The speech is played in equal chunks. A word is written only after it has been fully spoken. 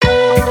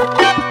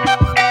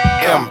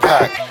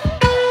Impact.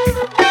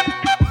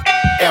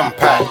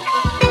 Impact.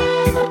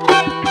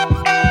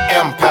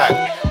 Impact.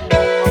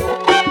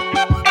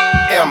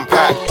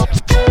 Impact.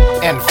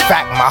 In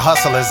fact, my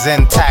hustle is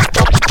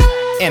intact.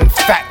 In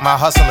fact, my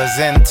hustle is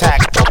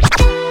intact.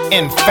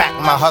 In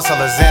fact, my hustle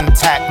is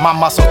intact. My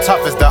muscle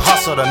tough as the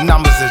hustle, the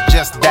numbers is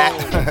just that.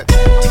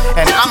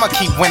 And I'ma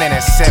keep winning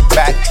and sit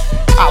back.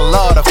 I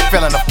love the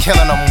feeling of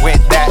killing them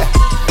with that.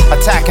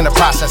 Attacking the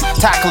process,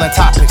 tackling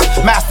topics,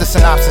 master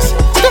synopsis.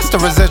 This the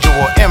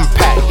residual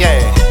impact,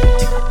 yeah.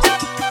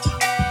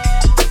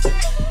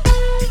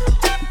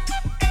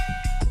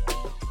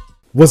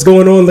 What's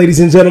going on, ladies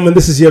and gentlemen?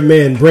 This is your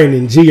man,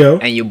 Brandon Gio.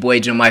 And your boy,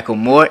 Jermichael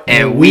Moore.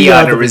 And we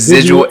are the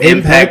Residual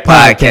Impact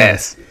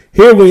Podcast.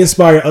 Here we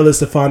inspire others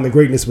to find the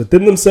greatness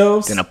within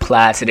themselves and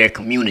apply to their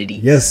community.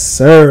 Yes,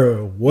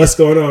 sir. What's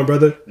going on,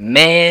 brother?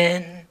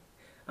 Man,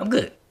 I'm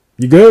good.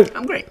 You good?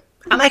 I'm great.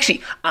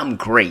 I'm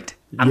great.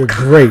 You're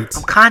great.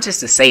 I'm conscious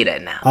to say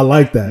that now. I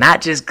like that. Not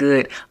just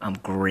good, I'm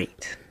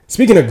great.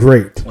 Speaking of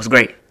great. What's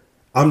great?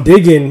 I'm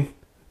digging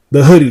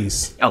the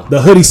hoodies. Oh.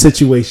 The hoodie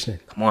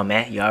situation. Come on,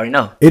 man. You already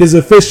know. It is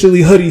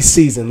officially hoodie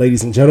season,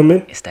 ladies and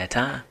gentlemen. It's that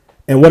time.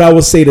 And what I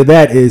will say to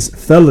that is,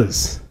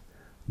 fellas,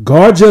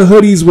 guard your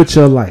hoodies with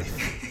your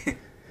life.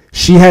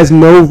 She has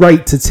no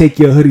right to take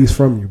your hoodies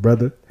from you,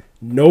 brother.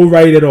 No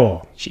right at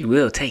all. She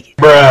will take it.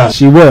 Bruh.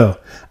 She will.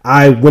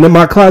 I went in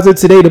my closet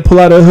today to pull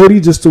out a hoodie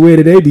just to wear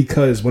today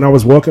because when I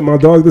was walking my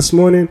dog this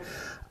morning,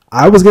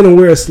 I was going to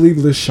wear a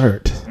sleeveless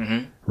shirt,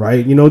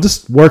 right? You know,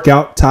 just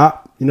workout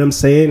top, you know what I'm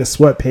saying? And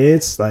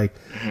sweatpants, like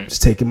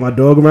just taking my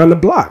dog around the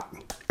block.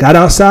 Got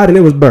outside and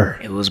it was burr.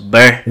 It was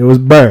burr. It was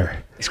burr.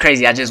 It's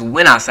crazy. I just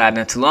went outside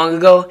not too long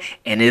ago,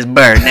 and it's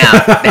burr now.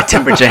 That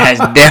temperature has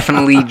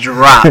definitely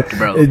dropped,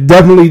 bro. It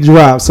definitely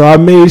dropped. So I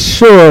made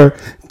sure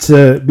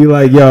to be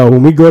like, yo,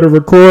 when we go to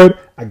record,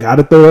 I got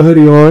to throw a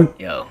hoodie on.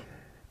 Yo.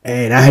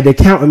 And I had to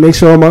count and make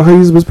sure all my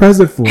hoodies was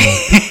present for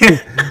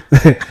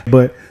her.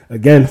 But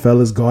again,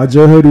 fellas, guard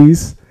your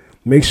hoodies.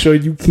 Make sure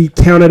you keep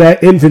count of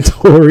that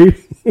inventory.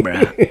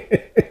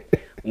 Bruh.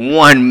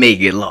 One may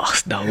get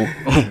lost, though.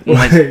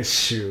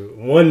 Shoot.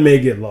 One may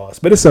get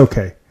lost, but it's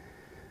okay.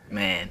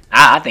 Man,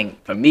 I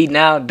think for me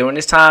now during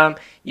this time,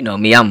 you know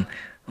me, I'm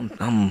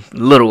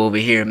little over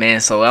here,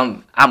 man. So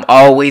I'm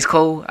always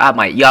cold.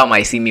 Y'all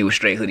might see me with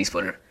straight hoodies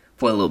for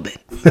a little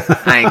bit.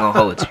 I ain't gonna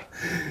hold you.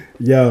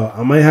 Yo,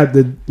 I might have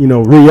to,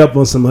 re-up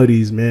on some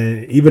hoodies,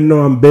 man. Even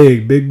though I'm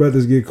big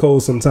brothers get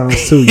cold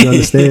sometimes too. You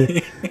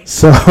understand?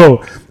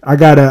 So I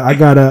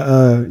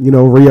gotta,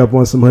 re-up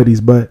on some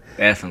hoodies. But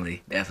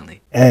definitely.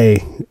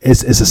 Hey,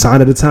 it's a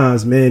sign of the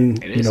times, man.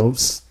 It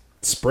is.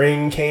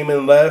 Spring came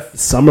and left.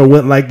 Summer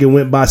went like it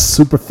went by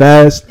super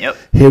fast. Yep.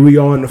 Here we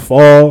are in the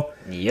fall.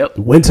 Yep.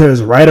 Winter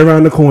is right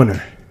around the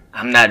corner.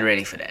 I'm not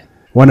ready for that.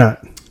 Why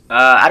not?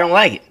 I don't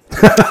like it.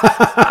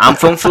 I'm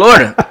from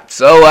Florida,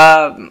 so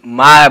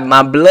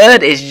my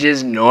blood is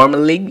just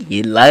normally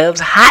it loves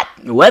hot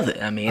weather.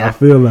 I mean, I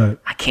feel like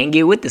I can't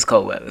get with this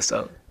cold weather.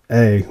 So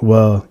hey,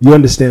 well, you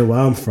understand where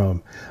I'm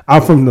from.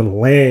 I'm from the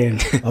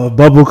land of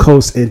Bubble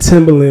Coats and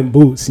Timberland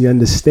boots. You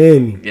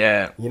understand me?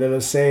 Yeah. You know what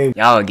I'm saying?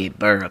 Y'all get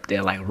burr up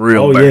there like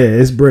real Oh burr.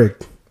 yeah, it's brick.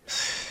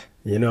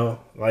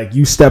 Like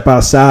you step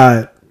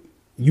outside,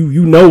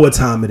 you know what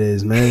time it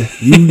is, man.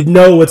 You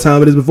know what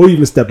time it is before you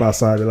even step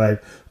outside. You're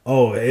like,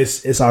 oh,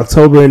 it's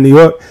October in New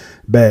York,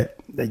 but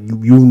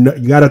you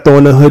gotta throw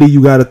in a hoodie,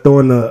 you gotta throw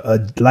in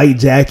a light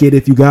jacket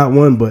if you got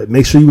one, but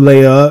make sure you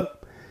layer up.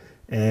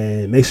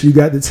 And make sure you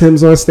got the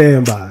Timbs on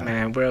standby.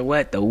 Man, bro,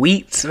 what? The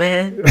wheats,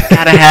 man?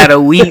 Gotta have the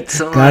wheats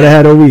on. Gotta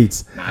have the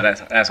wheats. Nah,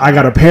 that's I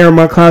got a pair in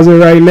my closet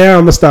right now.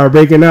 I'm gonna start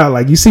breaking out.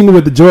 Like, you see me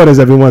with the Jordans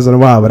every once in a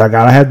while, but I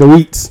gotta have the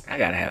wheats. I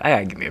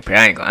gotta give me a pair.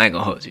 I ain't gonna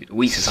hold you. The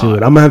wheats is Shoot,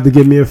 hard. I'm gonna have to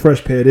get me a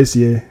fresh pair this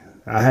year.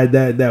 I had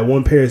that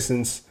one pair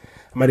since,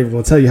 I'm not even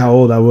gonna tell you how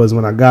old I was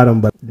when I got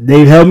them, but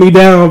they've held me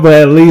down, but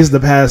at least the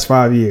past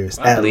 5 years.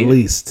 I at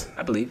least.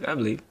 I believe.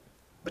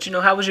 But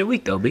how was your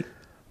week though, B?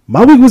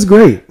 My week was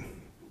great.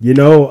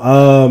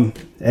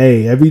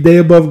 Hey, every day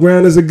above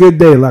ground is a good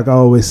day, like I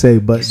always say.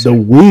 But yes, the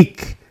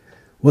week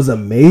was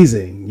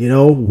amazing.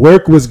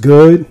 Work was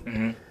good.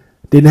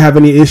 Didn't have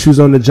any issues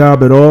on the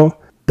job at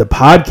all. The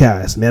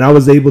podcast, man, I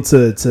was able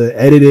to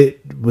edit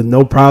it with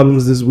no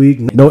problems this week.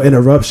 No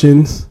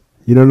interruptions.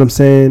 You know what I'm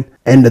saying?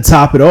 And to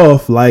top it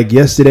off, like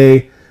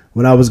yesterday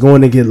when I was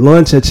going to get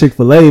lunch at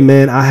Chick-fil-A,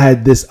 man, I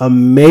had this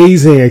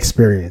amazing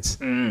experience.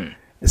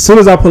 As soon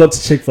as I pull up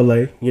to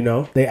Chick-fil-A,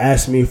 they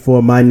asked me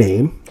for my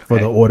name. For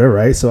the order,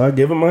 right? So I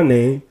give her my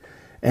name.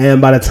 And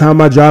by the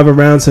time I drive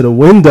around to the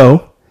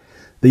window,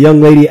 the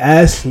young lady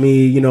asked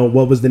me,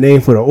 what was the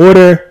name for the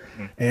order?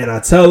 And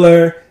I tell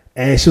her,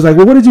 and she was like,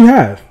 well, what did you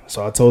have?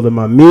 So I told her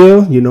my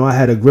meal. I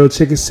had a grilled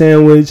chicken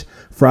sandwich,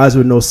 fries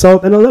with no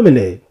salt, and a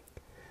lemonade.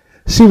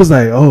 She was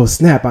like, oh,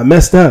 snap, I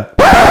messed up.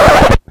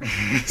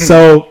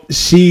 So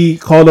she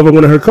called over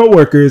one of her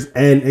coworkers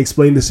and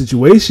explained the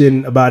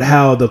situation about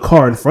how the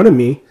car in front of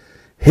me,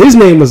 his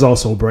name was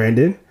also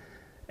Brandon.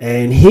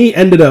 And he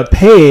ended up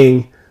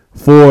paying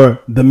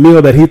for the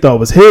meal that he thought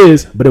was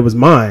his, but it was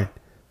mine.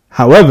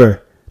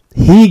 However,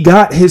 he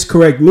got his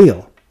correct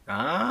meal.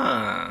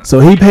 Ah. So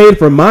he paid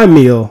for my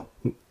meal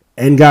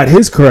and got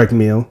his correct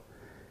meal.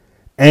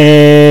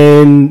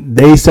 And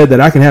they said that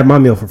I can have my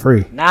meal for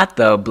free. Not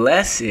the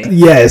blessing.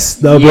 Yes,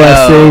 the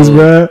blessings,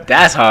 bro.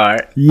 That's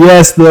hard.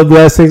 Yes, the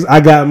blessings.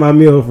 I got my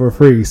meal for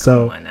free.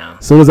 So Come on now.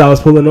 as soon as I was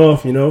pulling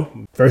off,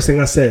 first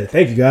thing I said,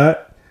 thank you, God.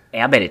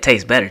 Hey, I bet it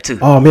tastes better too.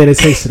 Oh, man, it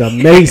tasted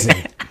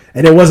amazing.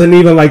 And it wasn't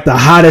even like the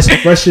hottest,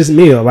 freshest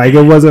meal. Like,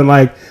 it wasn't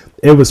like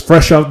it was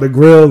fresh off the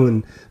grill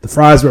and the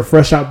fries were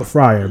fresh out the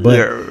fryer.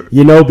 But,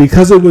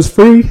 because it was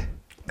free,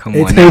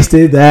 it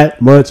tasted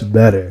that much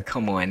better.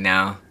 Come on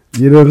now.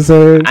 You know what I'm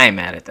saying? I ain't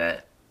mad at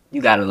that.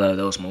 You gotta love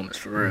those moments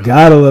for real.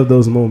 Gotta love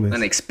those moments.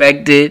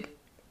 Unexpected,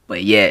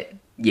 but yet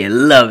you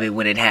love it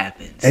when it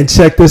happens. And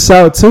check this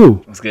out,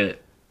 too. What's good?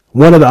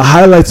 One of the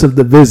highlights of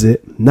the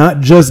visit,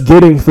 not just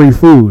getting free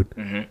food,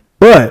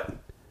 but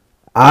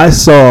I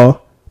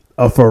saw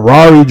a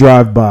Ferrari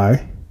drive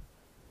by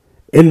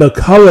in the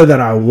color that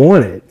I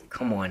wanted.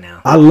 Come on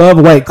now. I love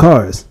white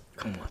cars.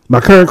 Come on. My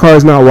current car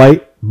is not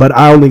white, but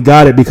I only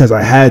got it because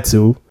I had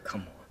to.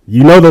 Come on.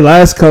 The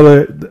last car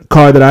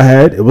that I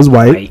had, it was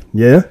white.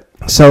 Yeah.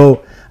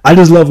 So I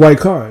just love white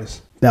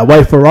cars. That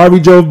white Ferrari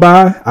drove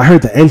by. I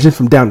heard the engine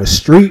from down the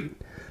street.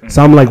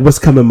 So I'm like, what's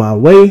coming my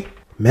way?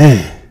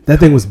 Man, that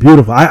thing was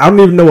beautiful. I don't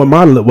even know what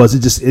model it was.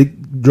 It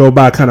drove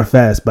by kind of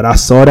fast, but I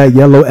saw that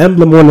yellow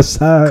emblem on the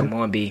side. Come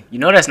on, B.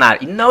 That's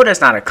not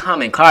a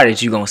common car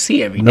that you're gonna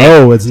see every day.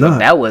 No, it's not.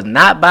 That was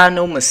not by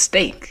no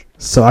mistake.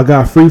 So I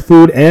got free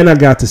food and I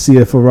got to see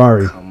a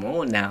Ferrari. Come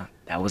on now.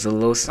 That was a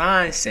little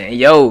sign saying,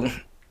 yo,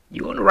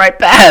 you on the right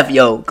path,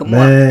 yo. Come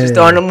Man. on. Just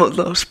throwing them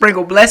little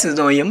sprinkle blessings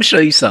on you. I'm gonna show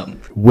you something.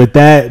 With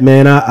that,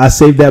 man, I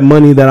saved that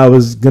money that I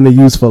was going to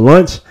use for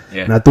lunch,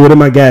 and I threw it in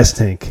my gas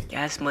tank.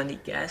 Gas money.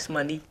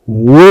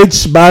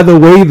 Which, by the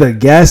way, the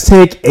gas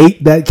tank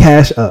ate that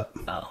cash up.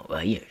 Oh,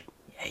 well, yeah,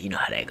 you know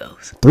how that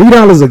goes.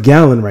 $3 a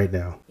gallon right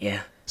now.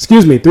 Yeah.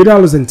 Excuse me,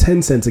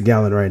 $3.10 a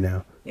gallon right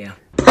now. Yeah.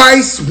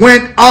 Price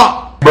went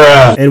up,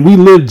 bruh. And we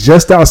live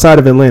just outside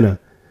of Atlanta.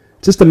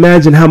 Just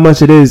imagine how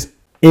much it is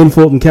in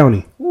Fulton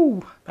County.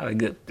 Ooh, probably a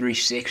good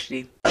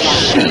 360.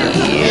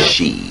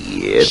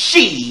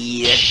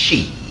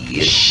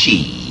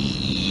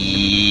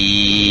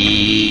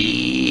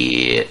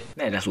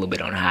 Man, that's a little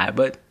bit on the high,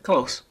 but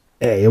close.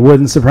 Hey, it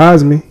wouldn't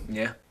surprise me.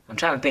 Yeah. I'm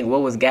trying to think,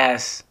 what was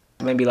gas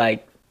maybe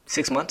like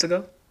 6 months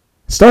ago?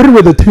 Started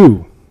with a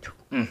 2.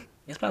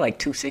 It's probably like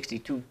 260,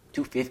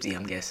 250,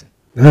 I'm guessing.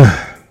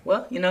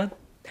 Well,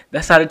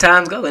 that's how the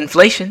times go.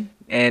 Inflation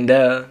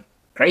and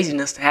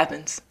craziness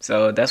happens.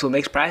 So that's what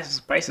makes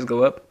prices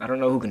go up. I don't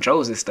know who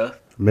controls this stuff.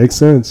 Makes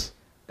sense.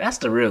 That's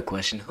the real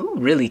question. Who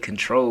really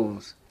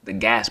controls the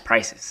gas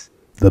prices?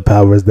 The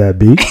powers that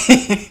be.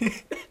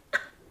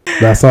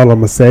 That's all I'm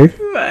gonna say.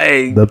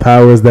 Like, The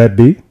powers that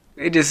be.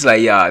 they just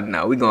like, y'all,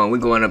 no, we're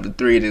going up to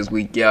 3 this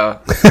week,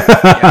 y'all.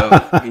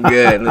 Yo, we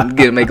good.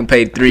 Let's make them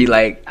pay 3.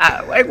 Like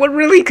what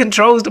really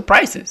controls the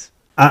prices?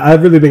 I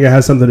really think it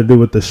has something to do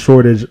with the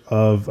shortage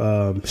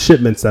of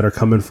shipments that are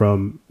coming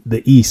from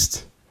the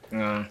east.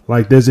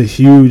 Like, there's a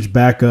huge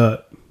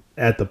backup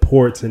at the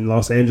ports in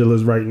Los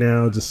Angeles right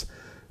now, just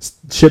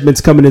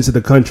shipments coming into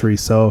the country.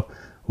 So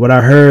what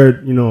I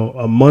heard,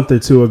 a month or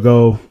two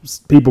ago,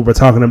 people were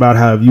talking about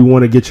how if you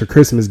want to get your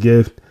Christmas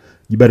gift,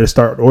 you better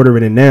start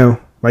ordering it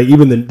now. Like,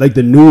 even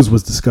the news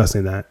was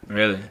discussing that.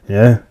 Really?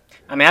 Yeah.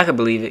 I mean, I could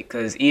believe it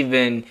because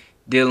even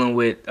dealing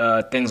with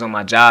things on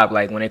my job,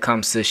 like when it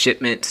comes to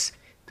shipments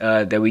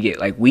that we get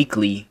like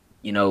weekly,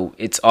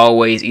 it's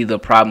always either a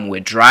problem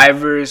with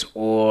drivers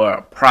or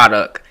a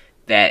product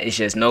that is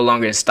just no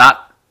longer in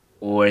stock,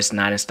 or it's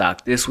not in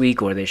stock this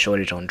week, or there's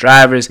shortage on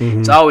drivers.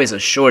 It's always a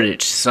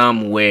shortage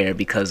somewhere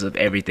because of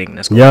everything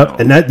that's going on. Yep,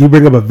 and that you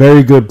bring up a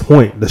very good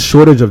point. The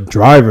shortage of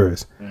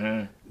drivers.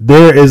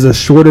 There is a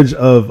shortage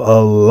of a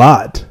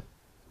lot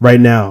right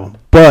now,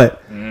 but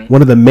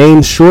one of the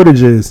main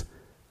shortages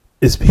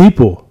is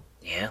people.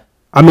 Yeah.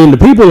 I mean, the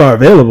people are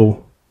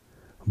available,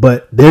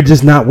 but they're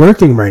just not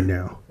working right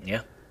now.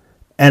 Yeah.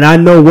 And I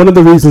know one of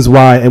the reasons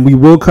why, and we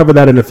will cover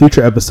that in a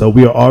future episode.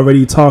 We are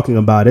already talking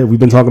about it. We've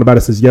been talking about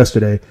it since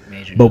yesterday,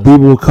 but we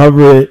will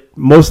cover it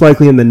most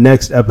likely in the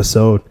next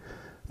episode.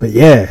 But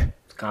yeah.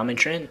 It's a common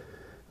trend.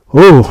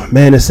 Oh,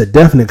 man, it's a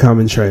definite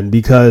common trend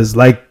because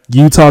like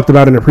you talked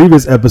about in a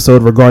previous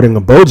episode regarding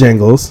the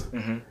Bojangles,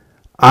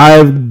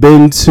 I've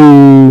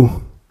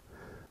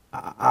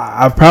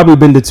probably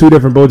been to 2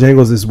 different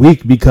Bojangles this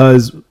week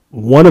because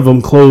one of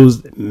them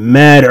closed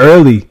mad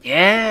early.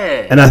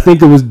 Yeah. And I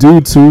think it was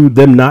due to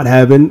them not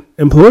having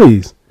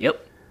employees.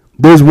 Yep.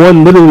 There's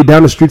one literally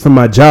down the street from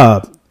my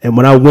job. And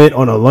when I went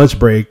on a lunch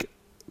break,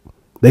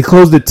 they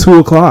closed at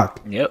 2:00.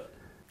 Yep.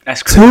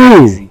 That's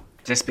crazy. 2.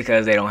 Just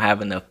because they don't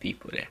have enough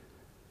people there.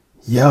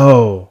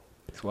 Yo.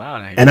 It's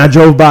wild out here. And I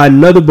drove by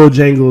another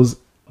Bojangles,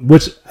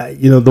 which,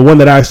 the one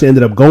that I actually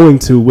ended up going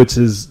to, which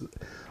is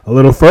a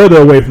little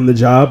further away from the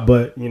job.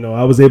 But,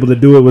 I was able to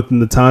do it within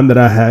the time that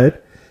I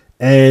had.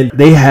 And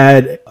they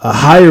had a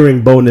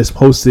hiring bonus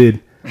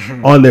posted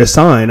on their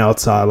sign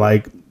outside,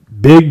 like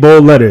big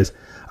bold letters.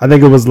 I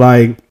think it was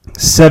like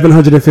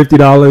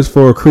 $750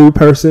 for a crew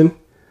person,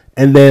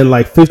 and then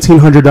like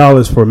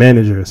 $1,500 for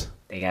managers.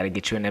 They got to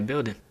get you in that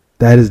building.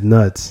 That is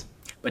nuts.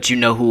 But you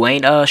know who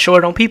ain't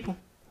short on people?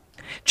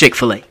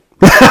 Chick-fil-A.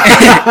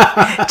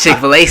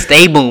 Chick-fil-A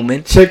stay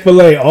booming.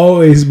 Chick-fil-A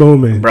always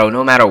booming. Bro,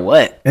 no matter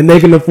what. And they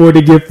can afford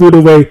to give food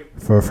away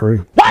for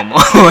free. Come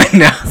on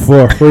now.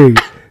 For free.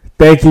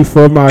 Thank you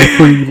for my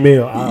free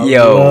meal. I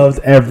loved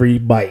every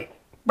bite.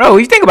 Bro,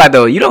 you think about it,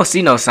 though, you don't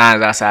see no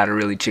signs outside of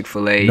really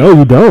Chick-fil-A. No,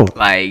 you don't.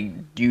 Like,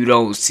 you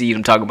don't see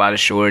them talk about a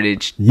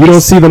shortage. You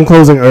don't see them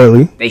closing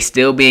early. They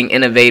still being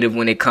innovative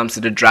when it comes to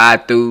the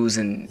drive-thrus,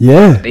 and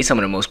they some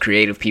of the most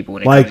creative people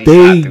when it comes to the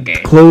drive-thru game.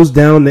 They closed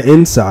down the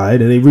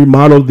inside and they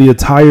remodeled the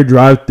entire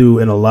drive-thru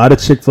in a lot of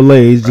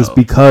Chick-fil-A's just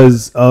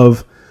because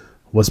of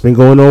what's been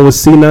going on with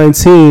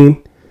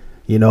C-19.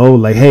 You know,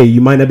 like, hey, you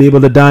might not be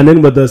able to dine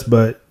in with us,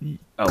 but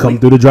come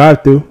through the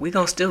drive-thru. We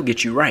gonna still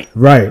get you right.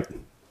 Right.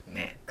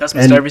 Man,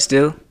 customer service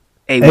still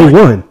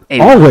A1.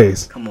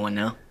 Always. Come on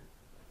now.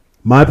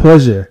 My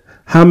pleasure.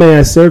 How may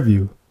I serve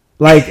you?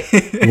 Like,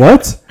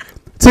 what?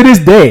 To this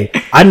day,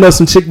 I know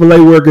some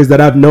Chick-fil-A workers that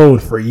I've known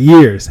for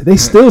years. They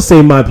still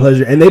say my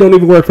pleasure, and they don't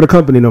even work for the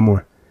company no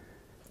more.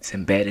 It's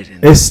embedded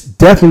in them. It's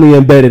definitely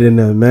embedded in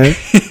them, man.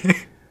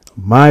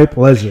 My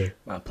pleasure.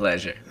 My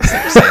pleasure.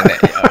 Thanks for saying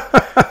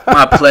that, y'all.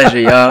 My pleasure,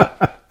 y'all.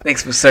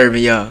 Thanks for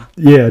serving y'all.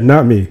 Yeah,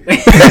 not me.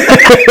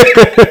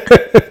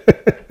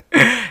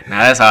 Nah,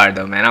 that's hard,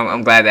 though, man.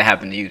 I'm glad that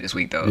happened to you this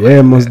week, though. Yeah,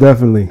 like, most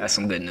definitely. That's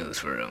some good news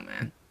for real,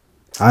 man.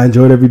 I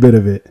enjoyed every bit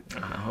of it.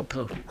 I hope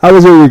so. How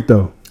was your week,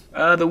 though?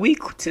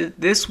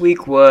 This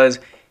week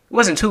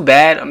wasn't too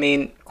bad. I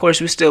mean, of course,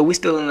 we still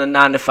in the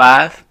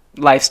 9-to-5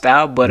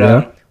 lifestyle,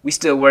 but we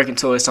still working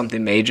towards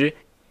something major.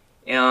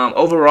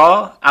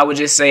 Overall, I would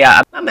just say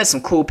I met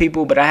some cool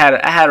people, but I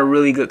had a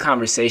really good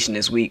conversation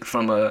this week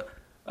from a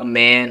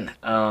man.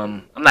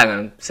 I'm not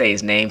gonna say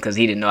his name because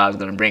he didn't know I was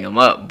gonna bring him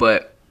up,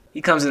 but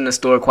he comes in the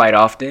store quite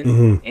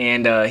often,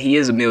 and he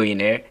is a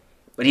millionaire,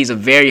 but he's a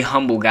very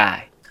humble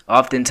guy.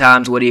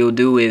 Oftentimes, what he'll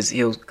do is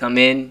he'll come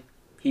in.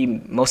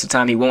 Most of the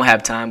time he won't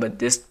have time, but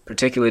this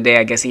particular day,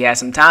 I guess he had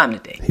some time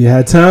today. He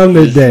had time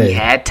today. He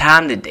had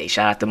time today.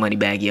 Shout out to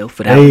Moneybag Yo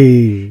for that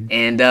one.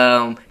 And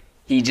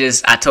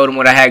I told him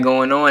what I had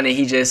going on, and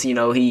he just,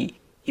 he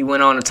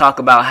went on to talk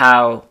about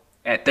how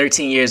at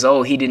 13 years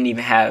old, he didn't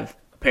even have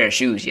a pair of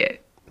shoes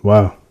yet.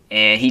 Wow.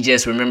 And he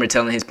just remembered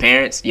telling his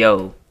parents,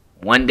 yo,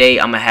 one day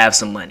I'm going to have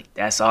some money.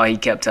 That's all he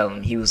kept telling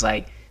them. He was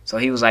like,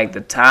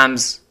 the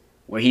times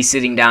where he's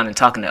sitting down and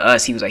talking to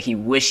us, he was like, he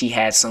wished he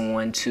had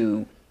someone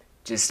to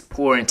just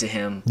pour into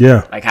him,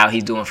 like how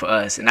he's doing for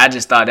us. And I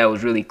just thought that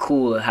was really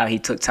cool how he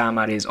took time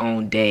out of his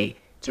own day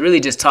to really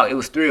just talk. It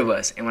was 3 of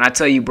us. And when I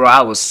tell you, bro,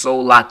 I was so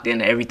locked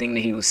into everything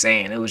that he was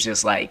saying. It was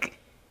just like,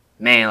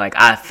 man, like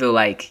I feel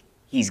like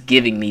he's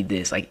giving me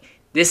this. Like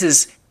this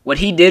is what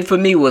he did for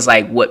me was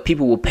like what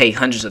people will pay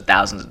hundreds of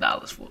thousands of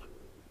dollars for.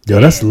 Yo,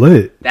 that's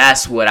lit.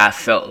 That's what I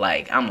felt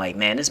like. I'm like,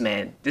 man,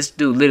 this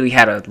dude literally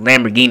had a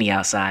Lamborghini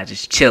outside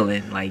just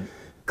chilling. Like,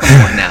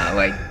 come on now.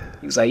 Like,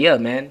 he was like, yeah,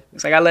 man.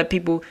 It's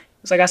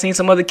like I seen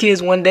some other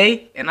kids one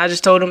day, and I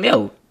just told him,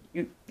 yo,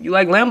 you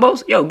like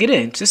Lambos? Yo, get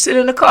in. Just sit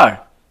in the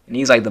car. And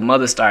he's like, the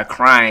mother started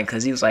crying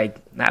because he was like,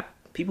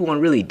 people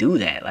won't really do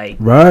that. Like,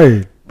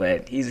 right.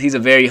 But he's a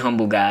very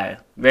humble guy,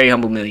 very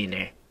humble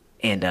millionaire.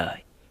 And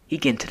he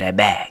get into that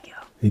bag, yo.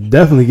 He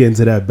definitely get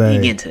into that bag.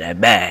 He get into that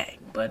bag.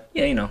 But,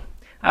 yeah,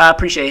 I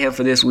appreciate him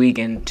for this week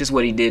and just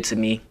what he did to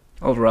me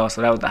overall. So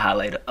that was the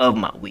highlight of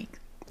my week.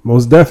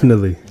 Most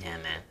definitely. Yeah,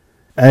 man.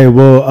 Hey,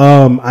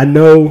 well, I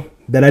know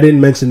that I didn't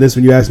mention this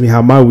when you asked me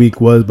how my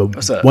week was,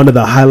 but one of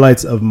the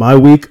highlights of my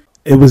week,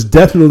 it was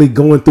definitely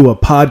going through a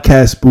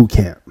podcast boot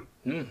camp.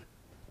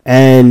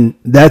 And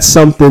that's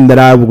something that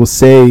I will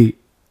say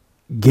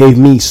gave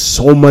me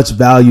so much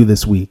value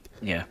this week.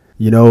 Yeah.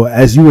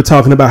 As you were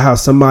talking about how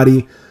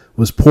somebody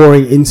was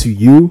pouring into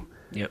you,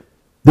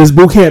 this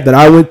boot camp that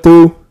I went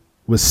through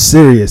was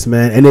serious,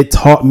 man. And it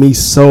taught me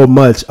so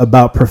much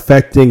about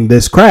perfecting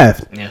this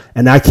craft. Yeah.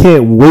 And I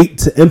can't wait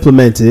to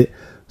implement it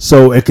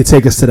so it could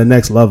take us to the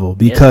next level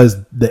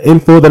because the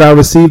info that I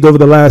received over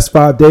the last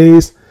 5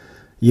 days,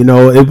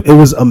 it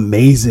was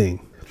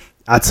amazing.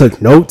 I took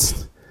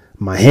notes.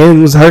 My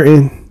hand was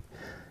hurting.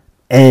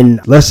 And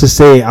let's just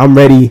say I'm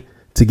ready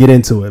to get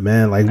into it,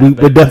 man. Like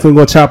we're definitely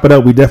going to chop it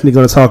up. We're definitely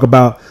going to talk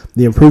about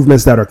the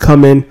improvements that are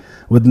coming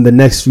within the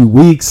next few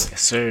weeks.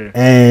 Yes, sir.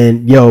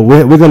 And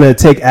we're going to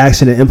take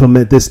action and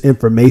implement this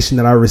information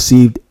that I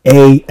received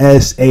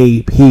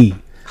ASAP.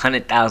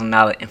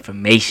 $100,000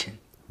 information.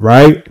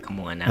 Right? Come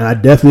on now. And I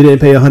definitely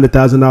didn't pay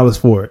 $100,000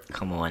 for it.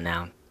 Come on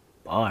now.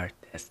 Bar.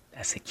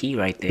 That's a key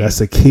right there.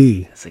 That's a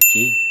key. That's a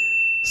key.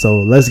 So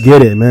let's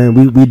get it, man.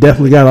 We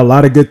definitely got a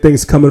lot of good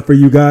things coming for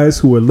you guys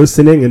who are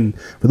listening. And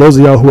for those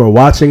of y'all who are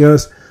watching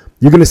us,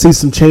 you're going to see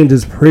some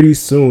changes pretty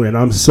soon. And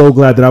I'm so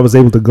glad that I was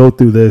able to go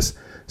through this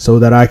so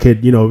that I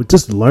could,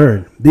 just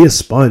learn, be a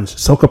sponge,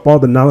 soak up all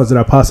the knowledge that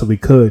I possibly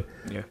could.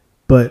 Yeah.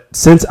 But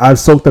since I've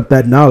soaked up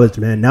that knowledge,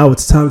 man, now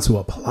it's time to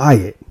apply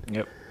it.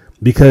 Yep.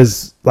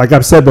 Because like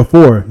I've said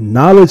before,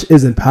 knowledge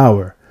isn't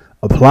power.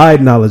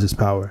 Applied knowledge is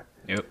power.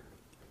 Yep.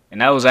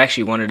 And that was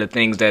actually one of the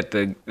things that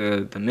the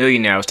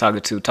millionaire I was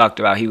talking to talked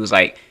about. He was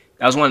like,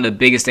 that was one of the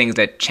biggest things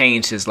that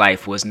changed his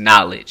life was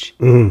knowledge.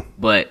 Mm-hmm.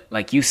 But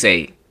like you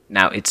say,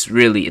 now it's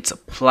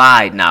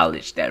applied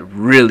knowledge that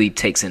really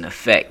takes an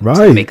effect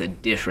to make a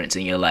difference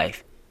in your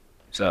life.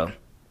 So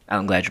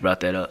I'm glad you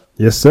brought that up.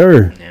 Yes,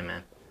 sir. Yeah,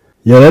 man.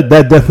 Yeah,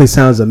 that definitely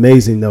sounds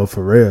amazing though,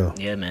 for real.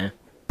 Yeah, man.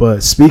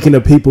 But speaking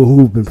of people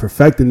who've been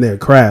perfecting their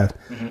craft,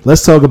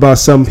 let's talk about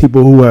some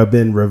people who have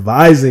been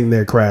revising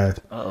their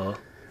craft. Uh-oh.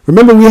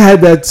 Remember we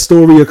had that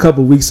story a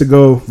couple weeks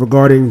ago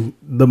regarding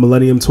the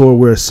Millennium Tour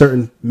where a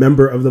certain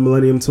member of the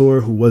Millennium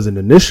Tour who wasn't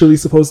initially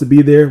supposed to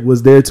be there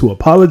was there to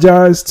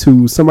apologize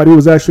to somebody who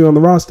was actually on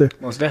the roster?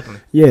 Most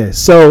definitely. Yeah,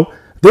 so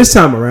this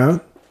time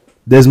around,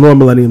 there's more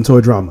Millennium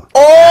Tour drama.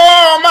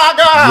 Oh, my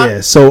God.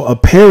 Yeah, so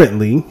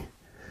apparently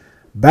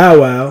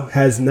Bow Wow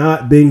has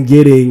not been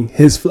getting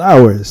his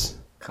flowers.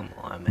 Come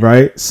on, man.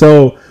 Right?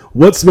 So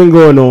what's been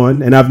going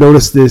on, and I've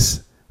noticed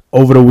this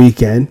over the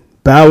weekend,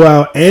 Bow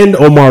Wow and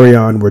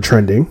Omarion were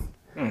trending.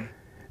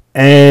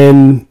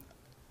 And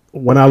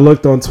when I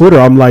looked on Twitter,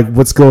 I'm like,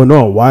 what's going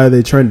on? Why are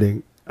they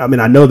trending? I mean,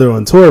 I know they're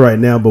on tour right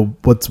now, but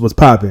what's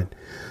popping?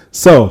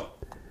 So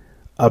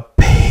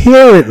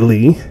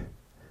apparently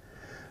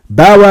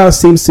Bow Wow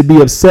seems to be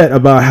upset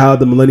about how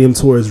the Millennium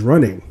Tour is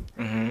running.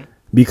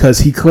 Because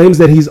he claims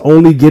that he's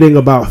only getting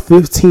about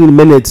 15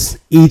 minutes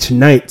each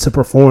night to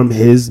perform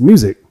his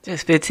music.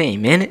 Just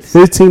 15 minutes?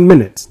 15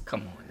 minutes.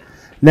 Come on now.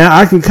 Now,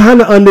 I can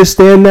kind of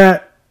understand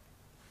that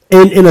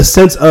in a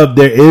sense of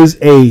there is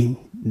a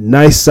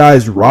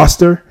nice-sized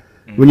roster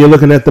when you're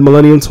looking at the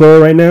Millennium Tour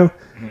right now.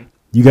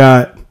 You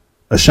got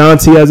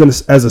Ashanti as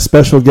a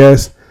special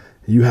guest.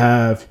 You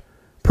have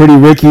Pretty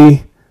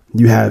Ricky.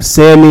 You have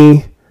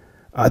Sammy.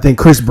 I think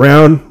Chris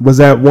Brown was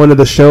at one of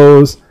the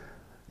shows.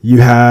 You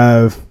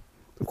have,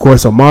 of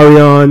course,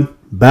 Omarion,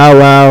 Bow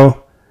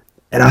Wow,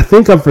 and I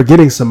think I'm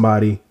forgetting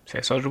somebody. Say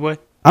Soulja Boy?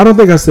 I don't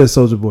think I said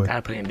Soulja Boy.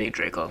 Gotta put in Big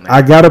Draco, man.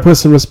 I gotta put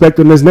some respect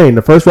on his name.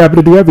 The first rapper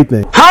to do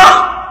everything.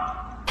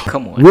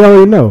 Come on. We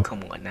already know.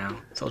 Come on now.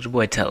 Soulja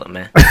Boy, tell him,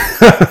 man.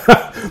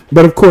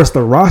 But of course,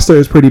 the roster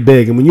is pretty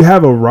big, and when you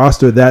have a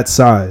roster that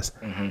size,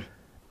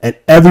 and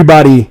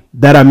everybody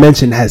that I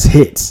mentioned has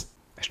hits,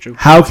 That's true.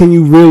 how can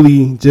you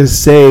really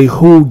just say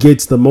who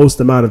gets the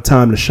most amount of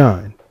time to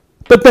shine?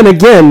 But then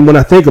again, when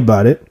I think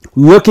about it,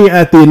 looking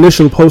at the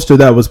initial poster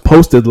that was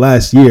posted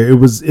last year, it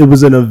was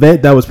an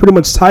event that was pretty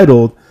much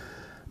titled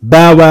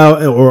Bow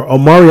Wow or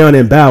Omarion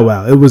and Bow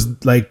Wow. It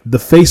was like the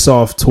Face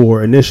Off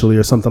tour initially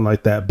or something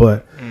like that.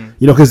 But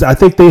you know, because I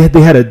think they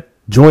had a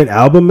joint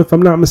album, if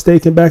I'm not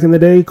mistaken, back in the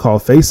day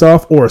called Face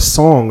Off, or a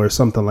song or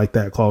something like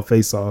that called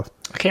Face Off.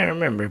 I can't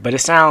remember, but it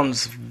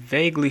sounds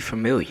vaguely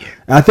familiar.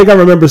 I think I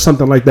remember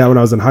something like that when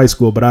I was in high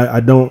school, but I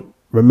don't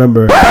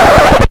remember.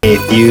 A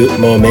few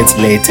moments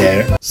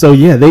later. So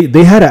yeah,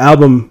 they had an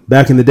album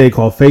back in the day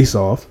called Face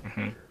Off.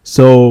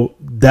 So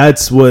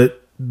that's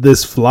what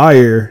this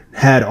flyer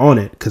had on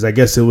it, because I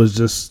guess it was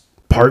just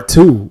part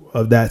 2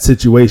 of that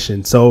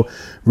situation. So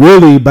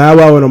really, Bow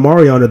Wow and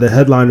Omarion are the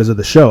headliners of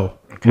the show,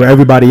 where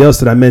everybody else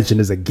that I mentioned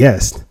is a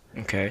guest.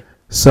 Okay.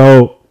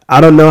 So I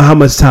don't know how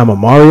much time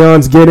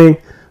Omarion's getting,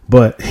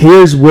 but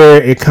here's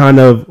where it kind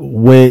of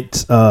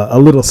went a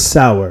little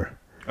sour.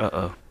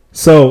 Uh-oh.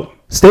 So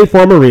State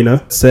Farm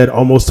Arena said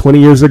almost 20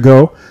 years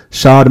ago,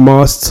 Shad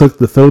Moss took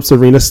the Phillips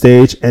Arena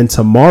stage, and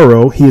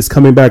tomorrow he is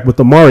coming back with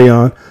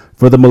Omarion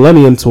for the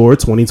Millennium Tour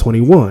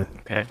 2021.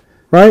 Okay.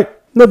 Right?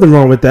 Nothing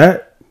wrong with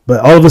that. But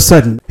all of a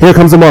sudden, here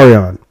comes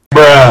Omarion.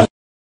 Bruh.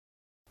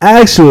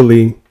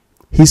 Actually,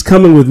 he's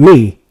coming with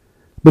me.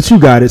 But you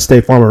got it,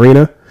 State Farm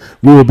Arena.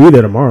 We will be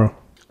there tomorrow.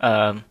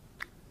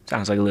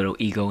 Sounds like a little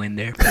ego in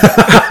there.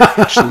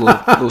 Just a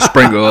little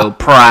sprinkle of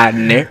pride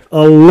in there.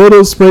 A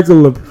little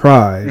sprinkle of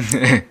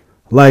pride.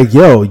 Like,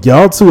 yo,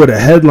 y'all two are the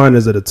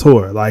headliners of the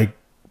tour. Like,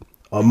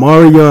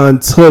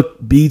 Omarion took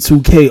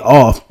B2K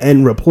off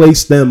and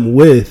replaced them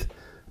with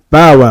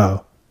Bow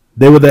Wow.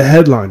 They were the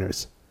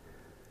headliners.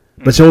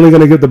 But you're only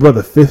going to give the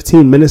brother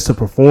 15 minutes to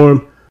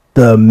perform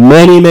the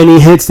many, many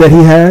hits that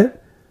he had.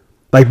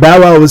 Like,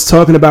 Bow Wow was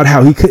talking about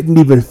how he couldn't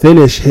even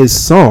finish his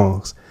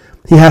songs.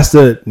 He has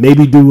to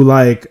maybe do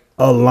like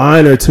a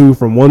line or two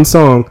from one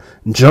song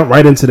and jump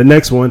right into the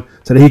next one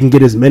so that he can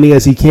get as many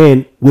as he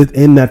can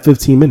within that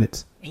 15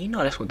 minutes. You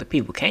know that's what the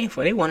people came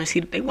for. They want to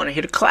hear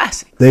the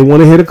classics. They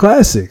want to hear the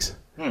classics.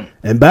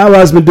 And Bow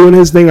Wow's been doing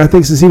his thing, I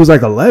think, since he was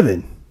like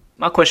 11.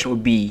 My question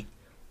would be,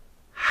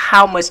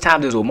 how much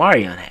time does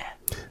Omarion have?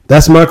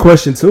 That's my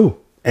question too.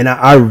 And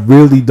I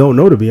really don't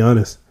know, to be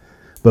honest.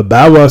 But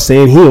Bow Wow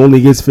saying he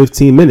only gets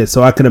 15 minutes.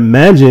 So I can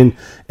imagine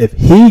if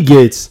he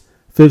gets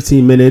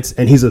 15 minutes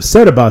and he's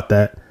upset about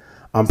that,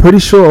 I'm pretty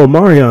sure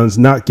Omarion's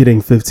not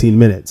getting 15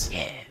 minutes.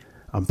 Yeah.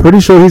 I'm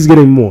pretty sure he's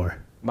getting more.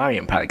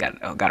 Omarion probably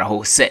got a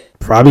whole set.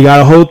 Probably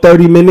got a whole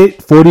 30-minute,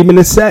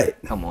 40-minute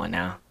set. Come on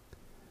now.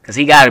 Because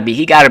he gotta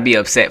be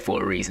upset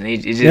for a reason.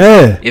 It just,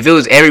 Yeah. If it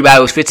was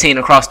everybody was 15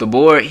 across the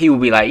board, he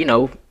would be like, you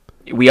know,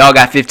 we all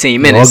got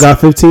 15 We all minutes. got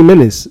 15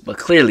 minutes. But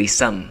clearly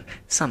something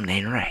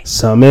ain't right.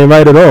 Something ain't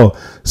right at all.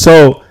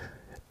 So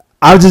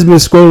I've just been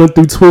scrolling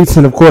through tweets,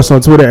 and of course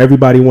on Twitter,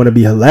 everybody want to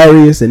be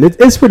hilarious, and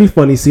it's pretty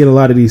funny seeing a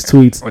lot of these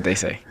tweets. What they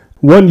say?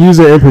 One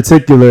user in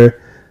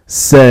particular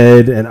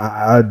said, and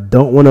I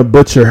don't want to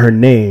butcher her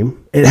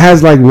name. It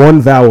has like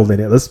one vowel in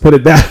it. Let's put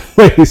it that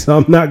way. So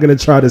I'm not going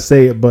to try to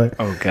say it, but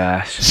Oh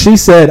gosh. she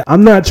said,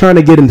 I'm not trying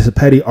to get into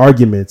petty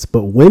arguments,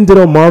 but when did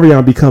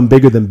Omarion become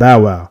bigger than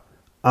Bow Wow?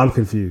 I'm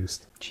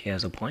confused. She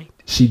has a point.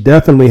 She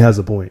definitely has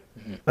a point.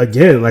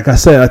 Again, like I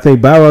said, I think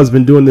Bow Wow's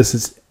been doing this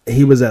since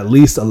he was at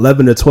least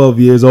 11 or 12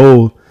 years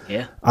old.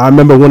 Yeah. I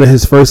remember one of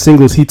his first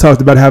singles, he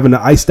talked about having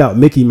an iced out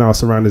Mickey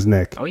Mouse around his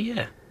neck. Oh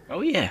yeah.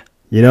 Oh yeah.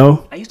 You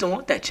know? I used to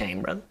want that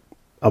chain, brother.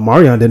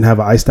 Omarion didn't have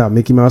an iced out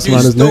Mickey Mouse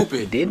around his neck.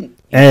 It didn't.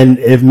 And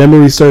if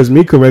memory serves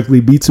me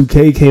correctly,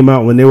 B2K came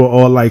out when they were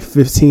all like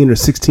 15 or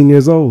 16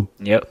 years old.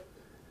 Yep.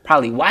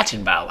 Probably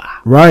watching Bow Wow.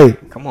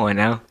 Right. Come on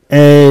now.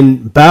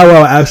 And Bow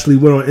Wow actually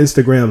went on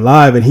Instagram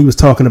Live and he was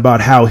talking about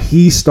how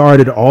he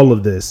started all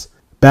of this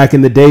back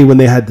in the day when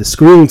they had the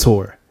Scream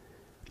Tour.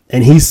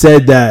 And he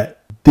said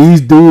that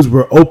these dudes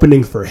were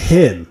opening for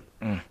him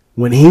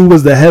when he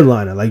was the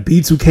headliner. Like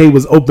B2K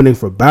was opening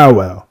for Bow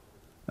Wow.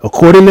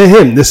 According to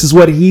him, this is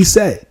what he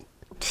said.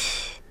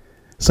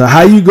 So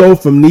how you go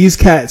from these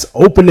cats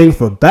opening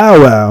for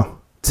Bow Wow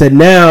to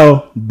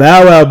now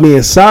Bow Wow being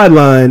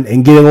sidelined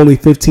and getting only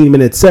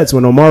 15-minute sets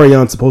when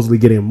Omarion's supposedly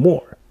getting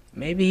more?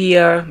 Maybe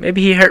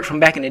he hurt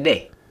from back in the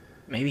day.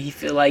 Maybe he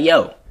feel like,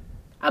 yo,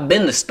 I've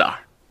been the star.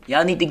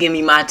 Y'all need to give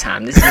me my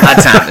time. This is my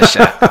time to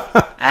shine.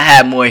 I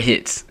have more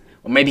hits.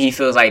 Or maybe he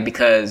feels like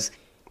because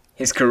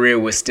his career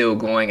was still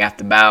going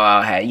after Bow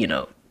Wow had,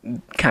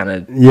 kind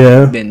of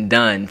been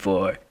done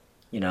for,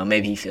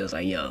 maybe he feels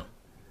like, yo,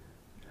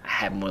 I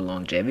have more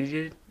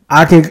longevity.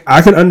 I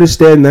can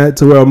understand that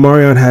to where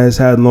Omarion has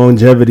had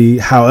longevity.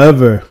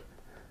 However,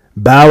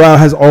 Bow Wow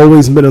has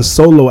always been a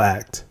solo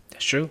act.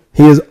 That's true.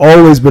 He has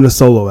always been a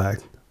solo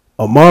act.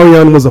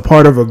 Omarion was a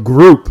part of a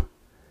group,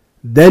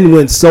 then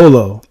went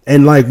solo.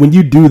 And like when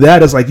you do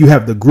that, it's like you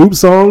have the group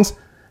songs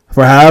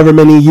for however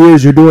many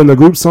years you're doing the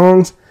group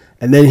songs,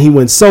 and then he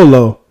went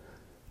solo,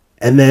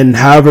 and then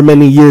however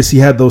many years he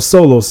had those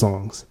solo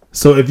songs.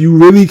 So if you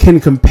really can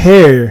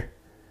compare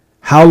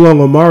how long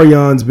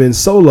Omarion's been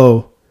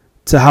solo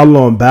to how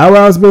long Bow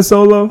Wow's been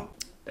solo,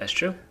 That's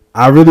true.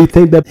 I really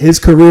think that his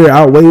career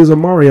outweighs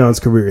Omarion's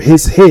career.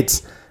 His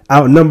hits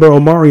outnumber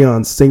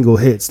Omarion's single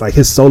hits, like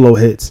his solo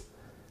hits.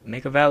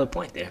 Make a valid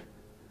point there.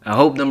 I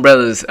hope them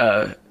brothers,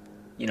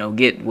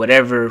 get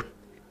whatever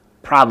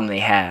problem they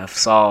have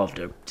solved,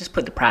 or just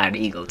put the pride and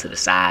ego to the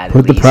side.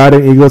 Put the pride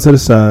and ego to the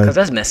side. Because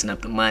that's messing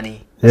up the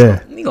money.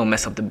 Yeah. You gonna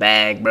mess up the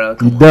bag, bro.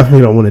 You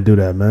definitely don't want to do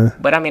that, man.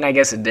 But I mean, I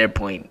guess at their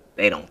point,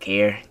 they don't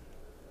care.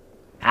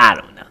 I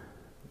don't know.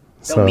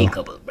 Throw So- me a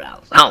couple of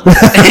brows. I don't know.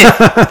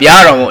 If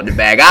y'all don't want the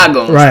bag, I'll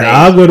go on Right, stage.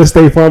 I'll go to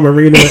State Farm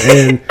Arena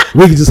and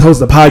we can just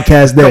host a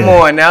podcast there. Come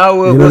on now,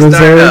 we'll You know what I'm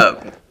start saying?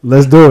 up.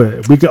 Let's do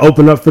it. We can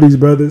open up for these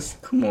brothers.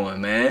 Come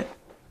on, man.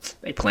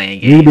 They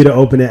playing You be games. the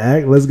opening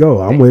act. Let's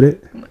go. I'm with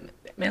it.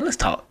 Man, let's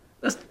talk.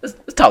 Let's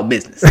talk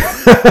business.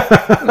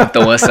 Let's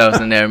throw ourselves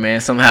in there,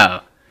 man,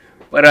 somehow.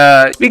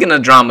 But speaking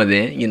of drama,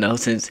 then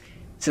since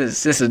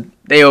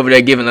they over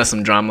there giving us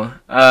some drama,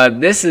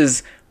 this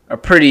is a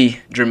pretty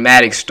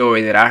dramatic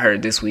story that I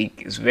heard this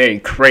week. It's very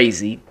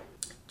crazy.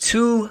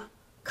 2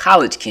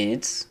 college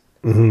kids,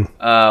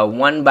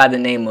 one by the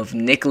name of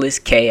Nicholas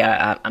K.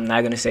 I'm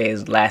not gonna say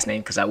his last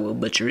name because I will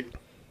butcher it,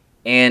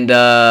 and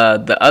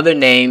the other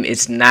name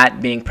is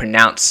not being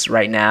pronounced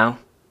right now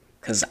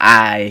because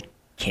I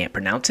can't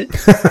pronounce it.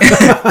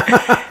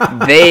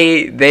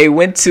 They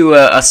went to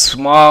a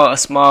small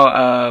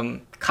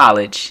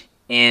college,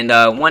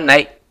 and one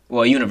night,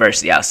 well,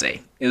 university, I'll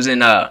say. It was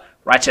in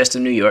Rochester,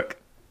 New York,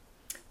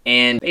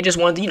 and they just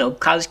wanted to,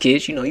 college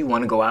kids, you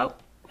want to go out,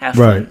 have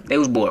fun. Right. They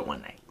was bored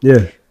one night.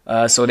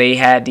 Yeah. So they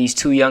had these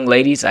 2 young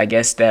ladies, I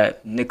guess,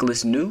 that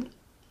Nicholas knew,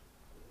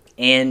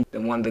 and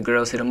one of the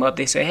girls hit him up.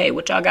 They said, hey,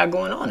 what y'all got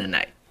going on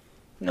tonight?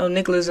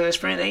 Nicholas and his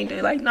friend,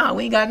 they like, nah,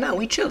 we ain't got nothing,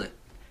 we chilling.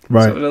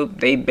 Right. So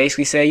they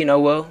basically said,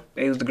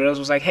 the girls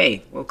was like,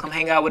 hey, well, come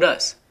hang out with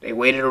us. They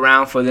waited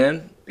around for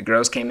them. The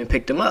girls came and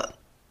picked them up.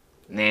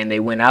 And then they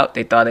went out.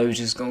 They thought they was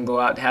just going to go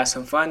out to have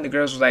some fun. The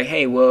girls was like,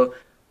 hey, well,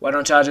 why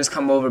don't y'all just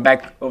come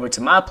back over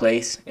to my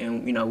place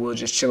and, we'll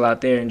just chill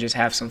out there and just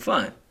have some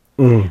fun.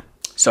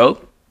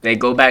 So they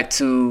go back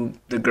to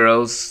the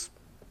girls'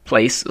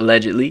 place,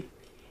 allegedly.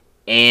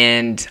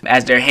 And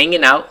as they're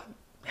hanging out,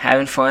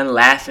 having fun,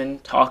 laughing,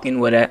 talking,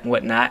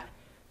 whatnot,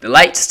 the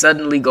lights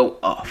suddenly go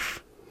off.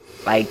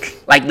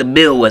 Like the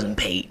bill wasn't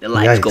paid. The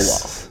lights go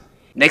off.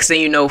 Next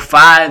thing you know,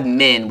 5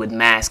 men with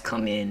masks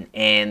come in,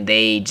 and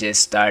they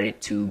just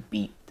started to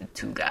beat the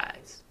 2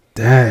 guys.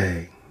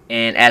 Dang.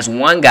 And as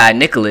one guy,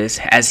 Nicholas,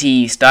 as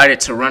he started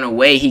to run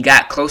away, he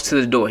got close to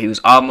the door. He was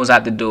almost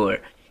out the door.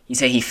 He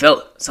said he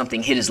felt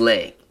something hit his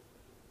leg.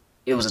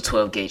 It was a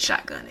 12-gauge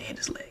shotgun that hit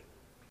his leg.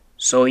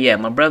 So, yeah,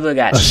 my brother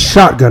got A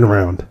shotgun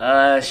round.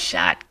 A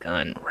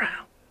shotgun round.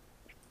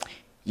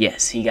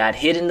 Yes, he got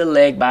hit in the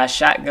leg by a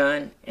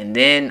shotgun, and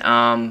then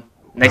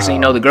next thing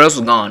you know, the girls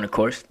was gone. Of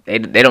course, they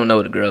don't know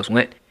where the girls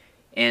went,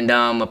 And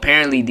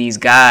apparently these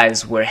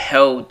guys were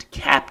held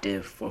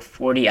captive for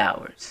 40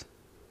 hours.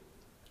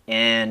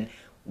 And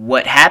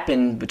what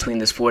happened between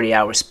this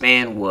 40-hour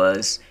span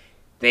was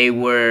they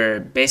were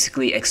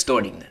basically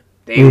extorting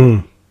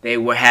them. They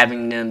were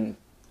having them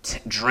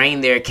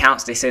drain their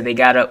accounts. They said they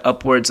got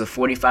upwards of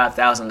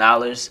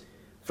 $45,000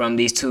 from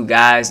these two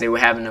guys. They were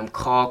having them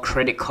call their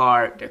credit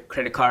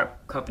card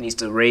companies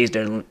to raise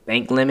their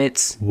bank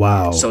limits.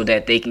 Wow. So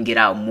that they can get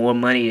out more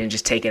money and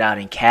just take it out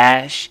in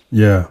cash.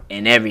 Yeah.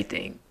 And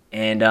everything.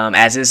 And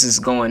as this is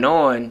going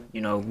on,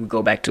 we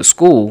go back to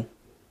school.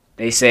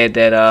 They said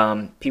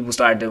that people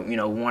started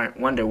to,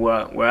 wonder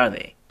where are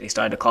they? They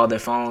started to call their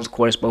phones. Of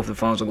course, both the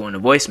phones were going to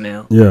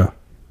voicemail. Yeah.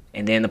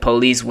 And then the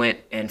police went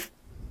and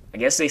I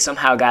guess they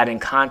somehow got in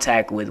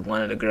contact with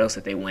one of the girls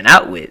that they went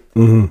out with.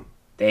 Mm-hmm.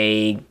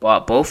 They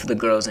brought both of the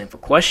girls in for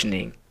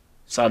questioning,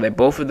 saw that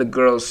both of the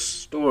girls'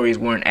 stories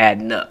weren't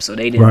adding up, so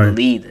they didn't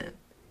believe them.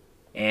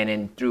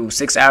 And through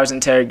 6 hours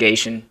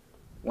interrogation,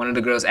 one of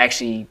the girls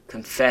actually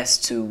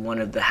confessed to one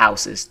of the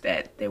houses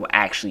that they were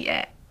actually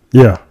at.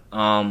 Yeah.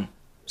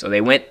 So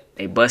they went,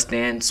 they bust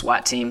in,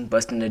 SWAT team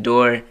bust in the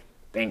door.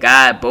 Thank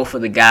God both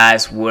of the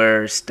guys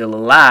were still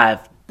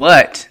alive,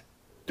 but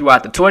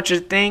throughout the torture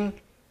thing,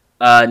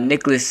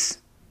 Nicholas,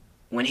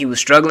 when he was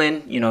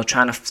struggling,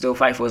 trying to still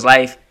fight for his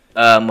life,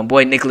 my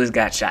boy Nicholas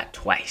got shot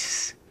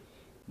twice.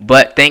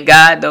 But thank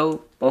God,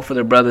 though, both of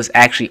the brothers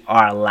actually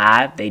are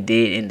alive. They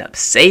did end up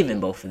saving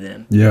both of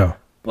them. Yeah.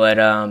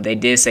 But they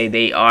did say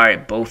they are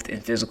both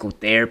in physical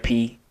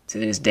therapy to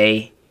this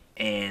day.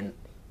 And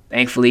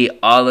thankfully,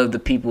 all of the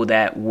people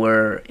that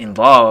were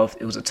involved,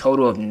 it was a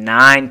total of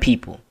 9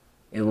 people.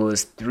 It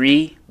was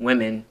 3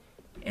 women,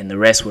 and the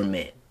rest were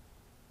men.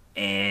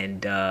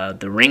 And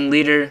the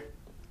ringleader,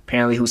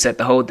 apparently who set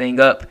the whole thing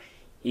up,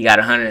 he got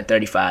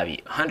 135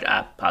 years. I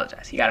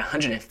apologize. He got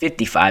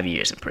 155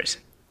 years in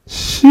prison.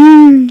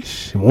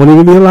 Sheesh. Won't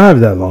even be alive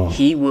that long.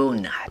 He will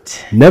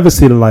not. Never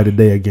see the light of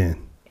day again.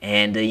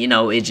 And,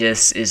 it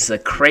just is a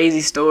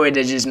crazy story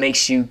that just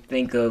makes you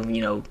think of,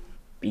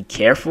 be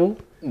careful.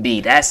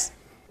 I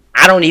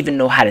don't even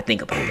know how to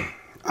think about it.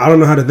 I don't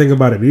know how to think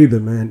about it either,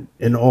 man.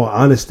 In all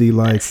honesty,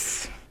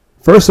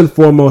 first and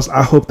foremost,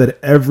 I hope that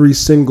every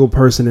single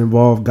person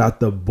involved got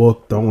the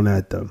book thrown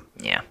at them.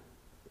 Yeah.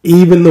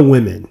 Even the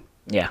women.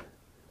 Yeah.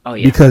 Oh,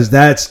 yeah. Because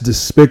that's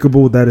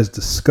despicable. That is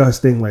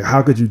disgusting. Like,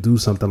 how could you do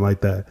something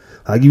like that?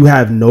 Like, you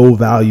have no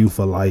value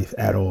for life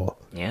at all.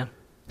 Yeah.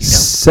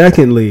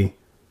 Secondly,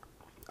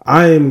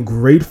 I am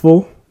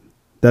grateful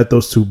that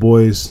those 2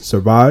 boys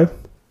survived.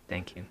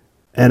 Thank you.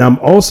 And I'm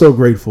also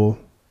grateful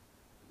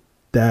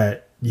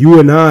that you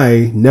and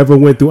I never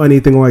went through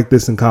anything like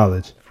this in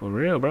college. For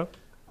real, bro.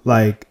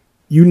 Like,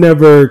 you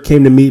never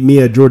came to meet me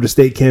at Georgia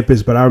State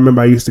campus, but I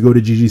remember I used to go to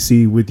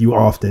GGC with you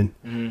often.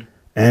 Mm-hmm.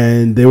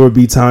 And there would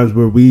be times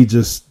where we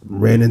just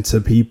ran into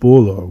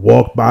people or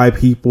walked by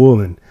people.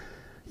 And,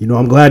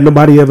 I'm glad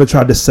nobody ever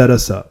tried to set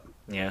us up.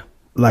 Yeah.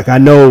 Like, I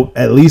know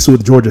at least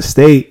with Georgia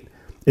State,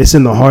 it's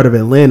in the heart of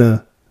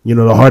Atlanta,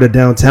 the heart of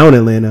downtown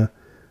Atlanta.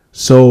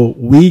 So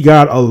we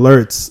got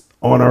alerts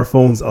on our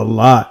phones a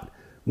lot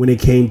when it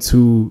came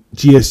to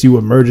GSU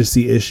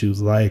emergency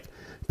issues, like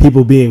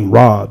people being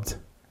robbed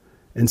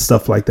and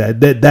stuff like that.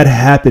 That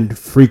happened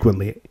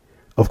frequently.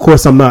 Of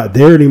course, I'm not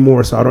there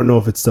anymore, so I don't know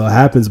if it still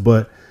happens,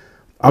 but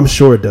I'm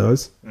sure it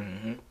does.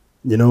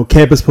 Mm-hmm.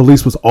 Campus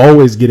police was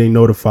always getting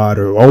notified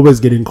or always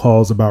getting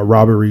calls about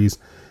robberies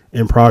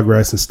in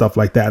progress and stuff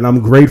like that. And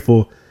I'm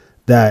grateful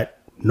that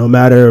no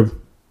matter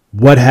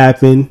what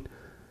happened,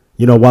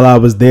 while I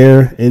was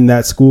there in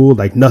that school,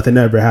 like nothing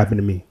ever happened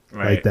to me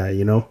like that,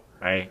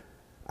 Right.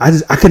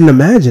 I couldn't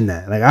imagine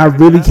that. Like, I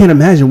really can't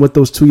imagine what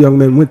those 2 young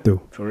men went through.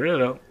 For real,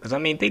 though. Because,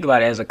 think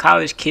about it. As a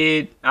college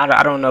kid,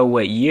 I don't know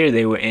what year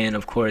they were in,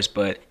 of course,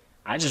 but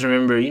I just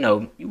remember, you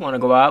want to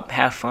go out,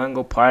 have fun,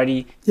 go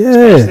party. Yeah.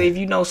 Especially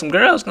if some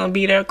girls going to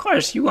be there, of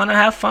course. You want to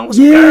have fun with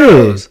some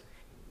girls.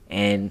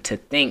 And to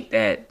think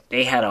that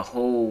they had a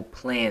whole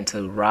plan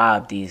to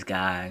rob these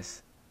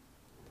guys.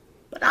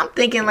 But I'm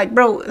thinking,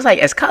 bro, it's like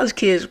as college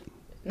kids,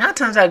 9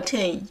 times out of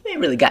 10, you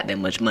ain't really got that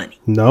much money.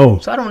 No.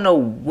 So I don't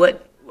know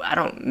I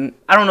don't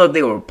know if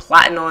they were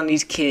plotting on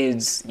these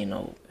kids,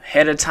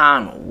 ahead of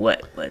time or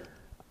what, but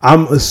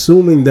I'm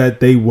assuming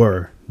that they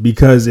were,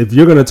 because if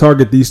you're going to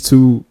target these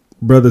 2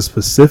 brothers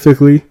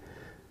specifically,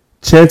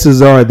 chances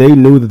are they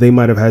knew that they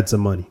might have had some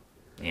money.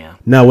 Yeah.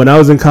 Now, when I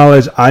was in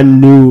college, I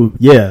knew,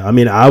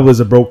 I was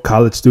a broke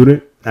college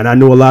student, and I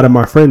knew a lot of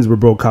my friends were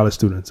broke college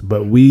students,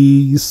 but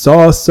we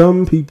saw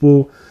some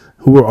people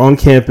who were on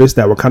campus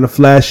that were kind of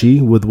flashy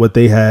with what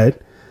they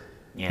had.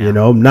 Yeah.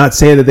 I'm not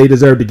saying that they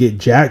deserved to get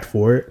jacked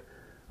for it,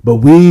 but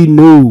we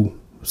knew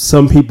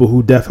some people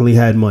who definitely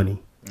had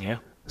money. Yeah.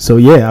 So,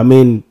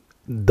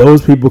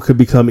 those people could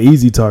become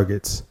easy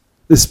targets,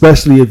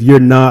 especially if you're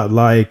not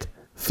like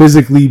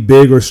physically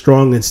big or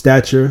strong in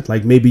stature.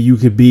 Like, maybe you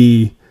could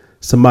be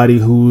somebody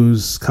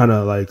who's kind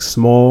of like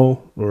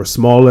small or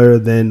smaller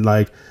than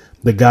like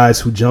the guys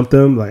who jumped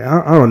them. Like,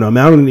 I don't know,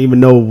 man. I don't even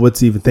know what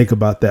to even think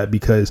about that,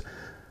 because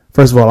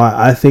first of all,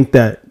 I think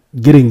that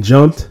getting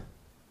jumped,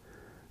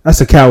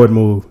 That's a coward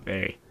move.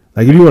 Very.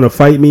 Like if you want to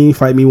fight me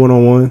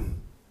 1-on-1.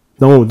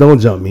 Don't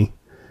jump me.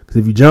 Because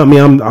if you jump me,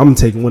 I'm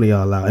taking one of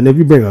y'all out. And if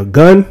you bring a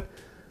gun,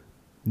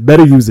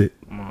 better use it.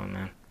 Come on,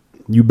 man.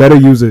 You better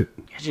use it.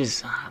 It's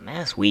just, man,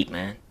 that's weak,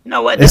 man. You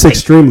know what? It's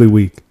extremely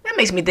weak. That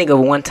makes me think of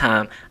one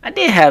time. I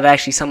did have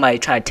actually somebody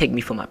try to take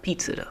me for my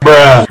pizza, though.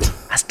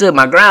 Bruh. I stood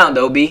my ground,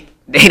 though, B.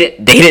 They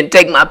didn't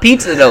take my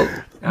pizza, though.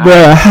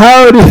 Bruh,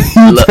 how did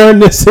you turn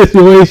this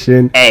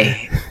situation?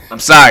 Hey, I'm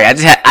sorry.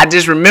 I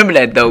just remember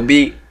that, though,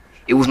 B.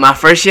 It was my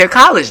first year of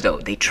college, though.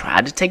 They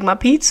tried to take my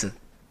pizza.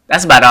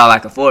 That's about all I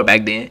could afford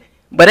back then.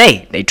 But,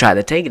 hey, they tried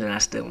to take it, and I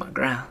stood my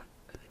ground.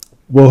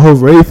 Well,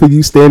 hooray for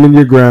you standing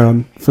your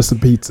ground for some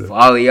pizza. For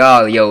all of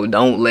y'all, yo,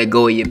 don't let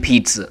go of your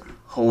pizza.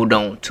 Hold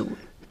on to it.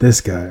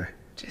 This guy.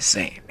 Just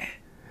saying, man.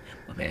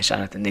 But, man,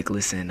 shout out to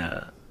Nicholas and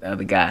the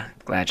other guy.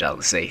 Glad y'all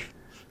are safe.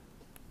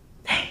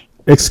 Dang.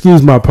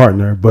 Excuse my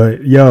partner,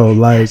 but, yo,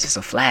 like, It's just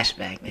a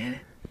flashback, man.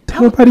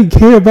 don't nobody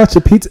care about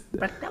your pizza.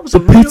 That was The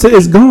a real pizza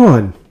is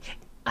gone.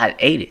 I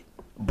ate it.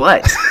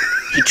 But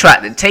he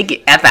tried to take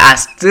it after I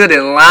stood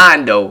in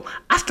line, though.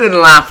 I stood in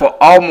line for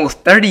almost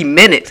 30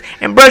 minutes,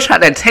 and bro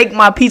tried to take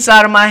my pizza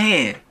out of my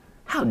hand.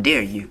 How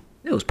dare you?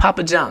 It was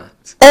Papa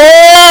John's.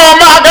 Oh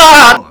my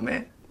God. Oh,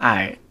 man. All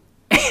right.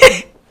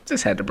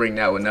 Just had to bring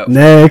that one up.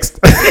 Next.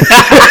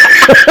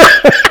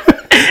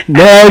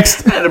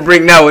 Next. Had to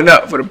bring that one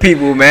up for the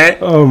people, man.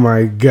 Oh,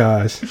 my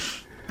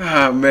gosh.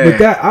 Oh, man. But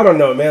that, I don't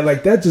know, man.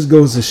 Like, that just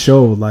goes to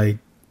show, like,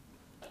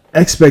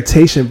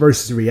 expectation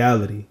versus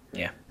reality.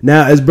 Yeah.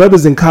 Now, as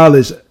brothers in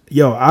college,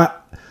 yo, I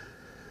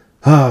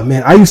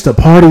used to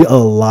party a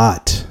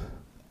lot.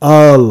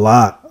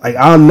 Like,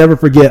 I'll never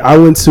forget. I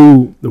went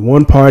to the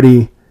one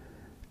party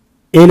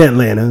in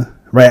Atlanta,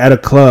 right, at a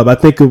club. I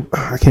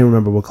can't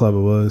remember what club it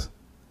was.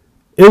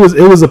 It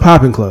was a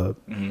popping club.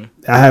 Mm-hmm.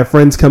 I had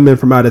friends come in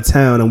from out of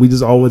town, and we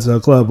just all went to a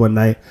club one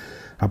night.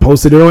 I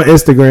posted it on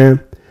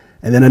Instagram,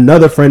 and then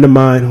another friend of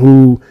mine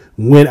who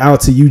went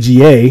out to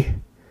UGA,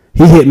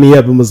 he hit me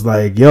up and was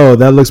like, yo,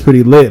 that looks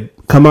pretty lit.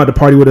 Come out to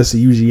party with us at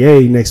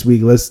UGA next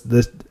week.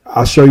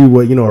 I'll show you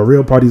what, a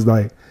real party's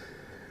like.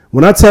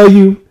 When I tell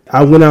you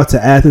I went out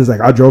to Athens,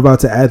 like I drove out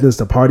to Athens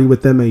to party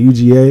with them at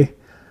UGA,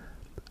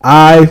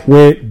 I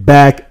went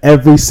back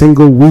every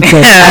single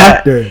weekend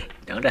after.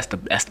 No,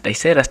 they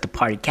said that's the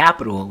party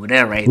capital over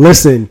there, right?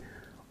 Listen,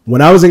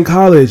 when I was in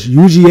college,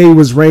 UGA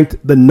was ranked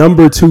the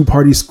number 2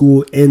 party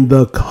school in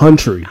the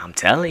country. I'm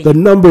telling The you.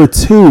 number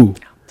 2. I'm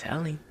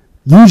telling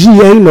you.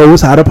 UGA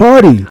knows how to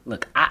party.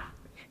 Look,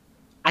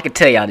 I could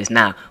tell y'all this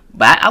now,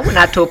 but I went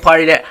out to a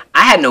party there.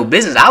 I had no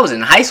business. I was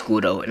in high school,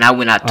 though, and I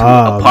went out to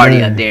a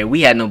party out there.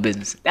 We had no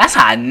business. That's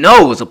how I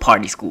know it was a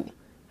party school.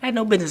 I had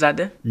no business out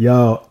there.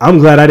 Yo, I'm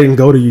glad I didn't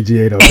go to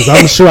UGA, though, because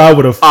I'm sure I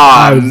would have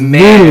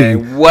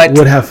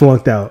would have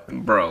flunked out.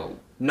 Bro,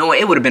 no,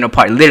 it would have been a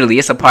party. Literally,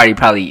 it's a party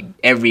probably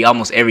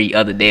almost every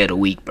other day of the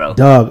week, bro.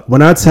 Dog,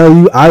 when I tell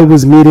you I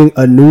was meeting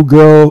a new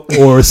girl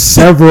or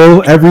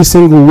several every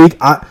single week,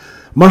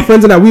 my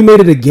friends and I, we made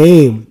it a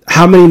game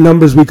how many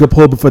numbers we could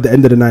pull before the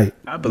end of the night.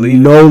 I believe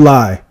No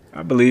lie.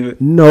 I believe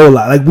it. No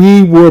lie. Like,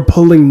 we were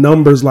pulling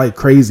numbers like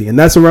crazy. And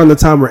that's around the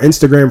time where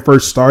Instagram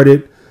first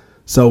started.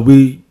 So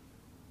we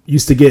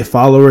used to get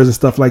followers and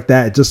stuff like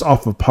that just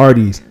off of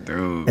parties.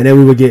 Dude. And then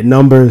we would get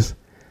numbers.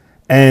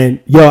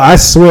 And, yo, I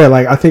swear,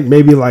 like, I think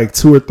maybe like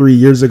 2 or 3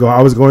 years ago,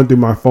 I was going through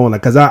my phone.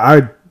 Like, because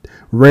I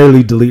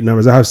rarely delete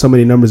numbers. I have so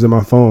many numbers in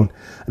my phone.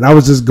 And I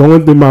was just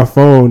going through my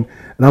phone.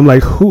 And I'm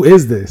like, who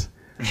is this?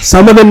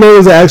 Some of the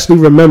names I actually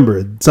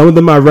remembered. Some of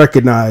them I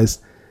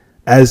recognized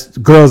as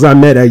girls I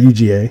met at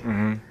UGA.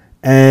 Mm-hmm.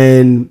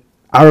 And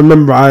I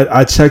remember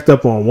I checked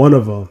up on one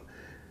of them.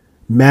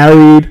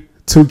 Married,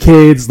 2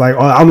 kids. Like,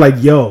 I'm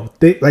like, yo,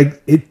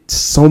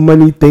 so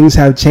many things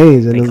have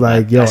changed. And it's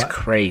like, yo, that's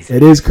crazy.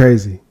 It is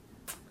crazy.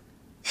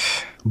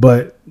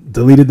 But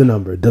deleted the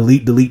number.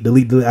 Delete.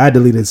 I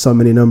deleted so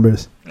many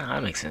numbers. No,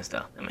 that makes sense,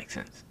 though. That makes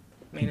sense.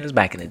 I mean, it was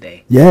back in the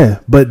day.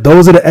 Yeah, but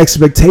those are the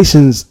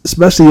expectations,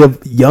 especially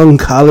of young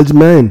college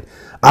men.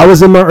 I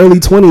was in my early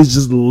 20s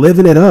just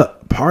living it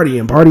up,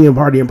 partying.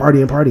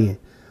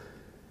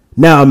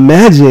 Now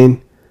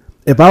imagine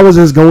if I was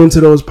just going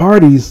to those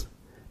parties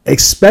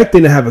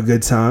expecting to have a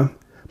good time,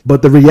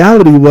 but the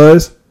reality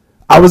was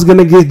I was going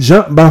to get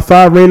jumped by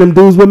 5 random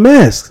dudes with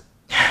masks.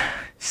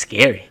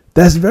 Scary.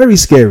 That's very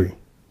scary.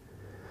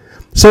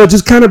 So it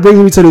just kind of brings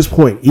me to this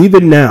point.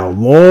 Even now,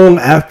 long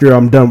after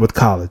I'm done with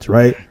college,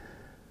 right?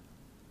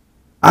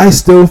 I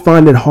still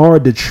find it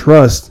hard to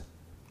trust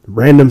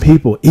random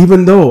people,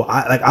 even though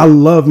I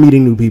love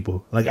meeting new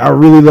people. Like, I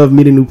really love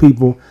meeting new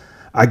people.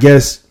 I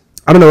guess,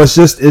 I don't know. It's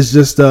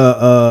just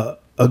a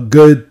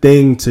good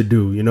thing to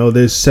do.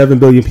 There's 7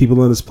 billion people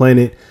on this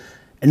planet,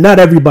 and not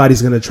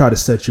everybody's going to try to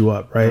set you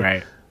up.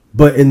 Right.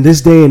 But in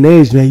this day and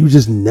age, man, you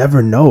just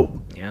never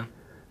know. Yeah.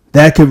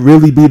 That could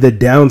really be the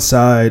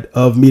downside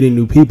of meeting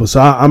new people.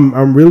 So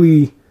I'm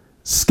really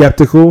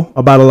skeptical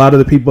about a lot of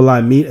the people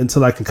I meet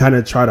until I can kind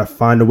of try to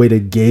find a way to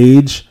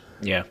gauge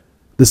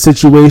the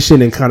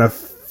situation and kind of,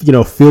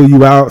 feel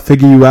you out,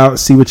 figure you out,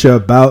 see what you're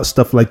about,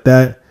 stuff like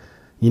that.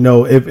 You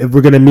know, if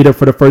we're going to meet up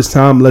for the first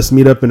time, let's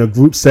meet up in a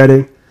group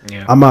setting.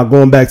 Yeah. I'm not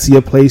going back to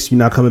your place. You're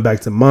not coming back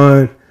to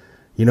mine.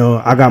 You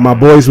know, I got my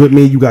boys with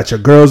me. You got your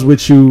girls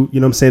with you. You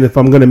know what I'm saying? If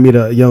I'm going to meet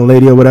a young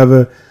lady or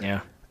whatever,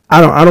 Yeah.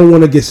 I don't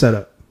want to get set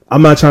up.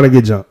 I'm not trying to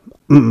get jumped.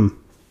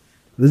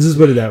 Let's just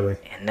put it that way.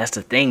 And that's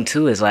the thing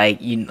too, is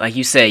like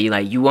you said,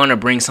 you want to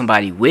bring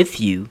somebody with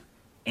you,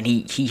 and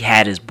he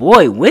had his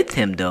boy with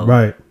him though.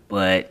 Right.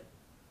 But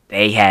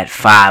they had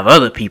 5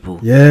 other people.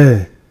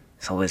 Yeah.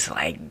 So it's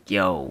like,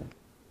 yo,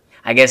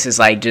 I guess it's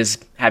like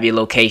just have your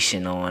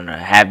location on, or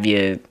have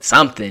your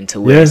something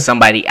to where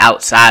somebody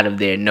outside of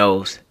there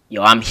knows,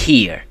 yo, I'm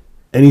here.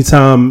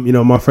 Anytime, you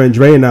know, my friend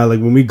Dre and I,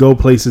 like when we go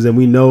places and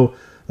we know,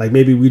 like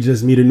maybe we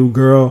just meet a new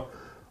girl,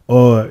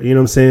 or, you know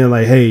what I'm saying,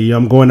 like, hey,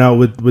 I'm going out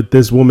with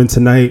this woman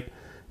tonight.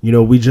 You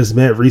know, we just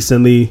met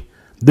recently.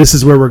 This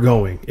is where we're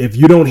going. If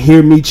you don't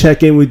hear me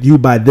check in with you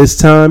by this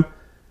time,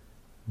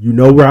 you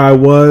know where I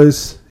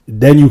was,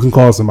 then you can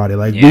call somebody.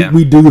 Like,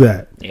 we do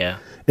that. Yeah.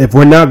 If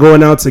we're not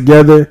going out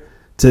together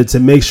to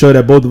make sure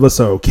that both of us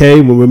are okay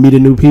when we're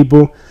meeting new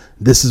people,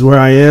 this is where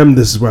I am.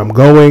 This is where I'm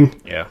going.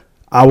 Yeah.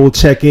 I will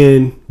check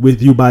in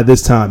with you by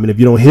this time. And if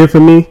you don't hear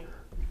from me,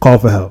 call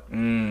for help.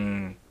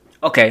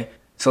 Okay.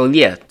 So,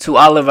 yeah, to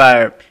all of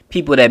our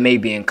people that may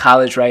be in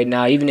college right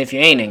now, even if you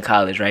ain't in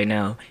college right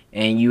now,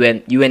 and you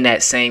in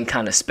that same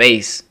kind of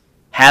space,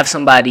 have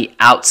somebody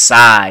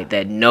outside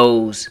that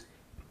knows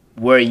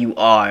where you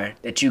are,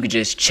 that you could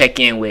just check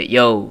in with,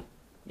 yo,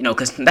 you know,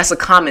 because that's a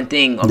common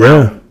thing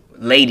around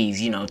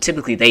ladies, you know,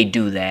 typically they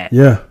do that.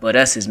 Yeah. But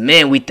us as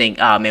men, we think,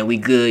 oh, man, we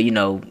good, you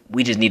know,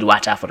 we just need to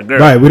watch out for the girl.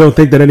 Right. We don't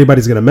think that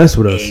anybody's going to mess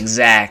with us.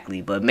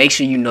 Exactly. But make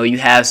sure you know you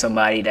have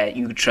somebody that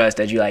you trust,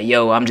 that you're like,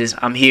 yo,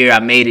 I'm here. I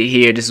made it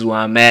here. This is where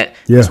I'm at.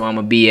 Yeah. This is where I'm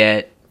going to be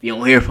at. If you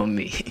don't hear from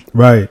me,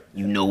 Right.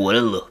 you know where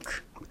to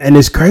look. And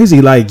it's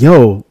crazy. Like,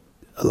 yo,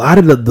 a lot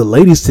of the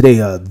ladies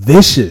today are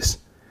vicious.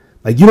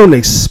 Like, you don't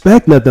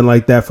expect nothing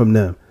like that from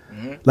them.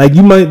 Like,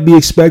 you might be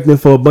expecting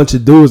for a bunch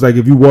of dudes, like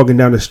if you're walking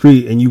down the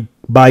street and you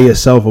by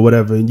yourself or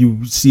whatever, and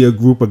you see a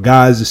group of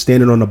guys just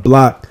standing on the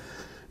block,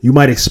 you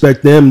might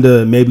expect them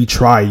to maybe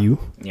try you,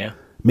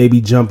 maybe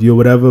jump you or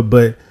whatever.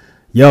 But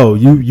yo,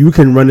 you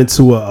can run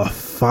into a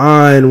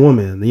fine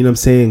woman, you know what I'm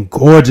saying,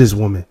 gorgeous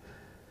woman,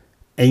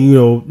 and you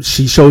know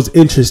she shows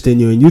interest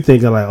in you, and you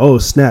thinking like, oh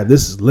snap,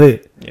 this is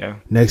lit. Yeah.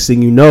 Next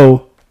thing you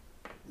know,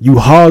 you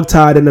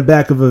hogtied in the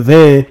back of a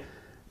van.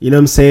 You know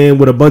what I'm saying?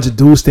 With a bunch of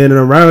dudes standing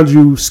around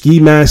you,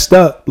 ski masked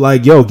up.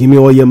 Like, yo, give me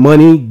all your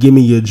money. Give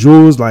me your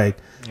jewels. Like,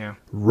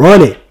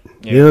 run it.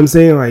 You know what I'm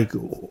saying? Like,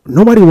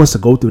 nobody wants to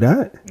go through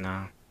that.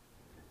 No.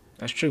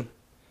 That's true.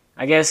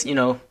 I guess, you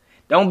know,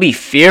 don't be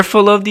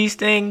fearful of these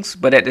things,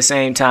 but at the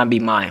same time,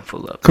 be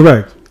mindful of it.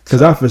 Correct.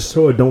 Because I for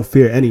sure don't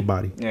fear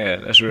anybody. Yeah,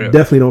 that's real.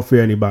 Definitely don't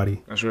fear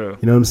anybody. That's real.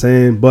 You know what I'm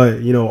saying?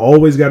 But, you know,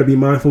 always got to be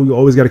mindful. You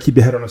always got to keep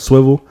your head on a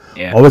swivel.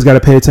 Yeah. Always got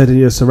to pay attention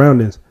to your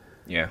surroundings.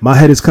 Yeah. My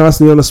head is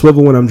constantly on a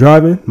swivel when I'm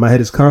driving. My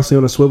head is constantly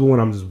on a swivel when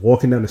I'm just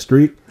walking down the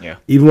street. Yeah.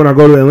 Even when I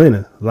go to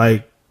Atlanta.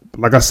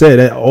 Like I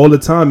said, all the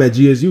time at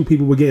GSU,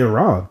 people were getting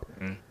robbed.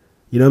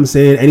 You know what I'm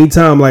saying?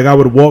 Anytime like I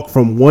would walk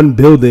from one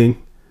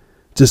building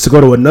just to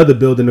go to another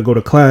building to go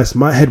to class,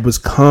 my head was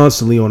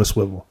constantly on a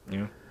swivel.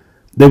 Yeah.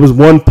 There was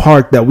one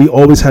park that we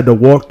always had to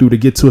walk through to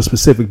get to a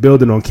specific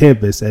building on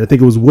campus. And I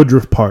think it was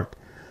Woodruff Park.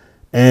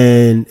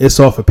 And it's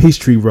off of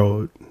Peachtree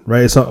Road,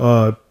 right? It's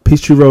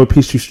Peachtree Road,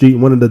 Peachtree Street,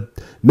 one of the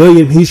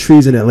million peach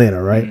trees in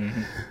Atlanta, right?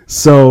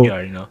 So You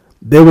already know.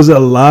 there was a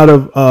lot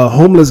of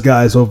homeless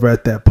guys over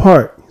at that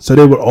park. So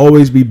they would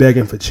always be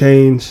begging for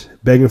change,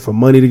 begging for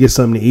money to get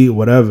something to eat,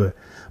 whatever.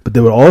 But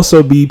there would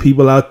also be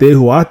people out there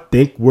who I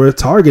think were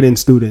targeting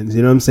students.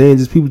 You know what I'm saying?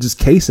 Just people just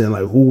casing,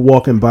 like who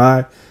walking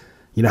by.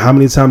 You know, how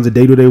many times a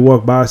day do they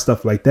walk by,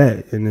 stuff like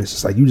that. And it's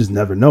just like, you just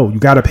never know. You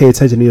got to pay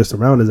attention to your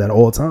surroundings at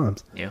all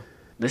times. Yeah.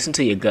 Listen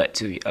to your gut,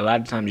 too. A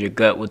lot of times your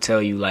gut will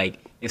tell you, like,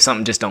 if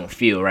something just don't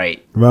feel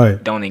right.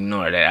 Right. Don't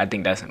ignore that. I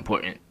think that's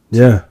important.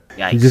 Yeah.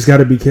 Yikes. You just got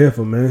to be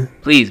careful, man.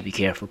 Please be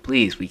careful.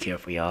 Please be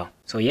careful, y'all.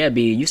 So, yeah,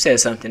 B, you said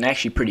something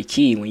actually pretty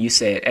key when you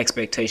said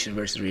expectation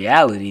versus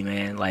reality,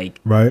 man. Like,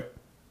 Right.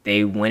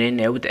 they went in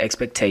there with the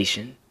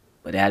expectation,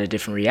 but they had a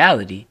different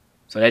reality.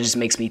 So that just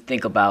makes me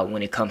think about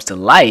when it comes to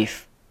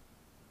life,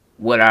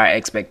 what are our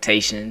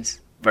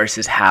expectations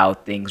versus how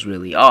things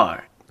really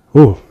are.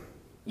 Ooh.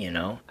 You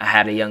know, I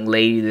had a young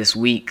lady this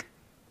week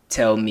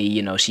tell me,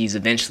 you know, she's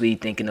eventually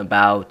thinking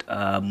about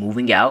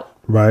moving out.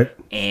 Right.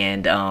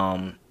 And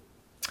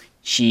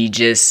she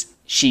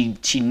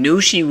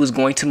knew she was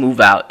going to move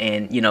out,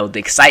 and, you know, the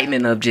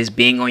excitement of just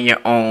being on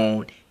your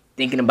own,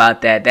 thinking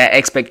about that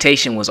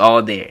expectation was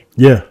all there.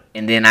 Yeah.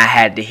 And then I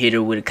had to hit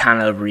her with a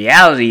kind of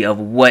reality of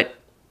what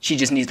she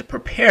just needs to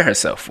prepare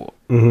herself for.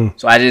 Mm-hmm.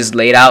 So I just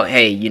laid out,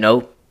 hey, you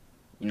know,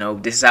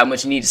 this is how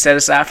much you need to set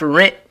aside for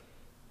rent,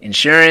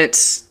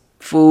 insurance,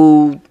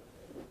 food,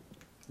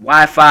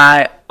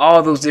 Wi-Fi,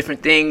 all those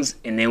different things.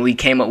 And then we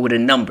came up with a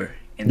number.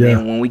 And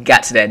then when we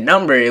got to that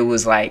number, it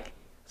was like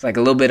a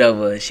little bit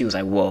of a, she was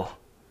like, whoa,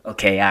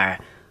 okay, all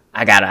right.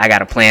 I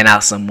gotta plan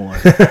out some more.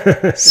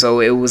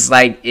 So it was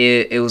like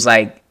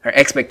her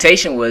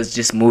expectation was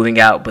just moving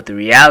out, but the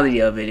reality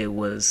of it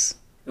was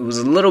a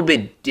little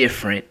bit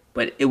different.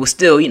 But it was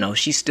still,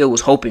 she still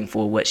was hoping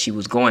for what she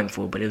was going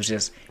for. But it was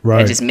just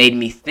it just made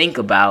me think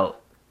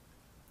about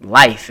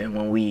life and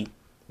when we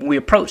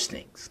approach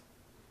things,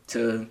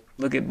 to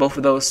look at both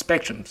of those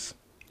spectrums.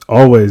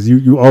 Always,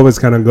 you always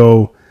kind of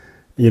go,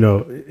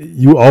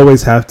 you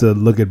always have to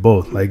look at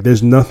both. Like,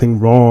 there's nothing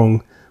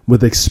wrong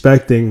with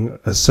expecting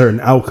a certain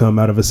outcome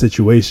out of a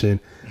situation,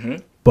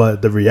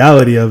 but the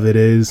reality of it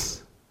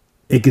is,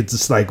 it could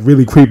just like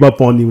really creep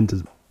up on you and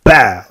just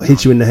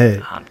hit you in the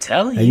head. I'm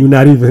telling you, and you're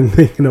not even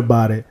thinking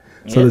about it,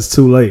 so it's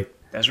too late.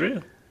 That's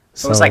real.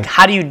 So it's like,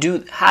 how do you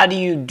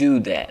do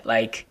that?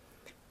 Like,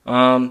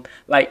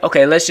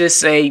 okay, let's just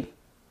say,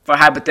 for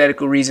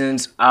hypothetical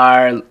reasons,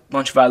 a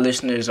bunch of our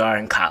listeners are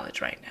in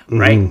college right now,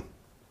 right?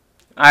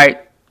 All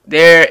right,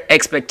 their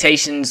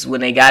expectations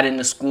when they got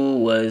into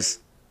school was,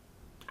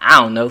 I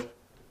don't know,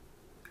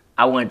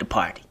 I wanted to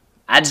party.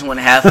 I just want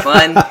to have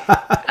fun.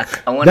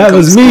 That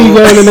was me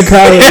going into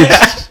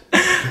college.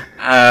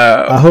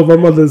 I hope my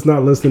mother's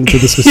not listening to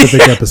the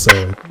specific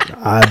episode.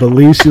 I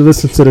believe she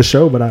listens to the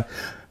show, but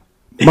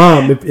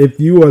Mom, if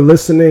you are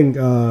listening,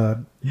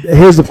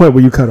 here's the point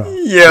where you cut off.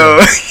 Yo.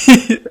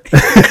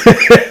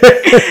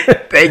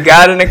 They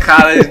got into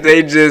college.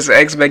 They just,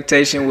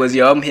 expectation was,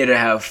 I'm here to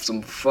have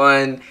some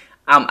fun.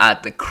 I'm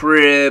at the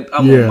crib.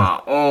 I'm on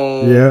my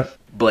own. Yeah.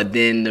 But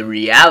then the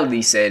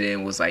reality set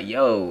in, was like,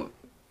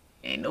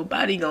 ain't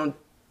nobody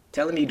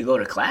telling me to go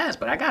to class,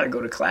 but I got to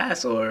go to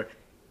class. Or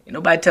ain't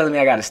nobody telling me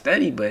I got to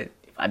study, but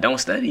if I don't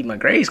study, my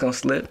grade's going to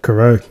slip.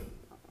 Correct.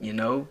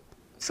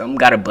 Some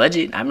got a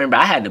budget. I remember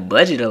I had to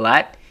budget a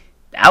lot.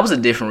 That was a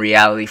different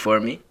reality for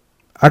me.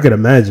 I could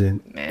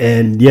imagine. Man.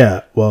 And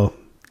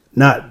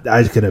not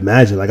I could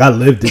imagine. Like, I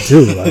lived it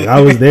too. Like, I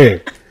was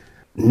there.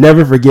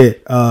 Never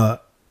forget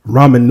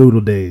ramen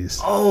noodle days.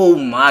 Oh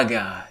my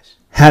gosh.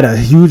 Had a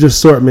huge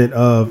assortment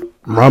of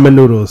ramen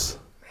noodles.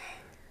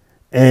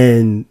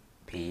 And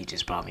you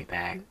just brought me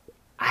back.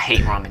 I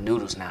hate ramen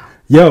noodles now.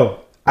 Yo,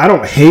 I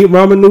don't hate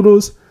ramen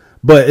noodles,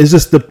 but it's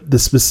just the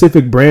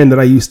specific brand that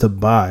I used to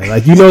buy.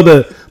 Like,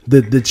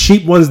 the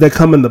cheap ones that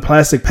come in the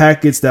plastic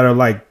packets that are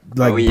like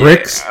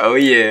bricks. Oh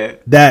yeah.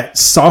 That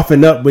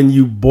soften up when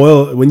you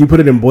put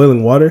it in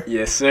boiling water.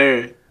 Yes,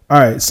 sir. All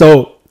right,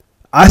 so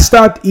I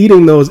stopped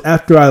eating those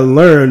after I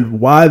learned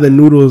why the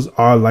noodles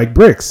are like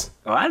bricks.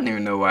 Oh, I didn't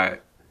even know why.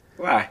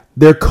 Why?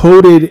 They're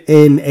coated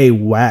in a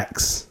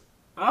wax.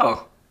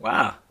 Oh,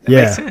 wow. That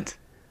makes sense.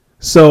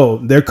 So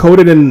they're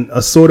coated in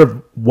a sort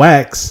of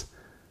wax,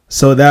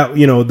 so that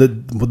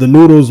the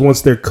noodles,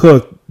 once they're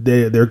cooked,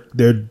 they're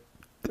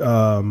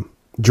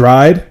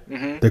dried.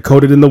 Mm-hmm. They're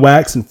coated in the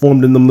wax and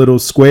formed in them little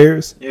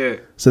squares. Yeah.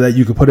 So that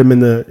you can put them in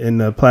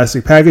the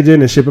plastic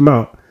packaging and ship them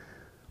out.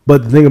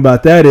 But the thing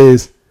about that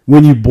is,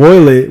 when you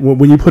boil it,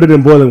 when you put it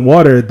in boiling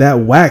water, that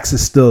wax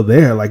is still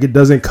there. Like, it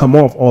doesn't come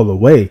off all the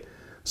way.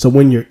 So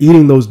when you're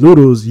eating those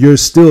noodles, you're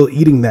still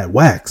eating that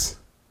wax.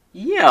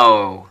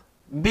 Yo,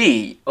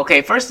 B.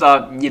 Okay, first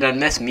off, you done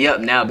messed me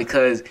up now,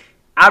 because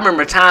I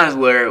remember times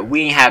where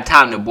we didn't have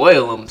time to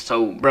boil them.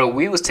 So, bro,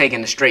 we was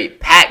taking the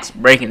straight packs,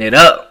 breaking it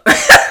up.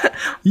 Putting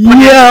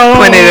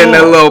it in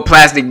a little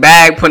plastic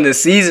bag, putting the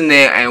seasoning,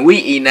 and we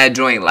eating that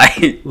joint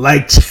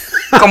like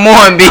come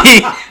on, B.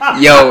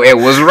 Yo, it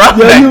was rough.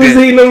 Yo, you was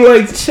eating them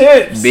like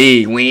chips.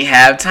 B, we ain't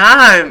have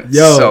time.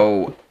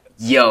 So,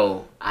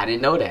 I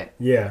didn't know that.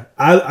 Yeah,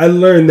 I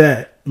learned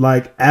that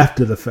like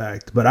after the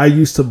fact, but I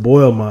used to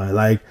boil mine.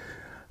 Like,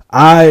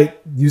 I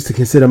used to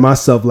consider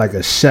myself like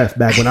a chef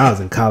back when I was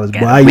in college.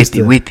 But I used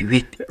to whip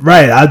it.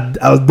 Right,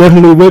 I was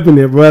definitely whipping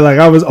it, bro. Like,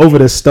 I was over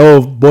the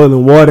stove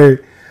boiling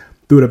water,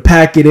 threw the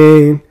packet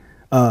in,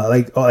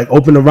 like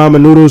open the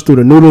ramen noodles, threw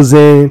the noodles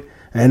in,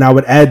 and I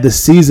would add the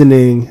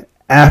seasoning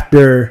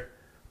after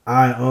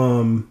I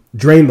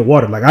drained the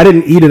water. Like, I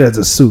didn't eat it as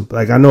a soup.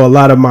 Like, I know a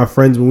lot of my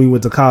friends when we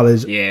went to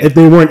college, if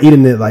they weren't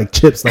eating it like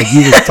chips, like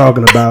you was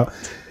talking about,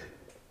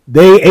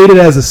 they ate it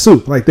as a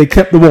soup. Like, they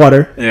kept the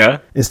water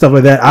and stuff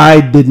like that.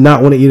 I did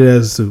not want to eat it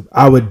as a soup.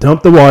 I would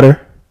dump the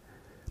water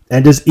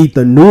and just eat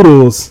the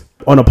noodles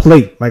on a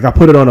plate. Like, I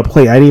put it on a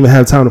plate. I didn't even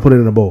have time to put it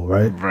in a bowl,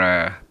 right?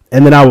 Bruh.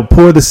 And then I would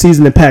pour the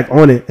seasoning pack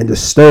on it and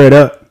just stir it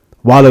up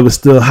while it was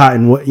still hot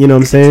and you know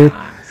what I'm saying?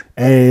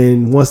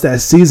 And once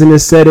that seasoning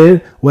set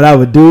in, what I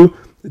would do,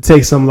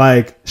 take some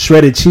like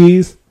shredded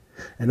cheese,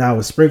 and I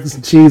would sprinkle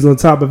some cheese on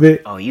top of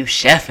it. Oh, you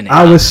chefing it?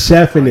 I was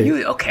chefing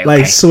it. Okay.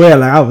 Like, swear,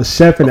 like, I was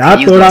chefing it.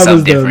 I thought I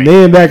was the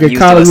man back in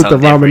college with the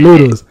ramen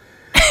noodles.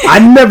 I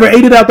never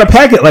ate it out the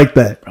packet like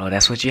that. Bro,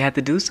 that's what you have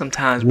to do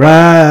sometimes, bro.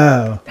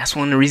 Wow. That's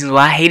one of the reasons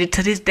why I hate it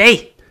to this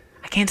day.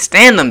 I can't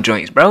stand them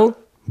joints, bro.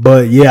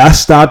 But yeah, I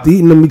stopped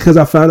eating them because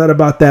I found out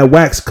about that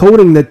wax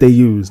coating that they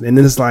use. And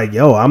then it's like,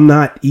 yo, I'm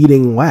not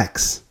eating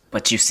wax.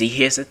 But you see,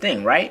 here's the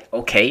thing, right?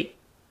 Okay.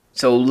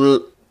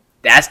 So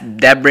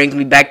that brings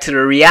me back to the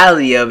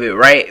reality of it,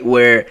 right?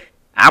 Where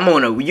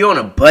you're on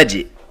a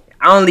budget.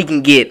 I only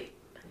can get,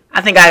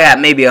 I think I got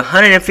maybe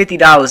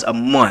 $150 a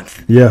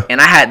month. Yeah.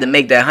 And I had to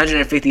make that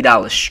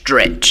 $150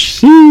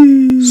 stretch.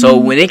 Jeez. So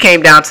when it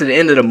came down to the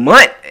end of the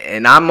month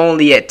and I'm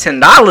only at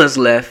 $10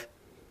 left,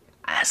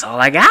 that's all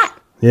I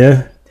got.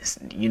 Yeah.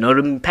 You know,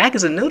 the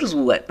packets of noodles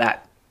were what, about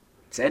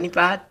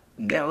 75?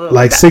 Yeah, well,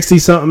 Like 60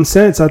 something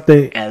cents, I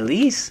think. at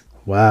least.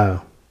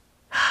 Wow.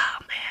 Oh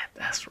man,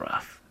 that's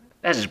rough.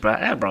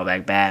 That brought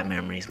back bad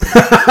memories, man.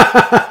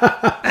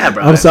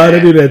 I'm sorry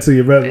to do that to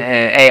you, brother.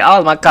 Hey,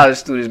 all my college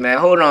students, man,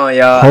 hold on,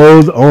 y'all.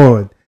 Hold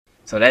on.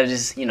 So that's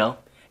just,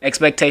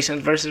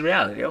 expectations versus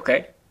reality.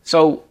 Okay.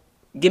 So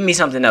give me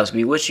something else,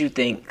 B. What you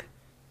think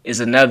is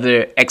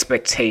another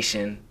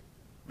expectation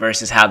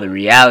versus how the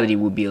reality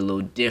would be a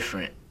little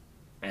different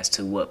as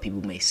to what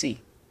people may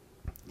see?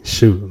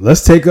 Shoot.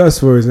 Let's take us,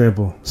 for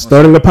example.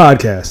 Starting a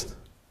podcast.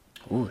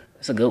 Ooh,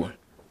 that's a good one.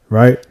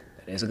 Right?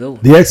 That's a good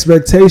one. The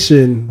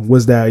expectation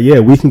was that,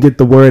 we can get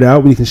the word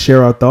out. We can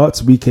share our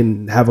thoughts. We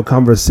can have a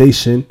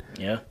conversation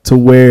to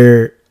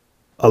where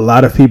a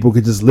lot of people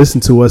could just listen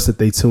to us if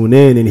they tune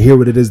in and hear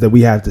what it is that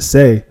we have to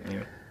say.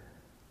 Yeah.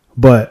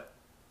 But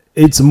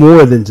it's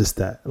more than just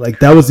that. Like,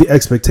 that was the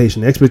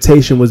expectation. The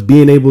expectation was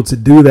being able to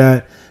do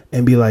that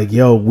and be like,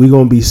 yo, we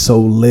going to be so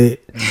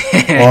lit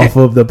off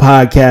of the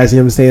podcast. You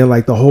know what I'm saying?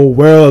 Like, the whole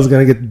world is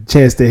going to get the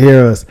chance to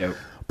hear us. Yep.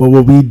 But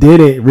what we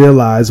didn't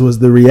realize was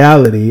the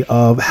reality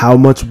of how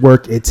much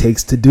work it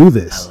takes to do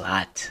this. A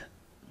lot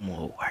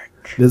more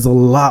work. There's a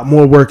lot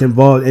more work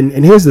involved.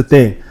 And here's the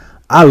thing.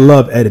 I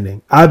love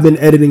editing. I've been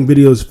editing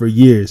videos for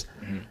years.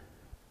 Mm-hmm.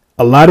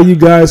 A lot of you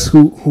guys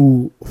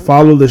who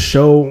follow the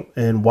show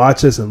and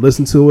watch us and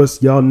listen to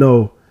us, y'all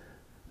know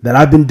that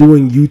I've been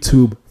doing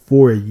YouTube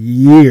for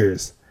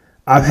years.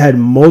 I've had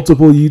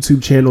multiple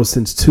YouTube channels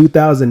since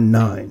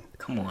 2009.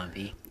 Come on,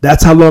 B.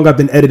 That's how long I've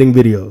been editing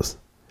videos.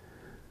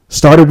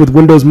 Started with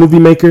Windows Movie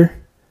Maker.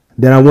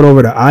 Then I went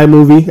over to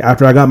iMovie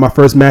after I got my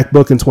first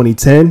MacBook in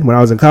 2010 when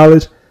I was in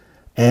college.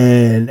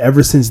 And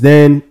ever since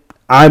then,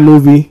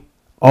 iMovie,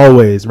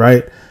 always,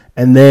 right?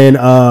 And then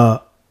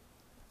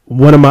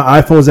one of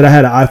my iPhones that I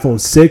had, an iPhone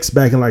 6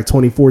 back in like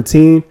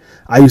 2014,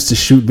 I used to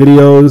shoot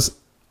videos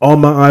on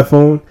my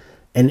iPhone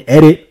and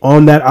edit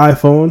on that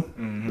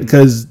iPhone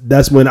because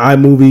that's when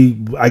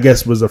iMovie, I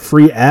guess, was a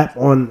free app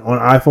on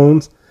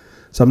iPhones.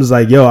 So I'm just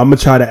like, yo, I'm going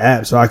to try the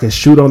app so I can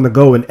shoot on the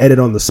go and edit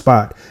on the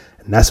spot.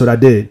 And that's what I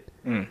did.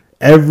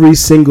 Every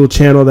single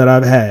channel that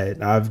I've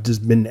had, I've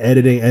just been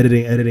editing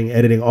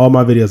all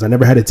my videos. I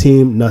never had a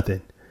team,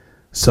 nothing.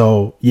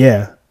 So,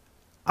 yeah,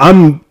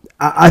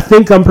 I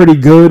think I'm pretty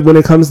good when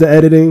it comes to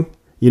editing.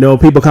 You know,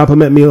 people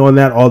compliment me on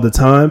that all the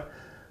time.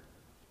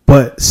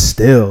 But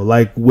still,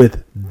 like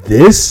with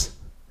this,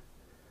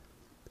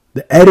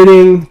 the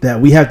editing that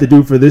we have to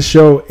do for this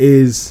show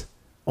is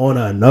on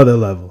another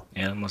level.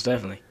 Yeah, most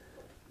definitely.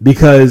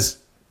 Because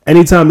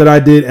anytime that I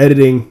did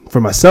editing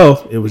for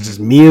myself, it was just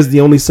me as the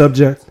only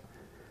subject.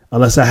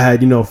 Unless I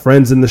had,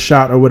 friends in the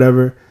shot or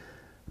whatever.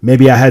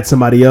 Maybe I had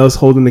somebody else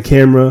holding the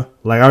camera.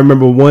 Like I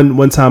remember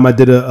one time I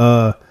did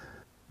a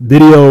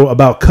video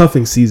about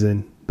cuffing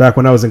season back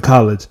when I was in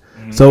college.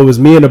 Mm-hmm. So it was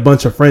me and a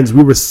bunch of friends.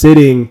 We were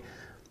sitting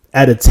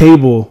at a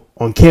table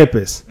on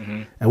campus.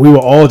 Mm-hmm. And we were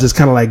all just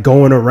kind of like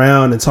going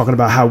around and talking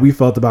about how we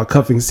felt about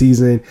cuffing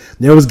season.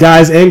 There was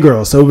guys and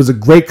girls. So it was a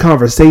great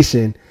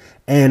conversation.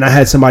 And I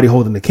had somebody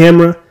holding the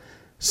camera.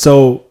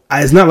 So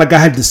it's not like I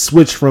had to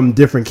switch from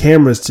different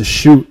cameras to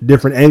shoot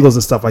different angles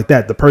and stuff like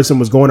that. The person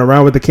was going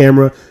around with the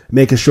camera,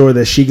 making sure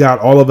that she got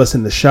all of us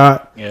in the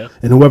shot. Yeah.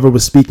 And whoever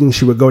was speaking,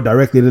 she would go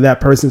directly to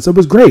that person. So it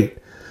was great.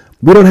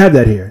 We don't have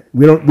that here.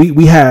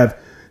 We have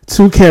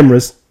two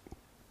cameras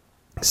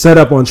set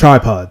up on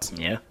tripods.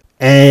 Yeah.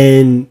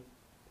 And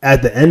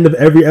at the end of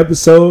every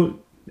episode,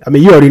 I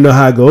mean, you already know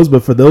how it goes,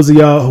 but for those of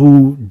y'all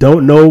who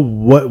don't know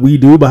what we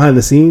do behind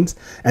the scenes,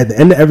 at the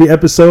end of every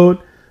episode,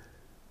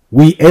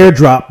 we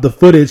airdrop the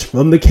footage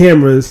from the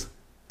cameras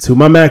to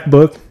my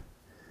MacBook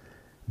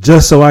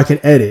just so I can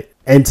edit.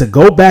 And to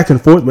go back and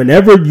forth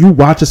whenever you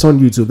watch us on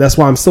YouTube. That's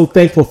why I'm so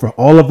thankful for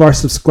all of our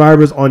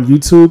subscribers on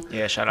YouTube.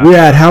 Yeah, shout out. We're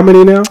at how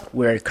many now?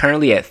 We're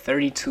currently at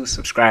 32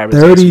 subscribers.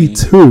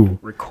 32.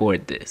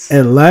 Record this.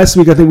 And last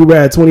week, I think we were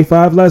at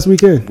 25 last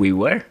weekend. We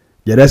were.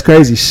 Yeah, that's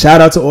crazy.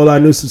 Shout out to all our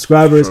new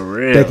subscribers. For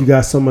real. Thank you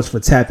guys so much for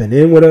tapping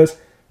in with us.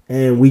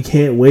 And we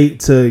can't wait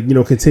to,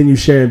 continue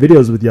sharing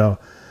videos with y'all.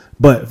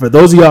 But for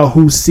those of y'all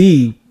who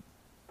see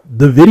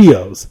the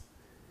videos,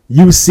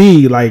 you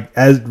see, like,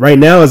 as right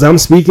now as I'm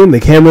speaking, the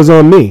camera's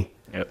on me.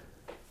 Yep.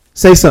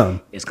 Say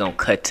something. It's going to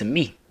cut to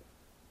me.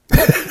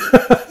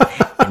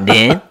 And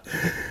then?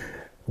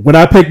 When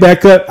I pick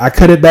back up, I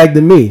cut it back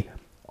to me.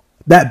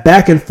 That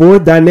back and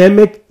forth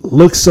dynamic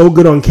looks so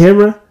good on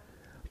camera,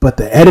 but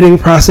the editing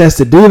process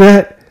to do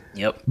that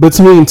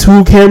between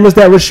two cameras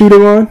that we're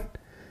shooting on,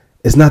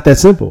 it's not that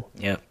simple.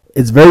 Yep.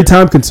 It's very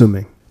time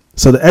consuming.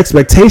 So the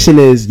expectation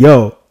is,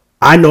 yo,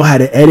 I know how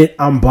to edit.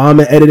 I'm bomb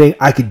at editing.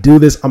 I could do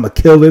this. I'm going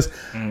to kill this.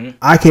 Mm-hmm.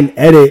 I can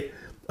edit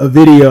a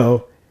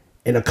video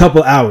in a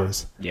couple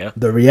hours. Yeah.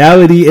 The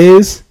reality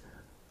is,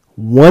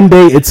 one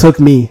day it took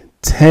me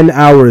 10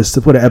 hours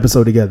to put an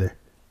episode together.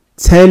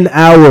 10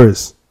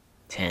 hours.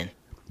 10.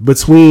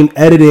 Between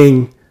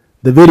editing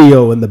the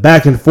video and the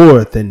back and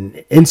forth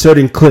and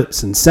inserting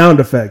clips and sound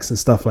effects and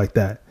stuff like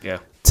that. Yeah.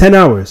 10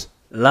 hours.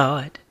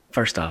 Lord.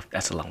 First off,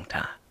 that's a long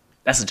time.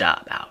 That's a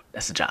job out.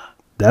 That's a job.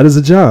 That is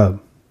a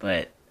job.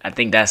 But I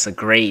think that's a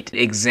great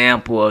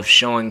example of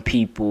showing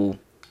people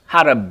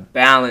how to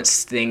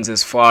balance things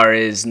as far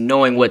as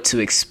knowing what to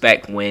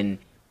expect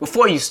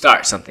before you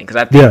start something.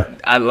 Because I think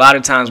a lot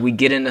of times we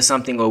get into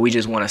something or we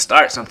just want to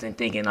start something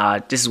thinking,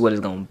 this is what it's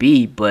going to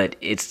be. But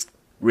it's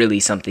really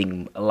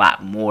something a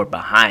lot more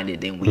behind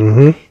it than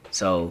we.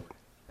 So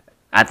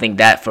I think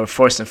that for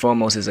first and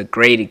foremost is a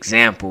great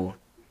example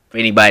for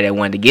anybody that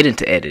wanted to get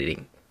into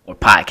editing or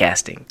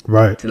podcasting.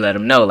 Right. To let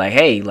them know, like,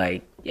 hey,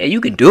 like, yeah,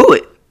 you can do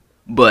it,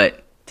 but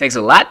it takes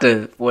a lot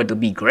for it to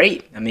be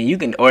great. I mean, you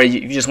can, or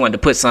you just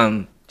wanted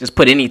to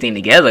put anything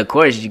together, of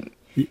course.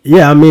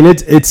 Yeah, I mean,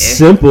 it's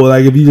simple.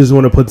 Like, if you just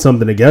want to put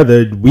something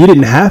together, we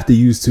didn't have to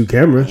use 2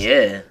 cameras.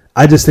 Yeah.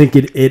 I just think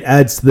it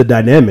adds to the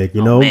dynamic,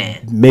 you know,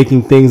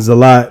 making things a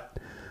lot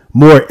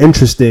more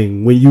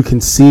interesting when you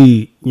can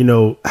see, you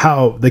know,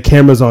 how the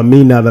camera's on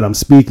me now that I'm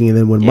speaking, and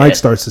then when Mike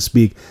starts to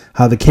speak,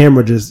 how the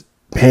camera just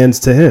pans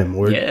to him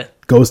or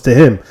goes to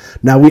him.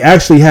 Now, we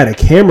actually had a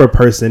camera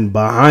person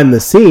behind the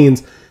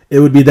scenes. It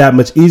would be that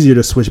much easier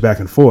to switch back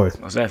and forth.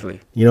 Most definitely.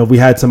 You know, if we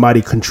had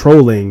somebody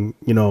controlling,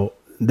 you know,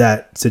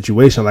 that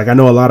situation. Like, I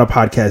know a lot of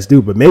podcasts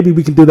do, but maybe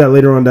we can do that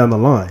later on down the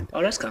line.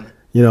 Oh, that's coming.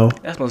 You know,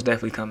 that's most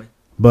definitely coming.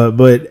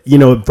 But you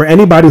know, for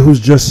anybody who's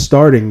just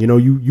starting, you know,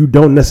 you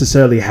don't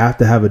necessarily have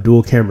to have a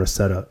dual camera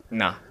setup.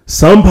 No.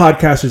 Some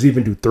podcasters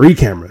even do 3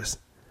 cameras.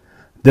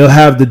 They'll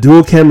have the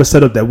dual camera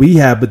setup that we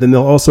have, but then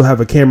they'll also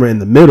have a camera in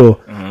the middle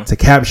to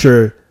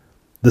capture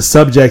the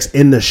subjects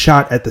in the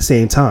shot at the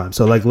same time.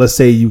 So, like, let's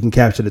say you can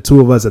capture the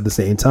 2 of us at the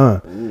same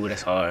time. Ooh,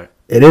 that's hard.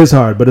 It is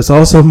hard, but it's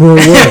also more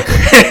work.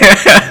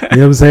 You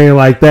know what I'm saying?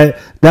 Like, that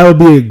would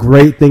be a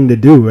great thing to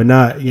do. And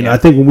I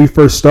think when we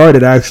first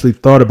started, I actually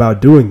thought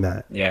about doing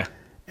that. Yeah.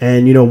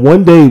 And, you know,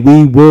 one day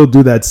we will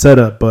do that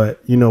setup,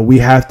 but, you know, we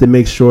have to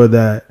make sure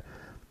that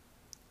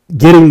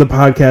getting the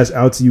podcast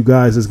out to you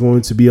guys is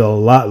going to be a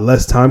lot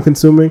less time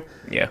consuming.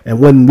 Yeah. And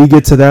when we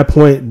get to that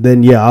point,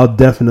 then, I'll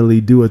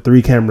definitely do a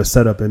 3 camera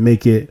setup and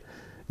make it,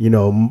 you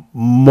know,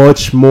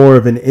 much more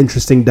of an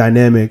interesting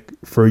dynamic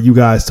for you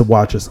guys to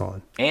watch us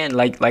on. And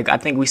like I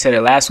think we said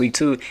it last week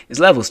too, there's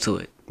levels to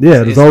it.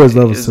 Yeah, there's always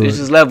levels to it. There's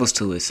just levels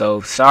to it.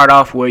 So start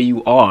off where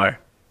you are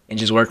and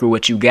just work with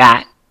what you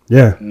got.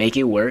 Yeah. Make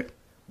it work.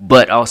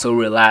 But also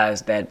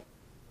realize that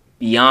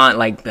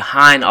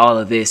behind all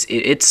of this,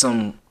 it's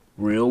some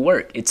real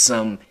work. It's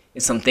some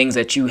things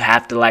that you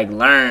have to like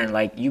learn.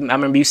 Like I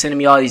remember you sending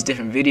me all these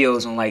different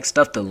videos on like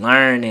stuff to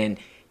learn and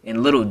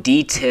little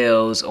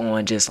details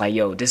on just like,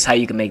 yo, this is how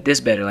you can make this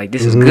better. Like,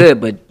 this is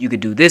good, but you could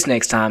do this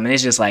next time. And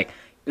it's just like,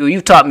 dude,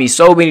 you've taught me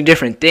so many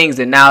different things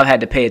that now I've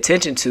had to pay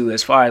attention to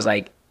as far as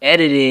like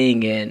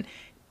editing and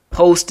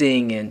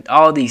posting and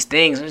all these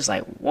things. I'm just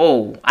like,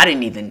 whoa,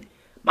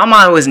 my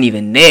mind wasn't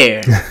even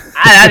there.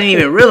 I didn't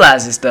even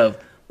realize this stuff.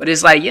 But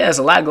it's like, there's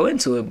a lot go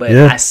into it, but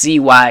I see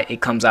why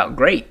it comes out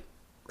great.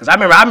 Because I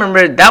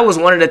remember that was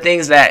one of the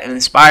things that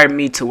inspired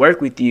me to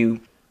work with you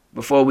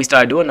before we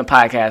started doing the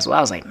podcast. Well,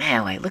 I was like,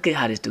 man, like, look at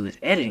how this dude is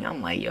editing.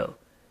 I'm like, yo.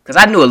 Because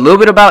I knew a little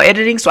bit about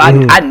editing, so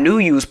I knew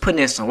you was putting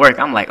in some work.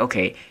 I'm like,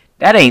 okay,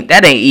 that ain't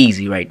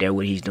easy right there,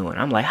 what he's doing.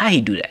 I'm like, how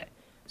he do that?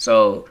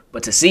 So,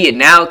 but to see it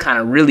now kind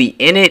of really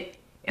in it,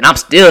 and I'm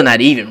still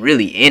not even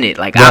really in it.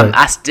 Like,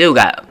 I still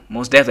got,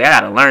 most definitely, I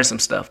got to learn some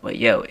stuff. But,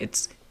 yo,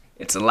 it's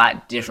a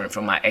lot different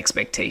from my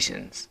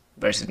expectations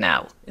versus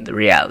now in the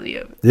reality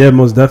of it. Yeah,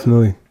 most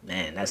definitely.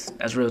 Man,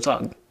 that's real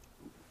talk.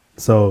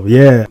 So,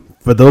 yeah,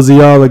 for those of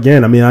y'all,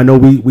 again, I mean, I know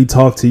we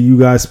talk to you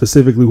guys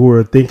specifically who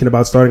are thinking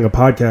about starting a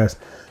podcast.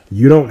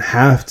 You don't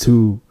have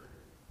to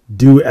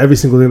do every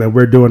single thing that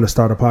we're doing to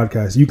start a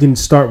podcast. You can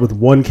start with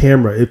 1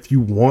 camera if you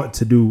want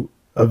to do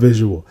a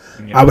visual.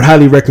 Yeah. I would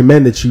highly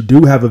recommend that you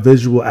do have a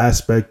visual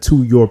aspect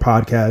to your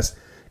podcast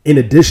in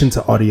addition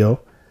to audio.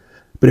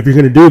 But if you're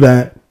going to do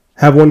that,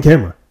 have 1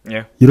 camera.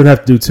 Yeah. You don't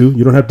have to do 2.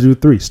 You don't have to do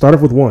 3. Start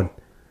off with 1.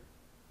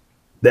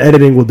 The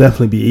editing will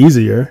definitely be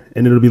easier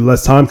and it'll be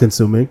less time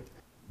consuming.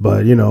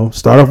 But, you know,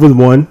 start off with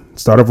 1.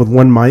 Start off with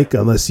 1 mic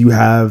unless you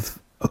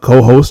have a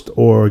co-host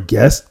or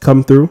guest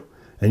come through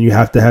and you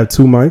have to have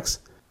 2 mics.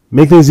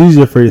 Make things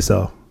easier for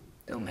yourself.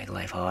 Don't make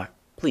life hard.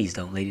 Please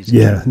don't, ladies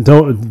and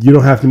gentlemen. Yeah, you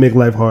don't have to make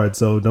life hard,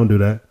 so don't do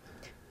that.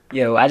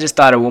 Yo, I just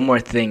thought of one more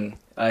thing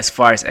as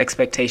far as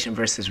expectation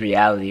versus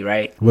reality,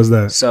 right? What's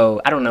that? So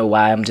I don't know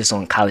why I'm just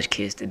on college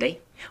kids today,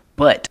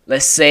 but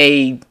let's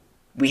say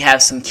we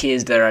have some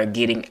kids that are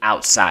getting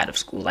outside of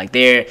school. Like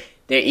they're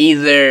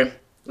either,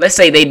 let's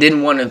say they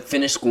didn't want to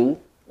finish school,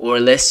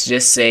 or let's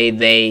just say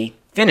they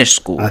finished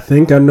school. I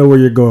think I know where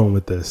you're going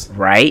with this.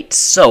 Right?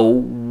 So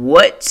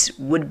what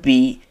would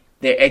be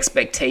their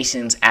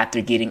expectations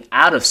after getting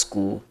out of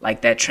school,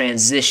 like that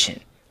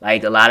transition?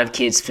 Like a lot of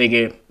kids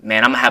figure,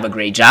 man, I'm going to have a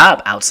great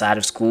job outside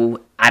of school.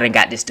 I done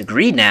got this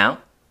degree now.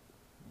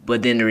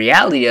 But then the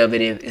reality of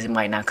it is it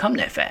might not come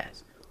that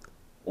fast.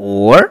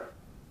 Or,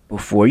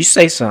 before you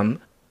say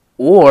something,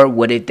 or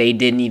what if they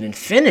didn't even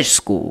finish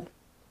school?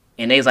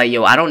 And they was like,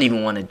 yo, I don't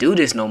even want to do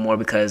this no more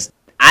because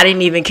I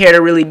didn't even care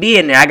to really be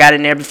in there. I got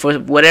in there for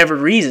whatever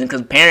reason,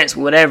 because parents,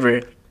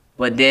 whatever.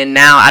 But then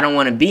now I don't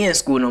want to be in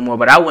school no more,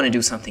 but I want to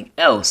do something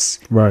else.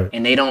 Right.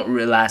 And they don't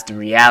realize the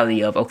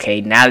reality of,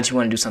 okay, now that you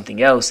want to do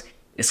something else,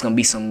 it's going to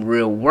be some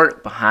real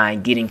work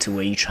behind getting to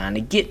where you're trying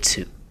to get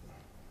to.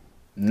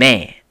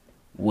 Man,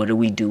 what do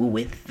we do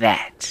with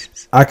that?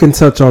 I can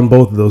touch on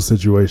both of those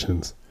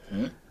situations.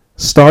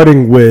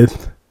 Starting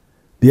with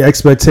the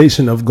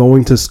expectation of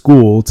going to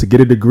school to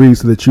get a degree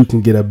so that you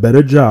can get a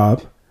better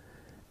job,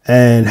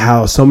 and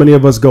how so many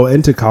of us go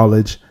into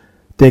college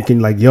thinking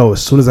like, yo,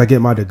 as soon as I get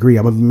my degree,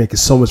 I'm going to be making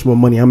so much more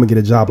money. I'm going to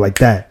get a job like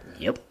that.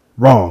 Yep.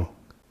 Wrong.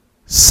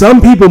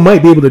 Some people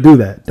might be able to do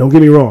that. Don't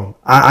get me wrong.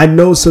 I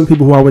know some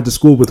people who I went to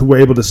school with who were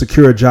able to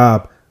secure a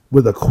job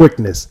with a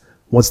quickness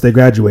once they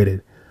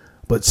graduated.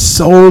 But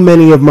so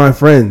many of my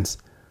friends,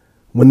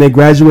 when they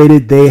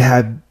graduated, they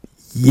had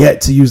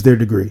yet to use their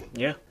degree.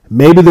 Yeah.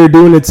 Maybe they're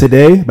doing it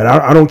today, but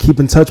I don't keep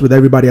in touch with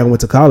everybody I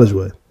went to college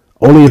with.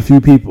 Only a few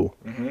people.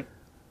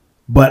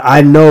 But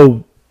I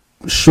know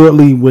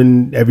shortly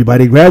when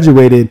everybody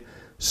graduated,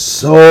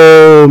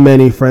 so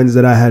many friends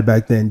that I had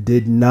back then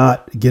did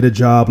not get a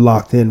job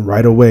locked in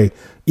right away.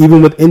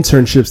 Even with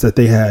internships that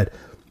they had,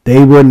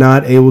 they were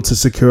not able to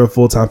secure a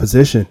full-time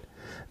position.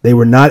 They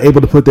were not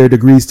able to put their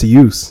degrees to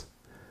use.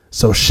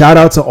 So shout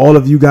out to all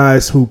of you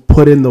guys who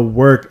put in the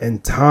work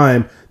and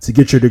time to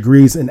get your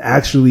degrees and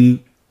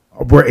actually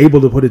were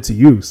able to put it to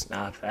use.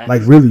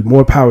 Like really,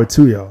 more power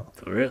to y'all.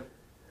 For real.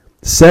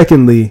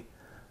 Secondly,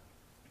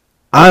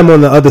 I'm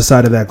on the other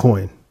side of that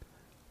coin.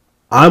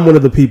 I'm one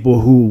of the people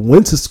who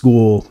went to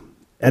school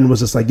and was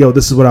just like, yo,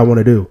 this is what I want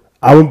to do.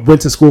 I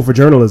went to school for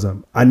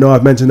journalism. I know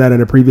I've mentioned that in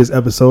a previous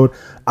episode.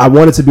 I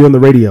wanted to be on the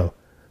radio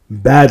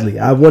badly.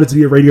 I wanted to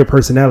be a radio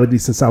personality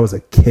since I was a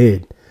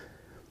kid.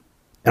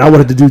 And I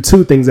wanted to do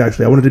two things,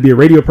 actually. I wanted to be a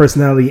radio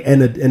personality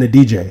and a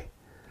DJ.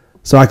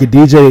 So I could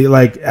DJ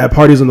like at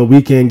parties on the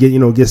weekend,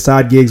 get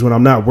side gigs when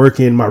I'm not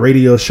working my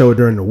radio show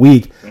during the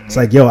week. It's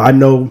like, yo, I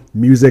know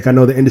music, I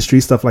know the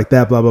industry, stuff like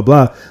that, blah, blah,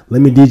 blah.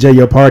 Let me DJ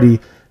your party.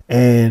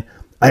 And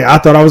I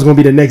thought I was going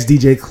to be the next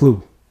DJ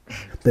Clue,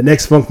 the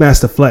next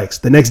Funkmaster Flex,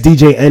 the next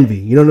DJ Envy.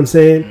 You know what I'm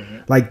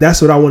saying? Like,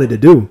 that's what I wanted to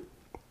do.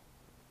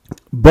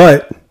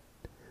 But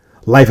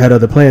life had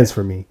other plans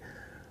for me.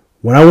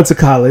 When I went to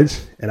college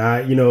and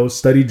I,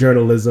 studied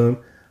journalism,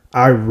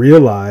 I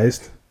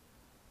realized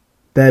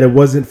that it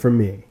wasn't for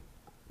me.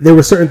 There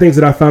were certain things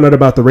that I found out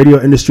about the radio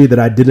industry that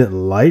I didn't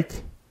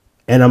like.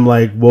 And I'm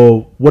like,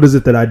 well, what is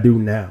it that I do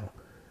now?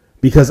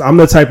 Because I'm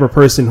the type of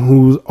person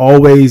who's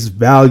always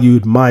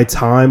valued my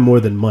time more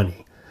than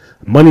money.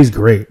 Money's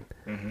great.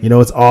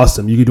 It's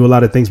awesome. You can do a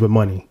lot of things with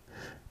money.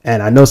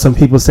 And I know some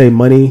people say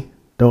money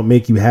don't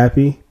make you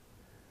happy.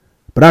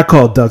 But I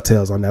call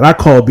DuckTales on that. I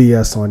call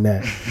BS on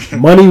that.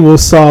 Money will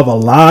solve a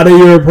lot of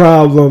your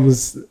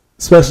problems,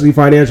 especially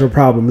financial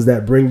problems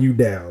that bring you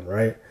down,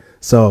 right?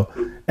 So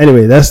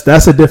anyway, that's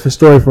a different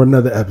story for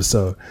another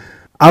episode.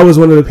 I was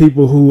one of the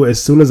people who,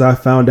 as soon as I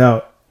found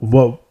out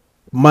what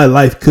my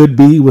life could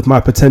be with my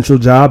potential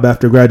job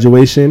after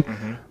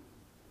graduation,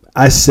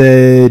 I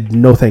said,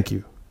 no, thank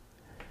you.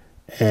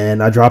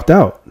 And I dropped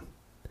out.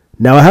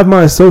 Now I have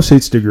my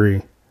associate's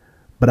degree,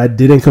 but I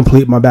didn't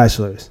complete my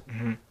bachelor's.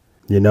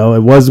 It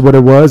was what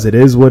it was. It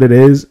is what it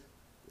is.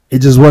 It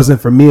just wasn't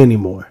for me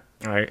anymore.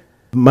 All right.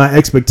 My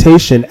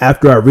expectation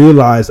after I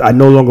realized I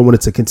no longer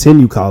wanted to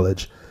continue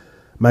college,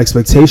 my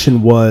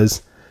expectation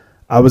was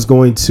I was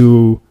going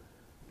to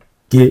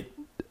get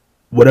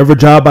whatever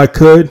job I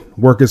could,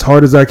 work as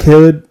hard as I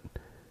could,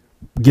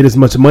 get as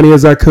much money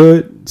as I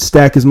could,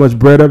 stack as much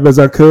bread up as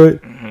I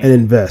could, and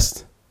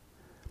invest.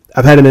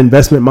 I've had an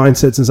investment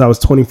mindset since I was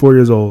 24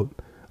 years old.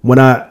 When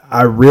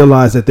I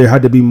realized that there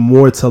had to be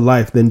more to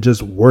life than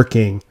just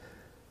working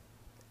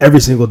every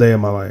single day of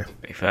my life.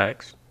 Big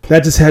facts.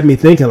 That just had me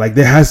thinking, like,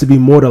 there has to be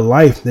more to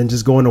life than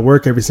just going to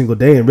work every single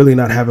day and really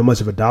not having much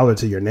of a dollar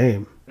to your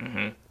name.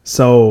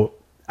 So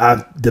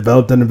I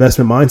developed an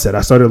investment mindset.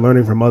 I started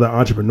learning from other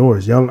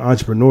entrepreneurs, young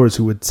entrepreneurs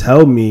who would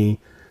tell me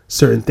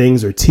certain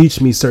things or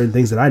teach me certain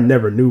things that I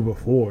never knew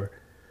before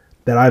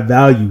that I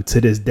value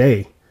to this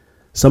day.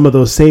 Some of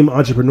those same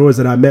entrepreneurs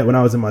that I met when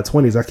I was in my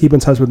 20s, I keep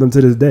in touch with them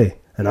to this day.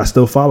 And I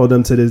still follow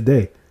them to this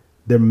day.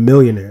 They're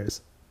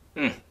millionaires.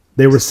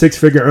 They were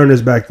six-figure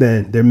earners back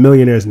then. They're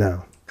millionaires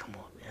now. Come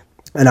on, man.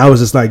 And I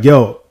was just like,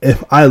 yo,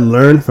 if I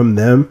learn from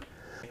them,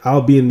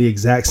 I'll be in the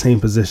exact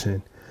same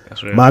position.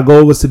 That's right. My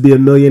goal was to be a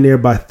millionaire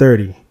by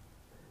 30.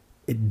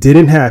 It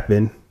didn't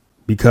happen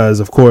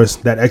because, of course,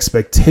 that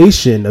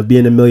expectation of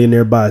being a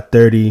millionaire by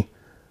 30,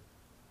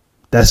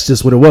 that's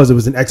just what it was. It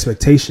was an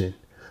expectation.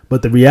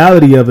 But the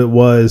reality of it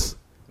was,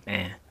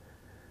 Man.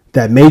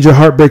 that major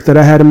heartbreak that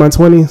I had in my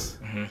 20s,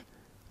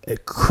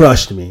 it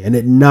crushed me and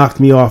it knocked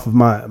me off of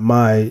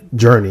my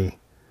journey.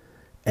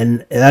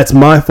 And that's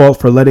my fault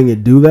for letting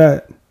it do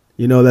that.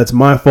 That's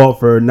my fault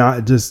for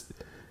not just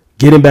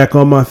getting back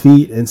on my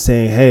feet and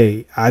saying,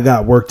 hey, I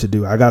got work to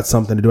do. I got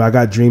something to do. I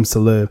got dreams to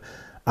live.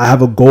 I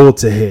have a goal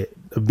to hit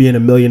of being a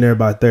millionaire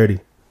by 30.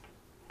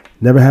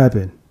 Never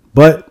happened.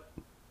 But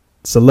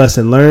it's a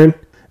lesson learned.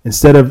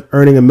 instead of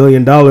earning $1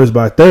 million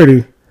by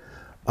 30,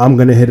 I'm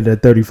going to hit it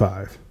at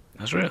 35.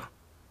 That's real.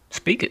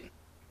 Speak it.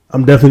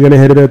 I'm definitely going to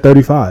hit it at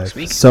 35.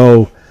 Speak it.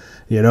 So,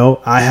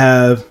 I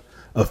have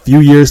a few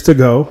years to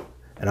go,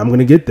 and I'm going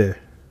to get there.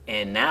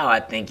 And now I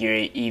think you're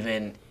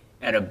even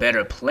at a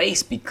better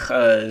place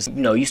because,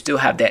 you still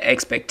have that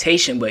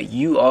expectation, but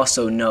you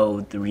also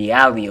know the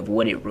reality of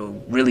what it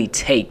will really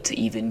take to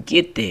even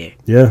get there.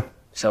 Yeah.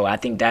 So I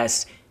think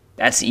that's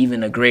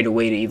even a greater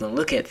way to even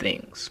look at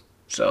things.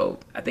 So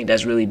I think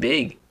that's really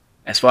big.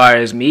 As far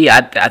as me,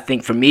 I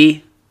think for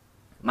me,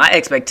 my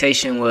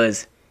expectation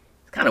was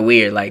kind of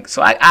weird. Like,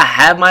 so I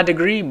have my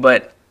degree,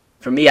 but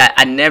for me,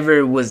 I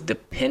never was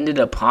dependent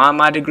upon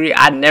my degree.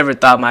 I never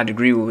thought my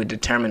degree would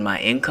determine my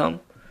income.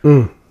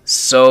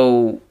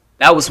 So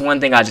that was one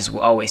thing I just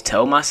always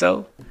tell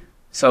myself.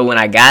 So when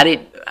I got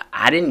it,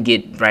 I didn't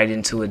get right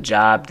into a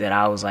job that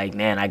I was like,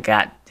 man,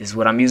 this is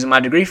what I'm using my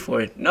degree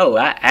for. No,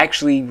 I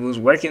actually was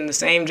working the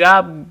same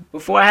job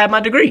before I had my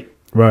degree.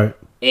 Right.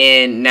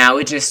 And now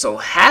it just so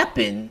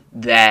happened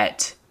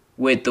that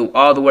with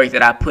all the work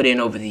that I put in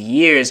over the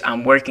years,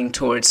 I'm working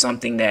towards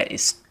something that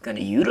is going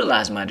to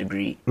utilize my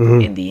degree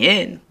in the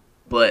end.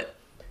 But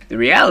the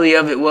reality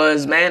of it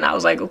was, man, I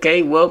was like,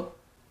 okay, well,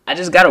 I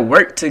just got to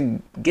work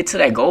to get to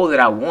that goal that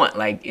I want.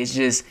 Like, it's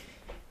just,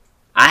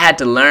 I had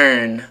to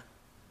learn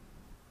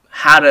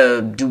how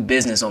to do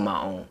business on my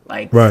own.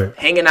 Like, right.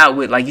 Hanging out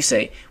with, like you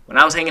say, when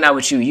I was hanging out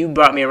with you, you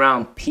brought me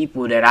around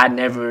people that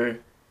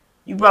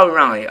you brought me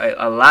around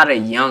a lot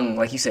of young,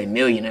 like you say,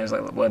 millionaires.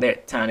 Like, well, at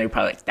that time, they were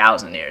probably like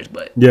thousandaires.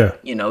 But, yeah,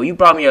 you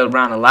brought me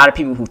around a lot of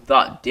people who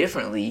thought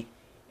differently.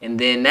 And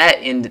then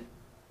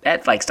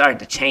that like started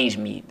to change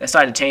me. That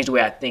started to change the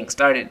way I think.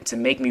 Started to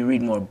make me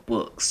read more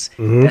books.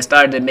 That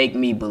started to make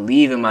me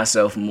believe in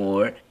myself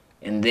more.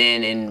 And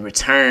then in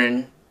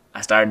return,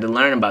 I started to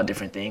learn about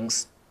different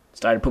things.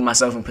 Started to put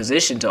myself in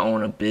position to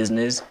own a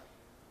business.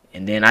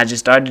 And then I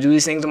just started to do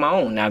these things on my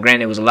own. Now,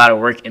 granted, it was a lot of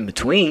work in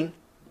between,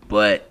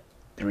 but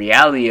the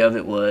reality of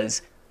it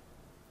was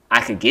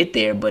I could get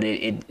there, but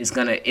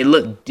it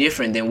looked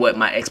different than what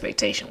my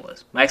expectation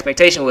was. My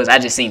expectation was I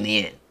just seen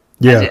the end.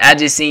 Yeah. I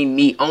just seen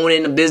me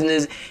owning the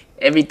business,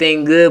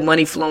 everything good,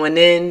 money flowing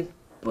in.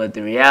 But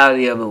the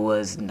reality of it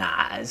was,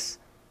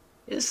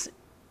 it's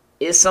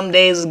some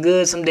days is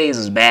good, some days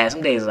is bad.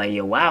 Some days like,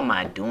 yo, why am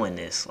I doing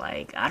this?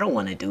 Like, I don't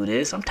want to do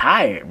this. I'm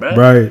tired, bro.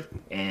 Right.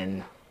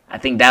 And I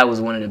think that was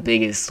one of the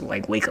biggest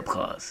like wake up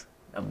calls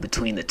of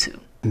between the two.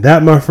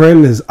 That, my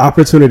friend, is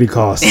opportunity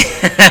cost.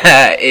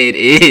 It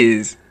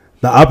is.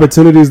 The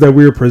opportunities that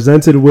we are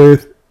presented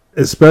with,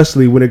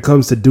 especially when it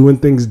comes to doing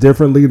things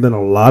differently than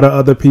a lot of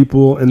other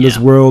people in this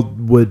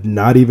world would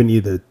not even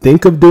either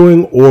think of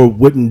doing or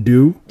wouldn't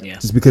do,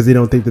 just because they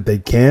don't think that they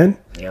can.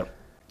 Yep.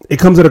 It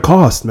comes at a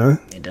cost, man.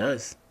 It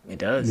does. It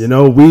does.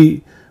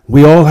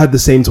 We all had the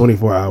same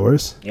 24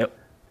 hours. Yep.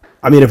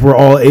 I mean, if we're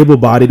all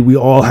able-bodied, we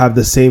all have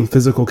the same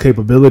physical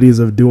capabilities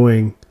of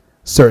doing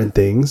certain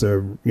things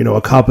or,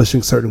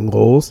 accomplishing certain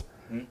goals.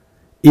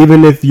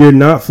 Even if you're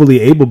not fully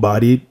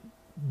able-bodied,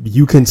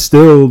 you can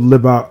still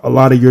live out a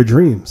lot of your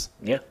dreams.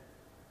 Yeah.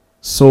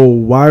 So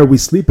why are we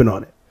sleeping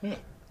on it?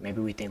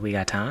 Maybe we think we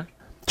got time.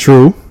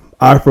 True.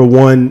 I, for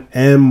one,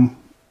 am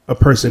a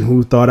person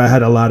who thought I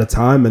had a lot of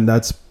time, and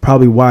that's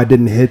probably why I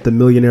didn't hit the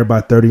millionaire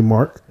by 30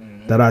 mark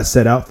that I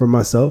set out for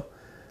myself.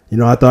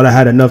 I thought I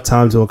had enough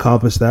time to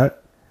accomplish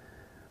that.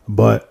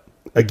 But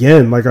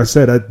again, like I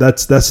said,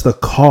 that's the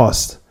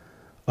cost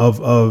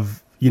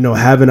of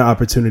having an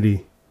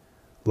opportunity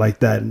like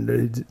that,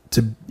 and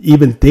to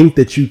even think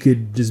that you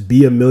could just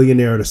be a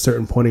millionaire at a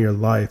certain point in your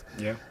life.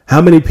 Yeah. How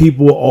many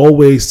people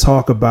always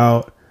talk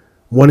about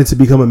wanting to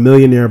become a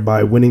millionaire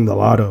by winning the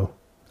lotto?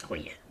 Oh,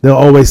 yeah. They'll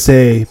always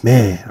say,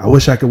 man, I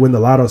wish I could win the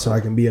lotto so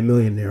I can be a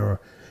millionaire.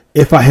 Or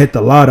if I hit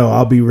the lotto,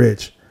 I'll be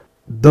rich.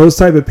 Those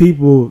type of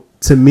people,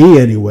 to me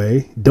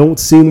anyway, don't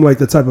seem like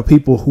the type of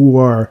people who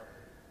are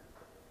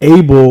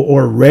able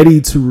or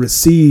ready to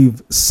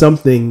receive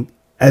something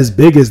as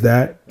big as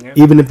that,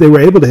 even if they were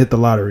able to hit the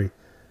lottery.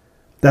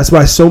 That's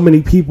why so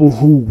many people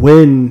who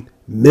win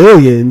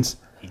millions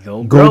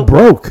go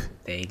broke.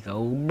 They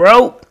go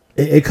broke.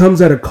 It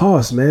comes at a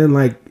cost, man.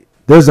 Like,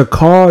 there's a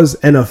cause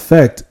and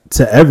effect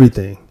to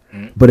everything.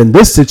 But in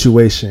this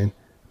situation,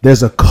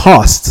 there's a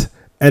cost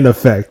and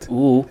effect.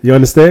 Ooh. You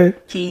understand?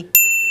 Key.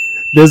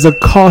 There's a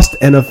cost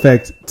and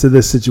effect to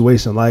this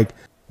situation. Like,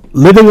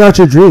 living out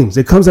your dreams,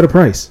 it comes at a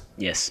price.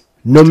 Yes.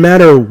 No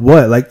matter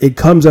what, like, it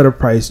comes at a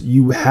price.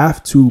 You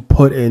have to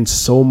put in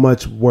so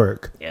much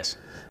work. Yes.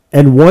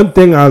 And one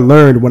thing I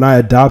learned when I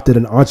adopted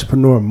an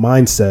entrepreneur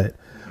mindset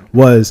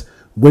was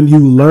when you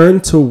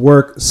learn to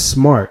work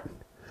smart,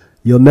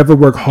 you'll never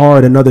work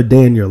hard another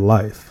day in your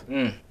life.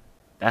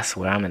 That's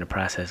what I'm in the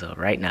process of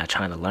right now,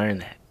 trying to learn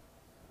that.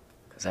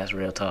 Because that's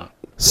real talk.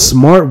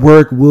 Smart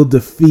work will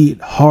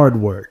defeat hard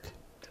work.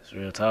 That's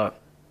real talk.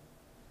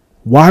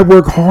 Why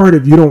work hard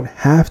if you don't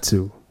have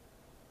to?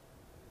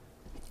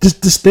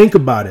 Just think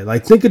about it.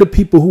 Like, think of the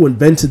people who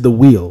invented the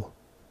wheel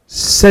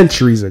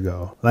centuries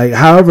ago, like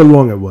however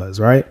long it was,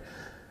 right?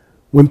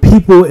 When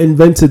people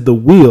invented the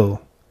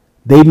wheel,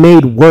 they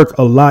made work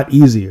a lot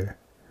easier.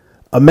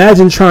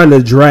 Imagine trying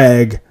to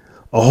drag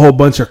a whole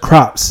bunch of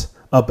crops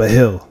up a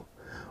hill,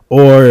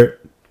 or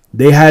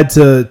they had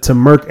to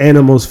murk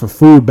animals for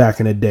food back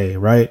in the day,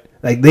 right?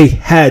 Like they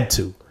had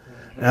to.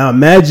 Now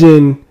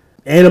imagine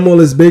animal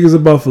as big as a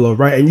buffalo,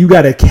 right? And you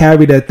got to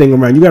carry that thing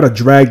around. You got to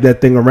drag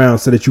that thing around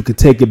so that you could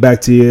take it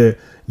back to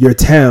your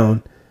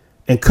town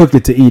and cook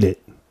it to eat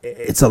it.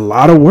 It's a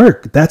lot of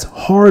work. That's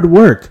hard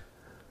work.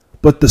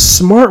 But the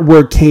smart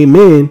work came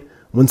in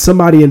when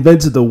somebody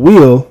invented the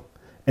wheel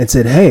and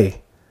said,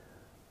 hey,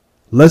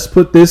 let's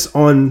put this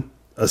on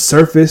a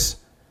surface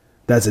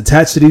that's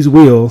attached to these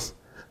wheels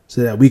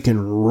so that we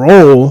can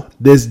roll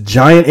this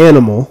giant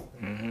animal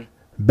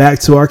back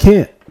to our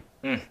camp.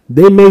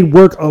 They made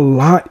work a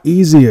lot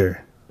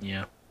easier.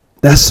 Yeah.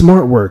 That's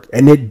smart work.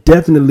 And it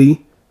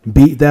definitely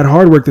beat that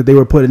hard work that they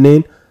were putting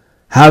in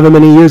however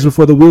many years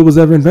before the wheel was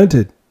ever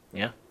invented.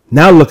 Yeah.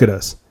 Now look at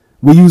us.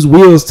 We use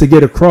wheels to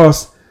get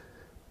across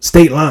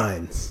state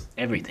lines.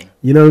 Everything.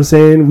 You know what I'm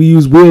saying? We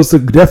use wheels to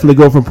definitely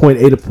go from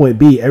point A to point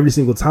B every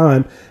single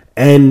time.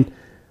 And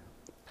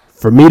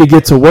for me to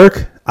get to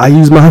work, I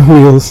use my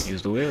wheels.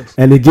 Use the wheels.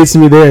 And it gets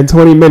me there in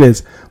 20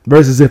 minutes.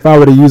 Versus if I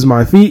were to use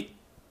my feet,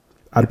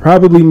 I'd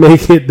probably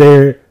make it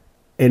there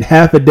in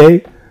half a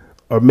day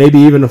or maybe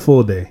even a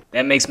full day.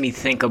 That makes me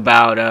think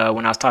about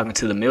when I was talking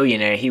to the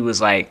millionaire. He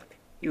was like,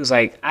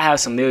 I have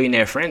some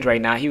millionaire friends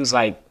right now. He was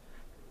like,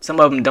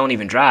 some of them don't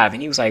even drive.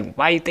 And he was like,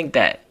 why you think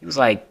that? He was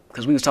like,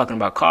 because we was talking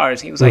about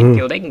cars. He was like,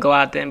 yo, they can go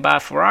out there and buy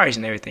Ferraris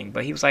and everything.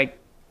 But he was like,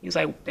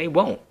 they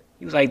won't.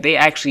 He was like, they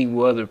actually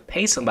will rather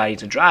pay somebody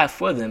to drive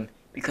for them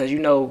because, you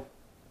know,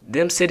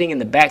 them sitting in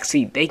the back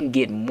seat, they can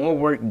get more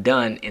work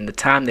done in the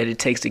time that it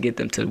takes to get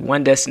them to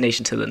one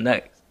destination to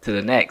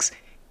the next.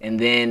 And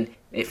then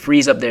it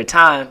frees up their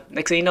time.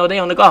 Next thing you know, they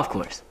on the golf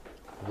course.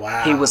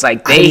 Wow. He was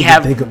like, they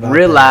have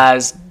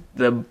realized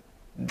the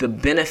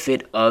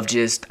benefit of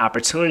just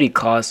opportunity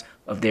cost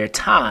of their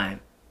time.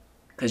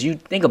 Because you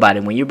think about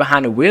it, when you're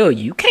behind the wheel,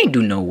 you can't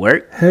do no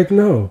work. Heck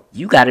no.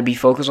 You got to be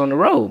focused on the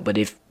road. But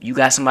if you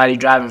got somebody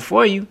driving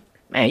for you,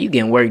 man, you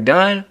getting work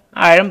done.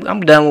 All right,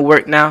 I'm done with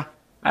work now. All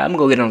right, I'm going to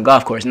go get on the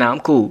golf course now. I'm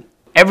cool.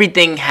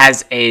 Everything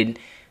has an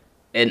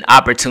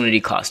opportunity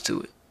cost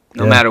to it,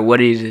 no matter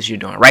what it is you're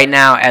doing. Right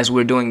now, as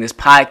we're doing this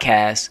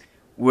podcast,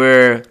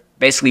 we're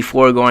basically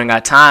foregoing our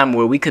time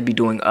where we could be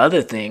doing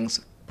other things,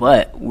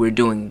 but we're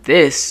doing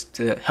this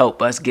to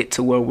help us get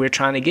to where we're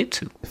trying to get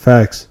to.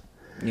 Facts.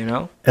 You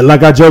know? And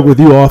like I joke with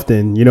you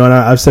often, you know, and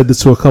I've said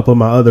this to a couple of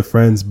my other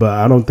friends, but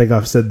I don't think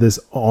I've said this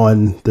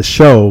on the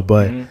show,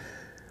 but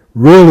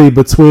really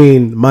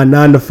between my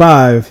 9 to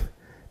 5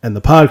 and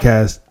the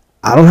podcast,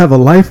 I don't have a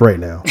life right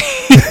now.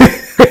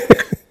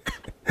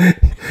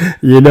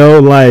 You know,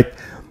 like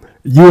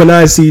you and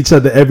I see each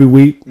other every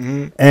week,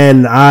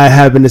 and I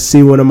happen to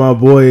see one of my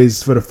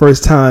boys for the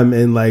first time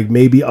in like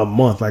maybe a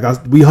month.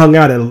 Like we hung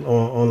out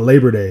on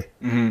Labor Day,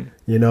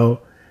 you know,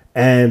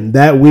 and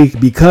that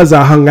week, because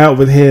I hung out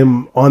with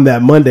him on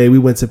that Monday, we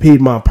went to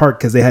Piedmont Park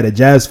because they had a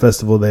jazz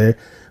festival there,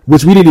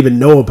 which we didn't even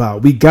know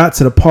about. We got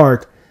to the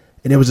park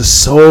and there was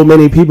just so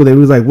many people there.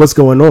 We was like, what's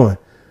going on?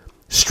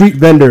 Street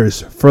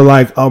vendors for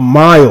like a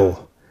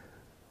mile,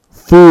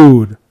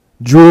 food,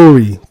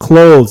 jewelry,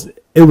 clothes.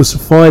 It was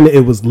fun.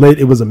 It was lit.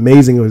 It was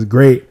amazing. It was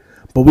great.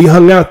 But we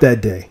hung out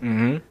that day.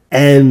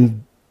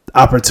 And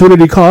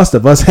opportunity cost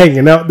of us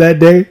hanging out that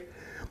day,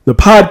 the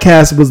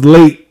podcast was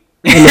late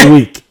in the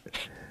week.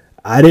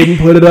 I didn't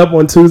put it up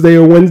on Tuesday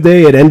or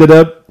Wednesday. It ended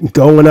up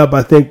going up,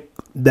 I think,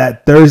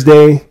 that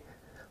Thursday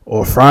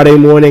or Friday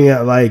morning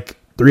at like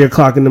 3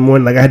 o'clock in the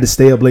morning. Like I had to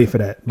stay up late for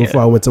that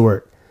before I went to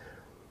work.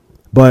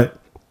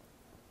 But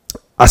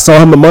I saw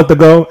him a month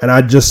ago, and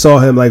I just saw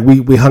him like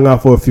we hung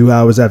out for a few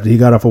hours after he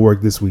got off of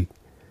work this week.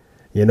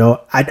 You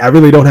know, I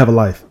really don't have a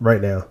life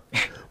right now,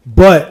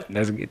 but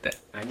Doesn't get that.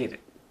 I get it.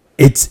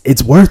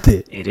 It's worth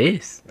it. It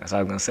is. That's what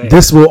I was gonna say.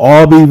 This will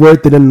all be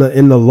worth it in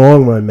the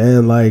long run,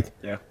 man. Like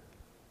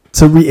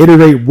to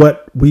reiterate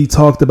what we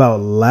talked about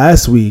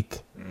last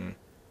week,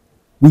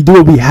 we do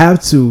what we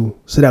have to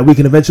so that we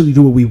can eventually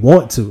do what we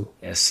want to.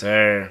 Yes,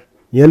 sir.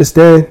 You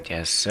understand?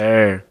 Yes,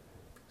 sir.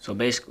 So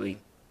basically,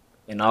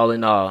 in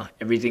all,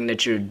 everything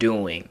that you're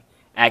doing,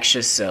 ask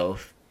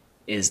yourself,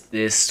 is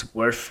this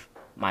worth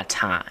my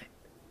time?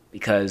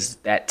 Because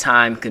that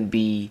time can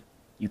be,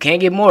 you can't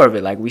get more of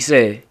it, like we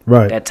said.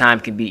 Right. That time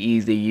can be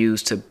either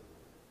used to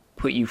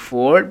put you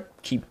forward,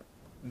 keep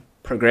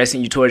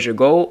progressing you towards your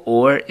goal,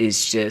 or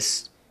it's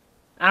just,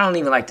 I don't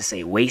even like to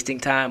say wasting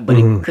time, but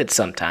it could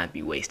sometimes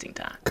be wasting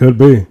time. Could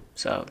be.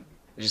 So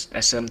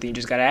that's something you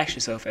just got to ask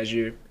yourself as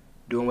you're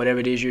doing whatever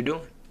it is you're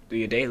doing through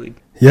your daily.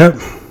 Yep.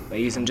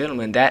 Ladies and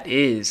gentlemen, that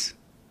is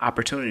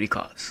opportunity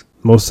cost.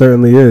 Most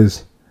certainly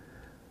is.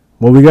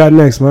 What we got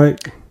next,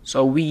 Mike?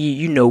 So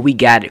we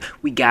got it.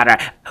 We got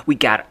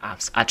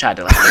I tried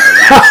to like make a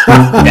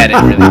rap. That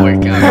didn't really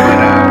work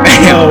out.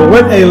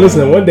 Hey,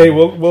 listen. One day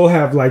we'll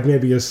have like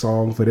maybe a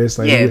song for this.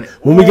 Like Yeah.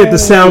 when we get the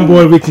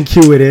soundboard, we can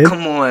cue it in.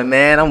 Come on,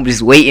 man. I'm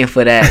just waiting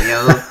for that,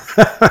 yo.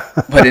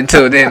 But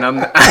until then, I'm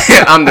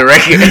the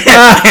record.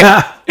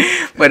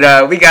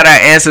 But we got our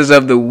answers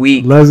of the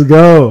week. Let's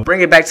go.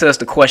 Bring it back to us,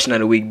 the question of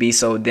the week, B,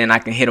 so then I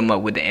can hit them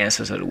up with the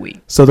answers of the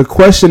week. So the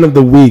question of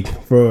the week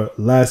for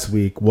last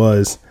week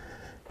was,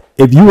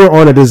 if you were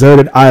on a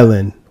deserted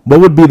island, what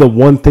would be the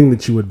one thing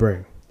that you would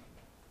bring?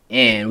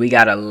 And we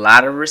got a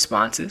lot of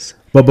responses.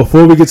 But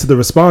before we get to the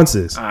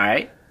responses, All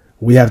right.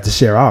 we have to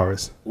share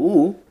ours.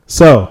 Ooh.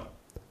 So,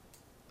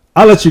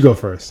 I'll let you go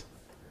first.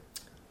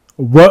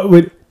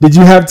 Did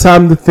you have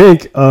time to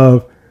think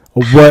of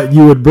what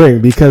you would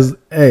bring? Because,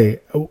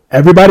 hey,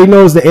 everybody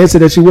knows the answer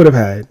that you would have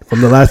had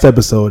from the last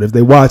episode. If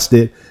they watched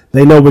it,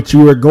 they know what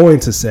you were going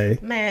to say.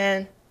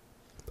 Man,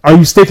 Are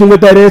you sticking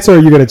with that answer, or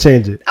are you going to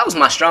change it? that was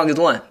my strongest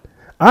one.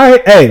 All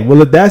right, hey,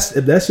 well, if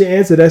that's your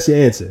answer, that's your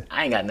answer.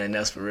 I ain't got nothing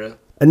else for real.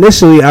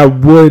 Initially, I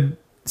would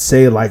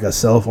say like a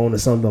cell phone or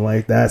something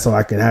like that so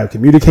I can have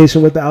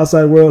communication with the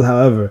outside world.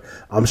 However,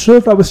 I'm sure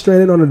if I was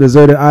stranded on a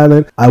deserted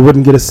island, I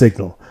wouldn't get a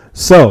signal.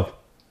 So,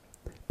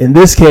 in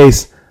this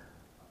case,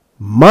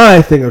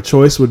 my thing of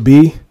choice would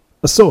be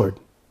a sword.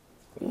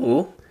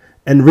 Ooh.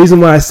 And the reason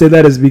why I say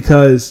that is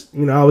because,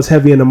 I was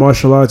heavy into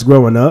martial arts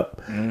growing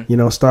up.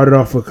 Started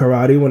off with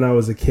karate when I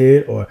was a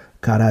kid, or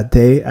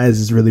karate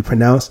as it's really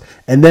pronounced.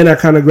 And then I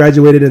kind of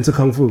graduated into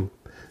kung fu.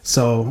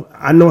 So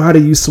I know how to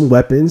use some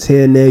weapons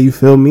here and there, you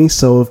feel me?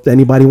 So if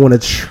anybody want to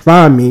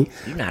try me,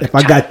 if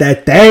I got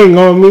that thing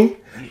on me,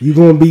 you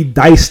going to be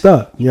diced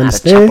up. You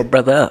understand? Chop a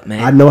brother up,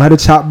 man. I know how to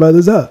chop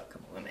brothers up.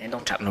 Come on, man.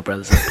 Don't chop no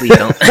brothers up. Please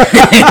don't.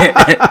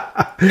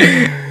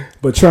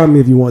 But try me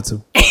if you want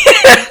to.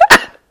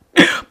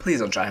 Please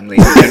don't try him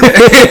later.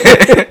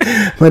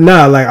 But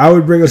nah, like I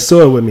would bring a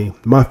sword with me.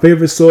 My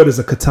favorite sword is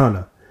a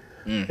katana.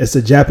 It's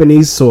a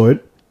Japanese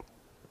sword.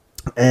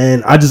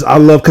 And I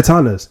love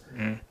katanas.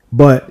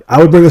 But I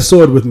would bring a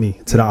sword with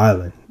me to the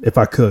island if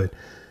I could.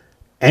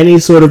 Any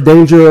sort of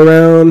danger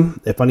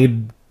around, if I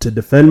need to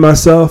defend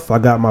myself, I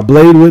got my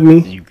blade with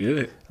me. You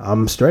good?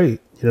 I'm straight.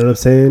 You know what I'm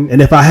saying?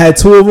 And if I had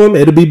two of them,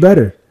 it'd be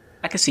better.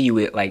 I can see you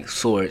with like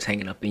swords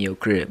hanging up in your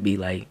crib. Be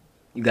like,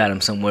 you got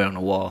them somewhere on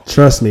the wall.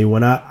 Trust me,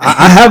 when I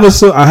have a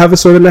sword, I have a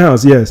sword in the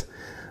house. Yes,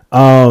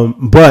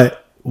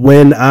 but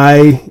when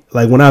I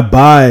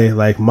buy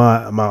like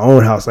my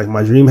own house, like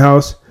my dream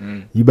house,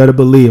 you better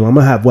believe I'm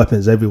gonna have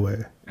weapons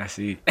everywhere. I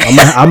see.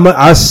 I'm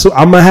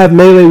gonna have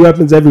melee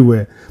weapons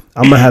everywhere.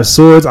 I'm gonna have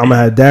swords. I'm gonna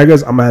have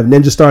daggers. I'm gonna have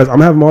ninja stars. I'm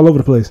gonna have them all over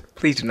the place.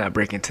 Please do not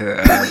break into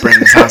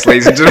Brandon's house,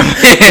 ladies and gentlemen.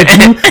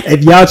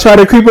 If y'all try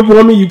to creep up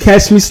on me, you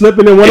catch me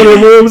slipping in one of the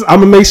rooms, I'm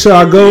gonna make sure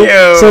I go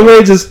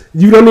somewhere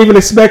you don't even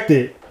expect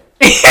it.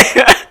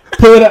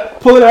 Pull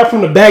it out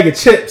from the bag of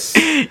chips.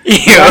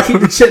 I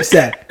keep the chips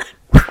at.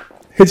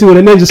 Hit you with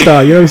a ninja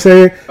star. You know what I'm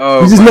saying?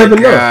 Oh, you just never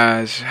know.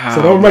 Gosh. Oh,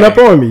 so don't run up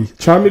on me.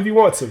 Try me if you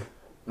want to.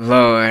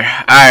 Lord.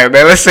 All right,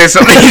 man. Let's say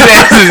some of these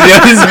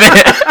answers,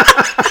 man.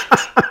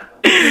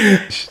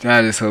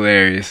 That is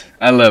hilarious.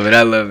 I love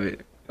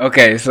it.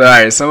 Okay, so all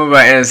right, some of our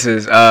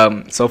answers.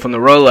 So from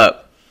the roll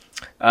up,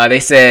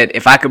 they said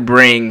if I could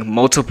bring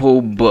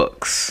multiple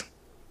books,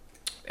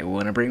 they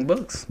want to bring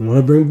books. I want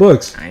to bring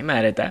books. I ain't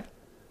mad at that.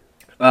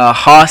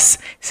 Hoss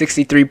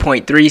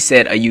 63.3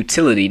 said a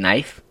utility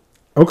knife.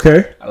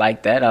 Okay. I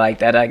like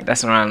that.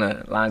 That's around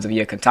the lines of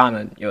your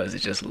katana. Yours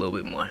is just a little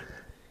bit more.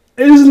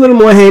 It's a little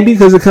more handy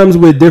because it comes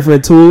with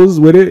different tools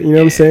with it. You know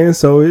what I'm saying?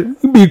 So it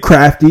could be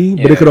crafty,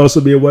 but it could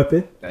also be a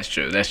weapon. That's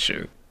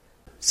true.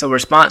 So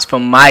response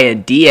from Maya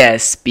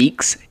Diaz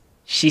speaks.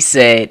 She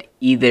said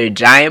either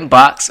giant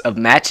box of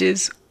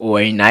matches or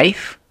a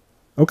knife.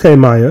 Okay,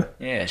 Maya.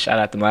 Yeah, shout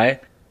out to Maya.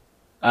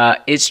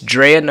 It's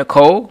Drea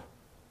Nicole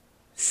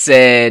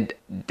said,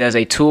 does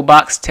a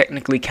toolbox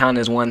technically count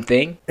as one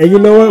thing? And you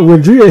know what?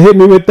 When Drea hit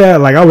me with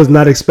that, like I was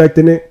not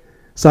expecting it.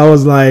 So I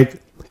was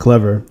like,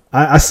 clever.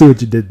 I see what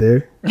you did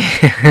there.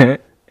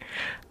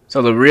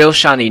 So the real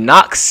Shawnee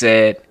Knox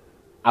said,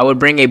 I would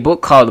bring a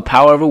book called The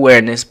Power of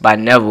Awareness by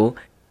Neville.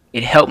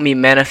 It helped me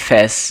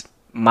manifest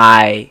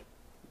my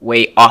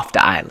way off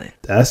the island.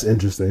 That's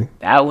interesting.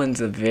 That one's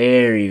a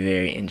very,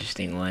 very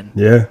interesting one.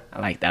 Yeah.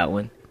 I like that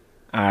one.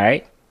 All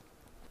right.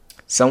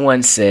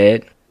 Someone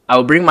said, I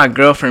will bring my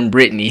girlfriend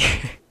Brittany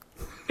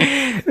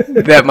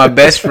that my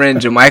best friend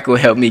Jamichael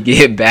helped me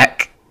get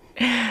back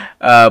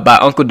by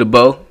Uncle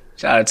DeBo.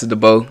 Shout out to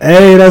DeBo.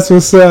 Hey, that's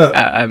what's up.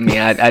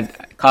 I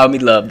call me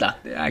Love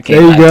Doctor. I There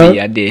can't you lie go. to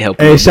you. I did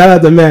help Hey, shout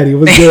out to Maddie.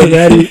 What's good,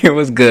 Maddie? It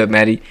was good,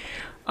 Maddie.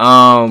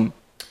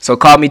 So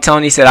Call Me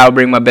Tony said I would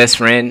bring my best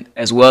friend,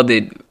 as well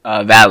did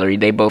Valerie.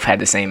 They both had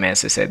the same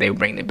answer, said they would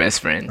bring their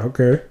best friend.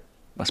 Okay.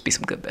 Must be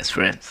some good best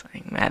friends. I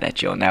ain't mad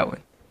at you on that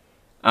one.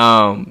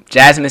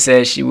 Jasmine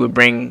says she would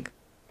bring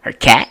her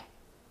cat.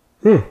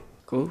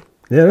 Cool.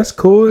 Yeah, that's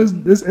cool.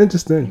 It's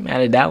interesting.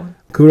 Mad at that one.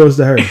 Kudos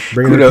to her.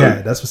 Bringing Kudos. her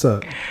cat. That's what's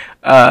up.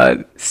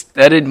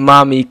 Studded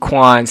Mommy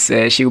Kwan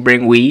says she would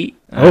bring weed.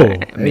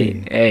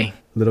 Hey,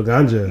 Little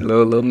ganja.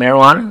 little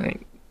marijuana.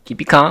 Like,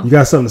 keep you calm. You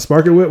got something to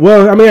spark it with?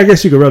 Well, I mean, I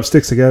guess you could rub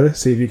sticks together,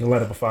 see if you can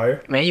light up a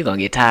fire. Man, you gonna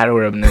get tired of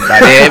rubbing them by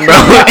then, bro.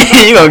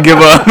 You gonna give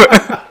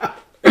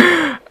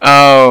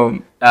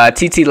up.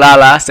 TT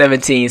Lala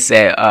 17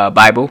 said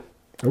Bible.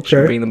 Okay.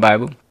 Should bring the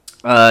Bible.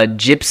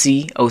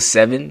 Gypsy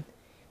 07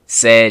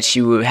 said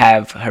she would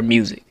have her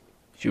music.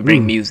 She would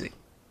bring music.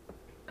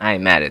 I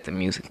ain't mad at the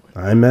music one.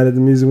 I ain't mad at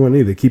the music one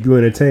either. Keep you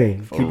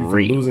entertained. For Keep you from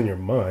real. losing your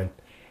mind.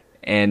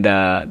 And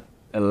the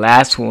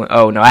last one,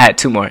 oh no, I had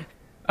two more.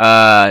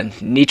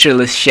 Nitra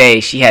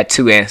Lachey, she had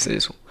two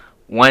answers.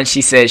 One,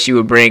 she said she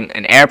would bring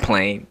an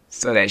airplane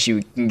so that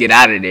she can get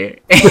out of there.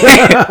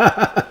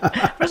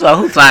 First of all,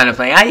 who's flying a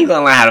plane? How you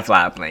gonna learn how to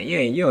fly a plane?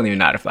 You don't even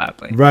know how to fly a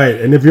plane. Right,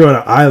 and if you're on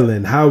an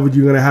island, how would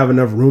you gonna have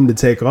enough room to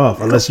take off?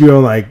 Unless you're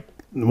on like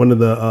one of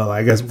the,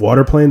 I guess,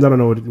 water planes. I don't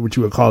know what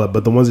you would call it,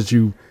 but the ones that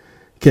you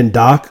can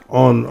dock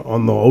on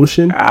the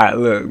ocean.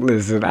 Look,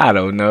 listen, I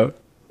don't know.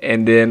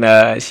 And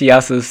then she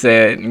also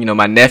said,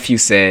 my nephew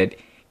said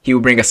he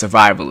would bring a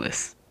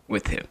survivalist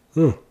with him.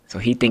 So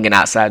he thinking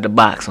outside the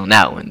box on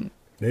that one.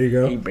 There you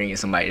go. He bringing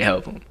somebody to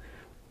help him.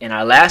 And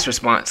our last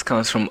response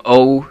comes from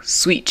O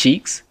Sweet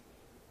Cheeks.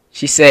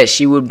 She said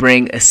she would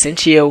bring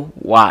Essential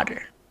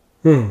water.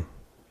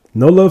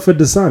 No love for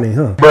Dasani,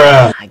 huh?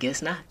 I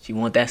guess not. She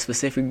want that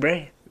specific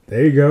brand.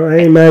 There you go. I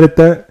ain't mad at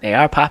that. They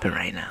are popping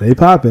right now. They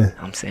popping.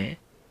 I'm saying.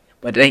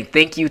 But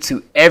thank you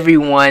to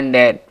everyone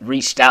that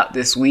reached out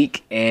this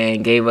week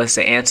and gave us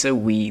an answer.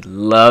 We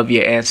love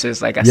your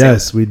answers, like I said.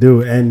 Yes, we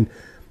do. And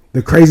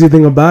the crazy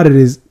thing about it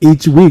is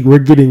each week we're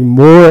getting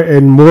more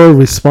and more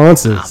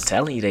responses. I'm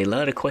telling you, they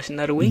love the question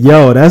of the week.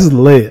 Yo, that's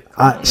lit.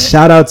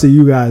 Shout out to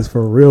you guys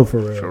for real, for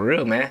real. For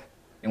real, man.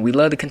 And we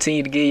love to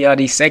continue to give y'all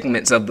these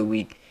segments of the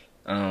week.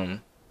 I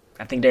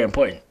think they're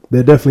important.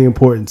 They're definitely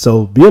important.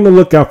 So be on the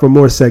lookout for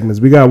more segments.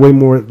 We got way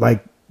more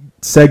like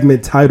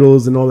segment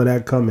titles and all of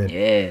that coming.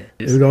 Yeah.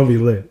 It's going to be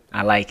lit.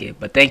 I like it.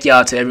 But thank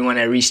y'all to everyone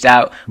that reached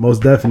out.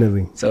 Most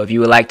definitely. So if you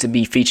would like to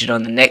be featured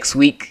on the next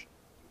week,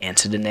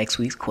 answer the next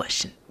week's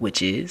question,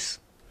 which is,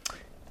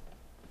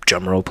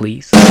 drum roll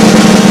please.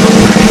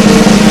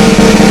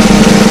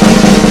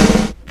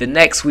 The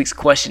next week's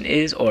question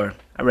is, or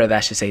I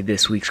should say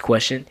this week's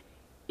question,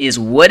 is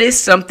what is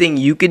something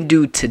you can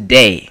do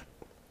today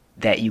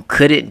that you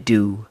couldn't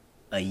do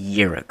a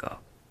year ago?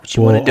 What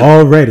you want to do?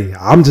 Already,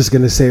 I'm just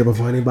going to say it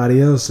before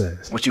anybody else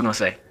says. What you going to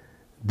say?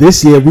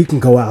 This year, we can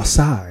go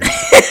outside.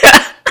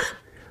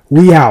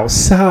 We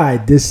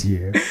outside this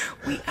year.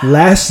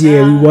 Last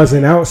year, we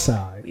wasn't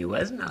outside. We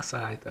wasn't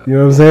outside, though. You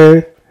know what I'm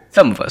saying?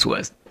 Some of us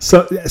was.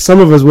 So some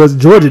of us was.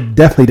 Georgia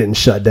definitely didn't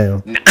shut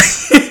down.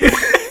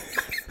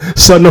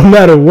 So no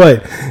matter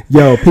what,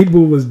 yo,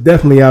 people was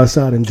definitely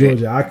outside in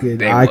Georgia. I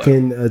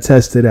can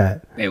attest to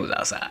that. They was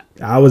outside.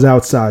 I was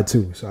outside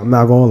too, so I'm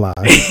not gonna lie.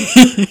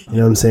 You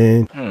know what I'm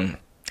saying?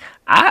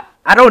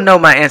 I don't know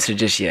my answer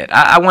just yet.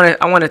 I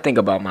want to think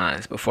about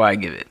mine before I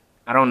give it.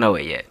 I don't know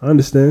it yet. I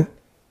understand.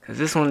 Cause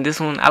this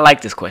one, I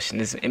like this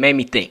question. It made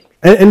me think.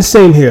 And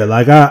same here.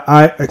 Like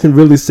I can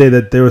really say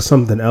that there was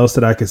something else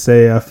that I could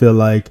say. I feel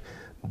like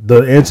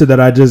the answer that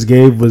I just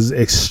gave was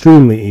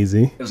extremely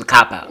easy. It was a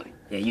cop out.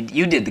 Yeah,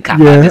 you did the cop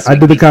out. Yeah, this week, I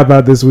did the cop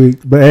out this week.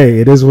 But hey,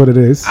 it is what it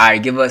is. All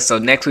right, so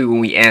next week when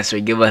we answer,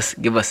 give us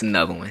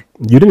another one.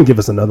 You didn't give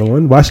us another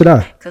one. Why should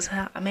I? Cause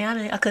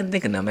I couldn't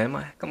think of none,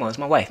 man. Come on, it's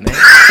my wife, man.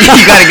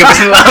 You gotta give us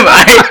some love, all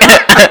right?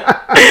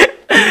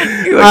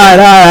 All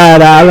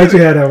right. I'll let you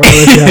have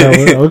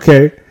that one.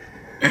 Okay.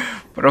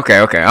 But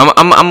okay.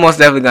 I'm most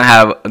definitely gonna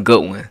have a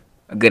good one,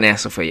 a good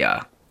answer for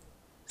y'all.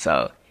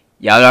 So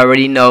y'all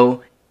already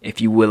know,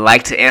 if you would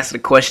like to answer the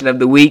question of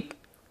the week,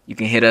 you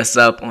can hit us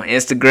up on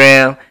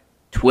Instagram,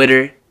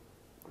 Twitter,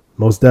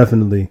 Most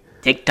definitely.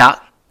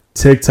 TikTok.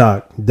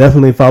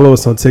 Definitely follow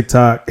us on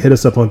TikTok. Hit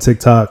us up on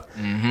TikTok.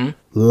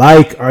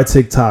 Like our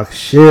TikTok.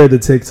 Share the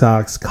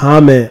TikToks.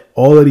 Comment.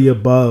 All of the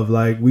above.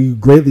 Like, we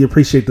greatly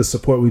appreciate the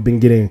support we've been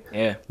getting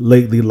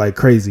lately like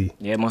crazy.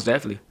 Yeah, most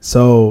definitely.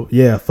 So,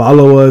 yeah,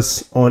 follow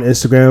us on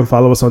Instagram.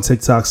 Follow us on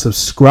TikTok.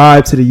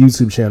 Subscribe to the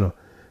YouTube channel.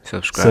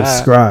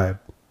 Subscribe.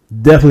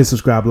 Definitely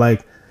subscribe.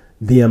 Like,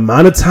 the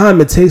amount of time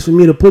it takes for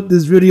me to put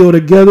this video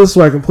together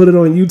so I can put it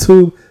on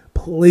YouTube,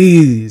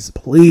 please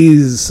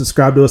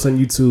subscribe to us on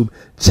YouTube.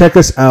 Check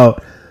us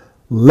out.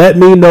 Let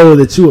me know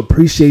that you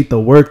appreciate the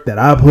work that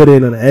I put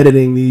in on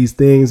editing these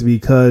things,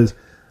 because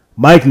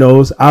Mike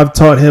knows I've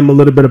taught him a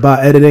little bit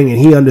about editing and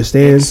he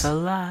understands. It's a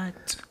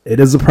lot. It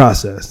is a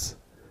process.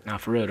 Not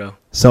for real, though.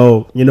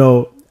 So,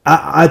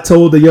 I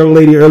told the young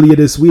lady earlier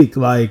this week,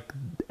 like,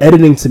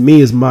 editing to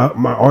me is my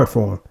art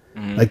form.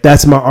 Like,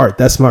 that's my art.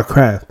 That's my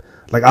craft.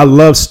 Like, I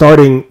love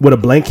starting with a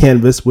blank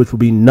canvas, which would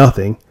be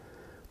nothing,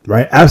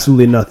 right?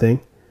 Absolutely nothing.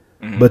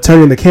 But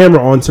turning the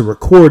camera on to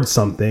record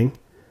something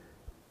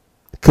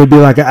could be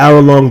like an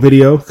hour-long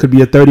video, could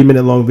be a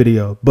 30-minute long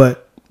video.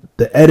 But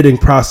the editing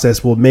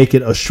process will make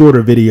it a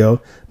shorter video,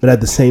 but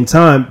at the same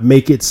time,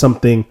 make it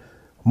something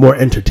more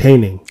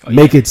entertaining.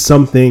 Make it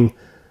something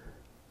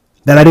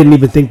that I didn't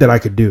even think that I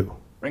could do.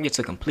 Bring it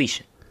to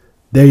completion.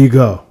 There you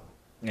go.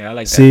 Yeah, I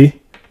like that.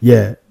 See?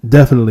 Yeah,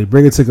 definitely.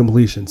 Bring it to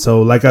completion.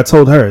 So, like I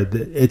told her,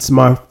 it's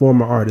my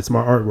form of art. It's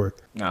my artwork.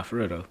 Nah, for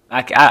real, though.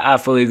 I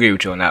fully agree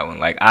with you on that one.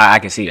 Like, I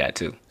can see that,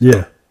 too.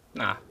 Yeah.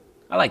 Nah,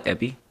 I like that,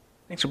 B.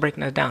 Thanks for breaking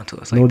that down to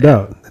us. No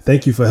doubt.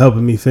 Thank you for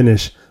helping me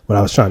finish what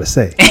I was trying to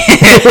say.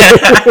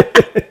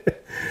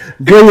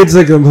 Bring it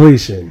to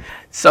completion.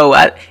 So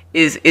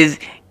is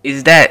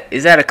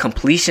that a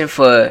completion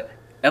for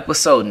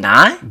episode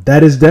 9?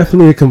 That is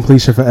definitely a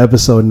completion for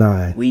episode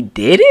 9. We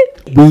did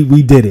it?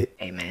 We did it.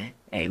 Hey, man.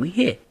 Hey, we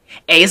hit.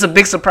 Hey, it's a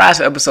big surprise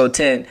for episode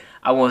 10.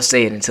 I won't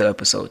say it until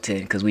episode 10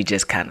 because we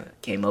just kind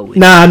of came over with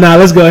it. Nah,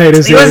 let's go ahead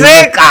and say You it. wanna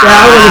say it? Yeah,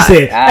 I want to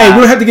say it. Ah. Hey, we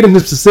don't have to get into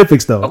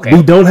specifics, though. Okay.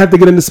 We don't have to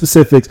get into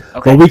specifics,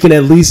 Okay. but we can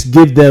at least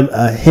give them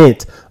a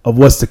hint of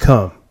what's to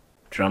come.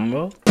 Drum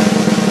roll.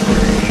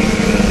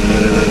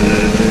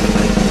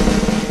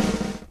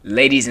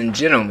 Ladies and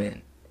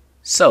gentlemen,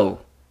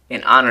 so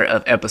in honor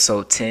of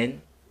episode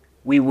 10,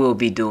 we will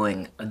be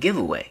doing a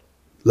giveaway.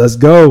 Let's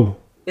go.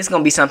 It's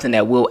going to be something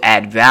that will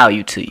add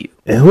value to you.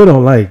 And who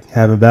don't like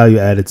having value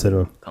added to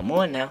them? Come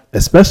on now.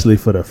 Especially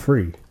for the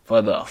free.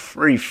 For the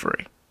free.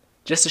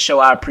 Just to show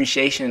our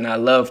appreciation and our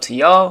love to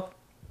y'all,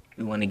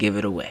 we want to give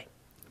it away.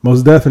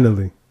 Most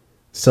definitely.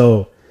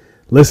 So,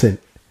 listen,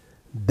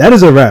 that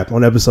is a wrap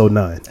on episode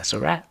 9. That's a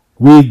wrap.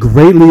 We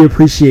greatly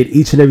appreciate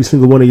each and every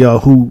single one of y'all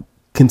who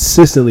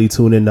consistently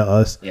tune into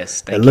us.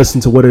 Yes, and thank you.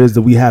 listen to what it is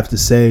that we have to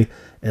say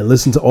and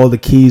listen to all the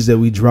keys that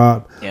we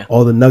drop, Yeah.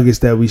 all the nuggets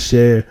that we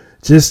share.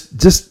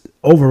 Just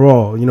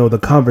overall, the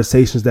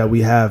conversations that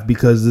we have,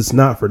 because it's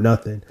not for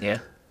nothing. Yeah.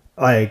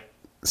 Like,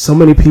 so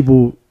many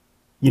people,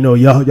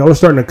 y'all are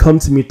starting to come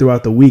to me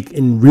throughout the week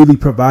and really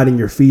providing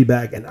your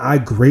feedback, and I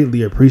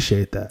greatly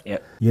appreciate that.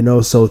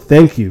 Yep. So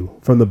thank you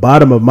from the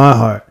bottom of my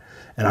heart.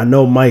 And I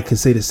know Mike can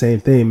say the same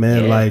thing,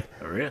 man. Yeah, Like,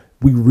 for real.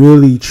 we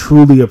really,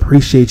 truly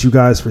appreciate you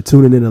guys for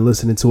tuning in and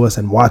listening to us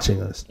and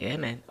watching us. Yeah,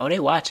 man. Oh, they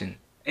watching.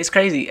 It's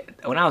crazy.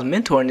 When I was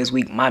mentoring this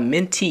week, my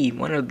mentee,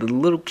 one of the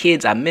little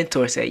kids I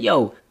mentor, said,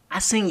 "Yo, I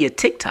seen your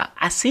TikTok.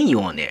 I seen you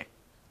on there.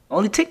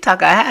 Only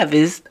TikTok I have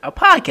is a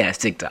podcast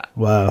TikTok."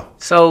 Wow.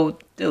 So,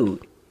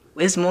 dude,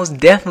 it's most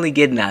definitely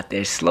getting out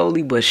there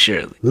slowly but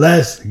surely.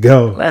 Let's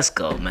go. Let's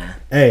go, man.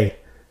 Hey,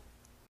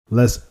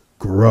 let's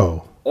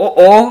grow.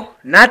 Oh,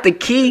 not the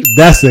key.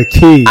 That's the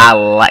key.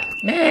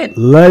 Man,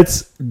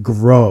 Let's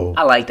grow.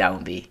 I like that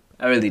one, B.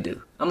 I really do.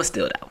 I'm going to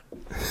steal that one.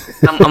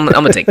 I'm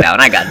going to take that one.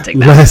 I got to take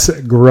that one.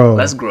 Let's grow.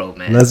 Let's grow,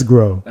 man. Let's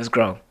grow. Let's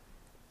grow.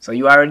 So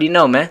you already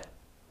know, man.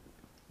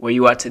 Where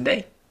you are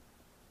today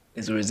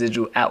is a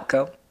residual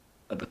outcome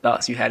of the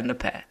thoughts you had in the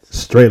past.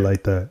 Straight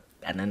like that.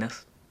 Got nothing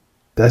else?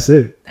 That's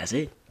it. That's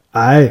it.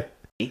 All right.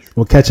 Peace.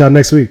 We'll catch y'all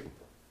next week.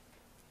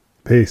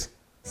 Peace.